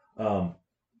 Um,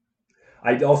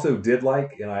 I also did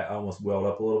like, and I almost welled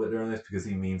up a little bit during this because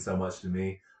he means so much to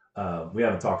me. We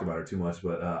haven't talked about her too much,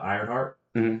 but Ironheart,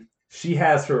 Mm-hmm. she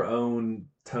has her own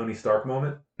Tony Stark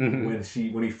moment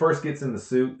Mm-hmm. when he first gets in the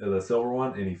suit, the silver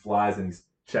one, and he flies and he's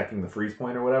checking the freeze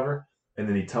point or whatever, and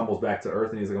then he tumbles back to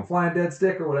Earth and he's like, "I'm flying dead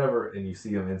stick" or whatever, and you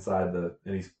see him inside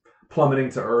and he's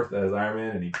plummeting to Earth as Iron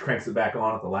Man, and he cranks it back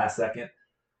on at the last second.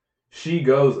 She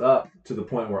goes up to the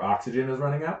point where oxygen is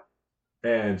running out,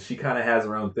 and she kind of has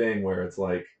her own thing where it's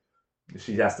like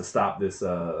she has to stop this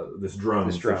drone. This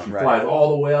So drone, she right? flies all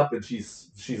the way up, and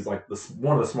she's like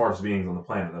one of the smartest beings on the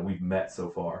planet that we've met so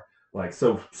far. Like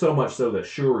so much so that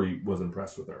Shuri was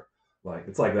impressed with her. Like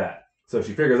it's like that. So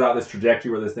she figures out this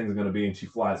trajectory where this thing's going to be, and she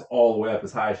flies all the way up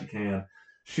as high as she can,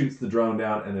 shoots the drone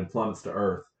down, and then plummets to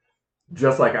Earth,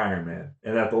 just like Iron Man.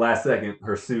 And at the last second,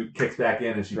 her suit kicks back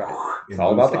in, and she It's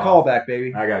all about the callback,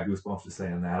 baby. I got goosebumps just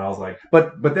saying that. I was like,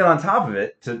 but then on top of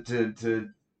it, to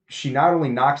she not only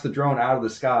knocks the drone out of the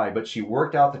sky, but she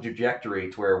worked out the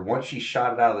trajectory to where once she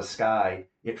shot it out of the sky,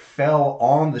 it fell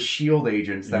on the shield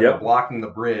agents that were blocking the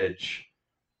bridge,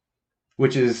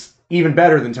 which is even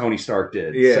better than Tony Stark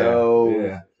did.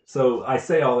 Yeah. So I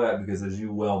say all that because, as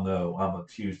you well know, I'm a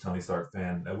huge Tony Stark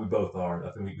fan. We both are.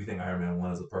 I think we think Iron Man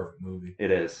 1 is a perfect movie.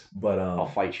 It is. But I'll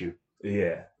fight you.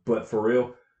 Yeah. But for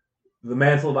real, the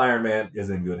mantle of Iron Man is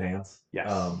in good hands. Yes.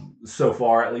 So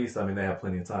far, at least. I mean, they have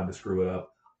plenty of time to screw it up.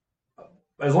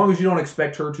 As long as you don't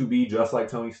expect her to be just like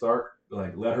Tony Stark,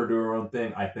 like let her do her own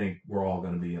thing, I think we're all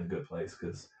going to be in a good place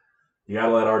because you got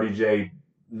to let RDJ.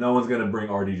 No one's going to bring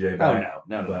RDJ back. Oh,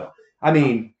 no. I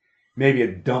mean, maybe a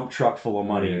dump truck full of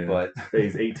money, but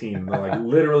phase 18. Like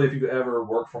literally, if you ever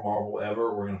work for Marvel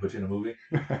ever, we're going to put you in a movie.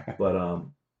 But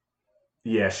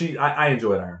yeah, I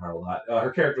enjoyed Ironheart a lot.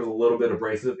 Her character is a little bit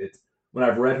abrasive. It's when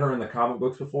I've read her in the comic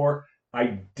books before,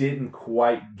 I didn't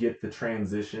quite get the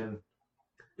transition.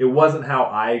 It wasn't how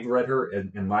I read her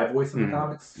in my voice in the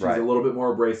comics. She's a little bit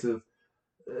more abrasive.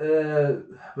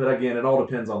 But again, it all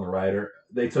depends on the writer.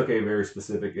 They took a very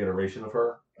specific iteration of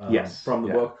her from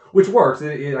the book, which works.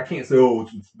 I can't say,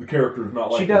 the character is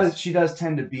not like this. She does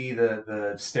tend to be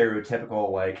the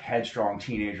stereotypical, like, headstrong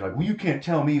teenager. Like, well, you can't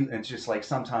tell me. And it's just like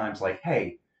sometimes like,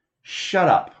 hey, shut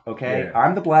up, okay? Yeah.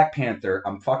 I'm the Black Panther.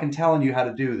 I'm fucking telling you how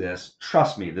to do this.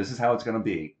 Trust me, this is how it's going to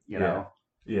be, you know?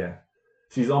 Yeah.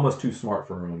 She's almost too smart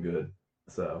for her own good.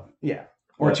 So yeah.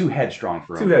 Or too headstrong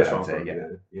for her own good. Too headstrong for her own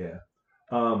good. Yeah.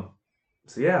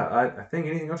 So yeah, I think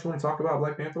anything else you want to talk about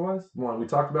Black Panther wise? We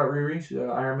talked about Riri,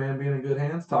 Iron Man being in good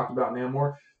hands. Talked about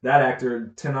Namor. That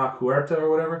actor Tenoch Huerta or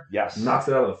whatever, knocks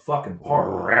it out of the fucking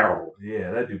park.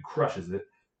 Yeah, that dude crushes it.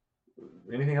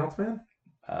 Anything else, man?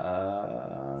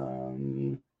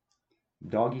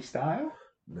 Doggy style.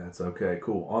 That's okay.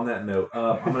 Cool. On that note,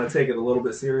 I'm gonna take it a little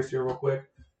bit serious here, real quick.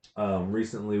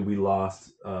 Recently, we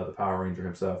lost the Power Ranger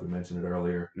himself. We mentioned it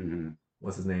earlier. Mm-hmm.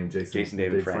 What's his name? Jason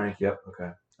David Frank. Yep.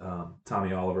 Okay.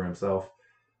 Tommy Oliver himself.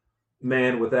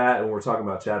 Man, with that, and we're talking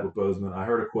about Chadwick Boseman, I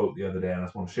heard a quote the other day, and I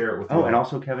just want to share it with you. Oh, and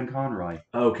also Kevin Conroy.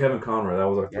 Oh, Kevin Conroy. That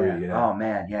was our three. Yeah. Oh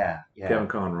man, yeah. Kevin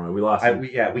Conroy. We lost.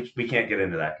 We can't get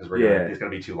into that because it's gonna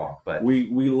be too long. But we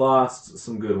lost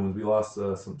some good ones. We lost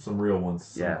some real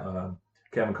ones. Yeah.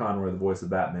 Kevin Conroy, the voice of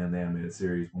Batman, the animated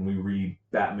series. When we read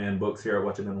Batman books here at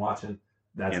What You've Been Watching,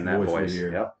 that's the voice we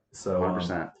hear. Yep. So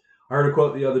 100%. I heard a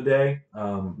quote the other day.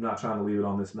 Not trying to leave it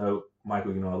on this note.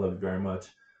 Michael, you know I love you very much.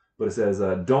 But it says,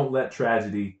 don't let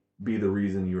tragedy be the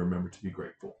reason you remember to be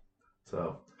grateful.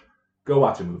 So go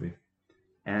watch a movie.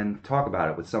 And talk about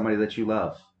it with somebody that you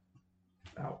love.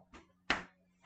 Out.